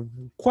club for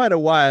quite a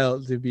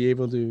while, to be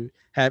able to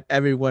have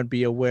everyone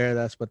be aware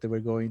that's what they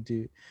were going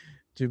to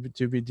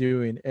be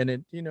doing.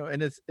 And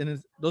it's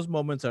those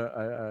moments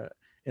are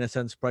in a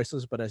sense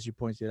priceless, but as you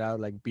pointed out,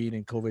 like being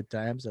in COVID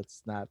times,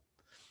 that's not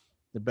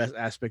the best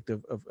aspect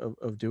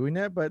of doing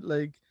that. But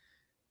like,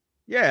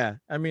 yeah,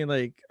 I mean,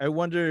 like, I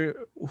wonder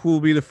who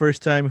will be the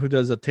first time who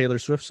does a Taylor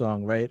Swift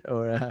song, right?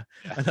 Or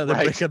another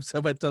breakup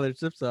song by Taylor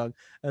Swift song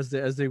as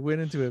they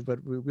went into it.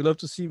 But we love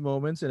to see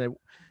moments, and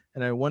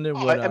I wonder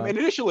what. I mean,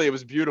 initially it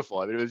was beautiful.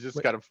 I mean, it was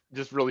just kind of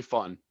just really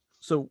fun.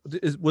 So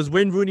was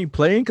Wayne Rooney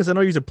playing? Because I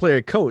know he's a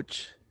player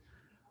coach.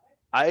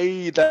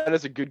 That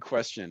is a good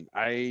question.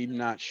 I'm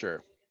not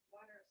sure.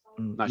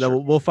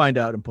 We'll find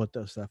out and put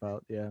that stuff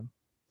out. Yeah.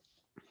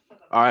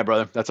 All right,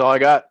 brother. That's all I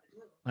got.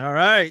 All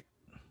right.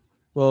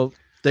 Well,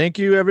 thank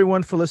you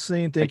everyone for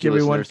listening. Thank you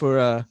everyone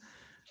listeners.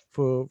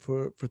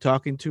 for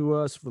talking to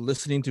us, for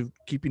listening, to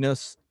keeping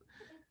us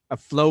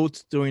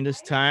afloat during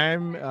this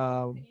time.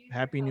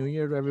 Happy New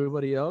Year to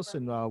everybody else,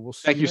 and we'll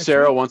see. Thank you, next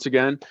Sarah, week. If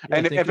again. Yeah,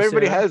 and if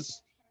everybody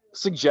has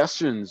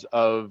suggestions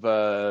of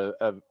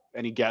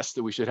any guests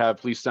that we should have,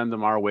 please send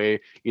them our way,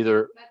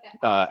 either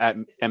at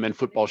MN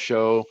Football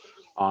Show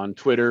on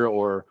Twitter,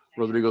 or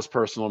Rodrigo's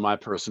personal, my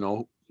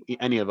personal.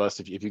 Any of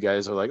us, if you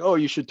guys are like, oh,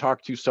 you should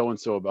talk to so and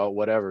so about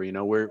whatever,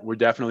 we're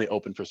definitely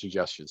open for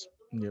suggestions.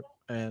 Yep.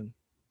 And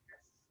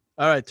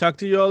all right, talk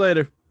to you all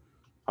later.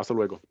 Hasta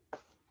luego.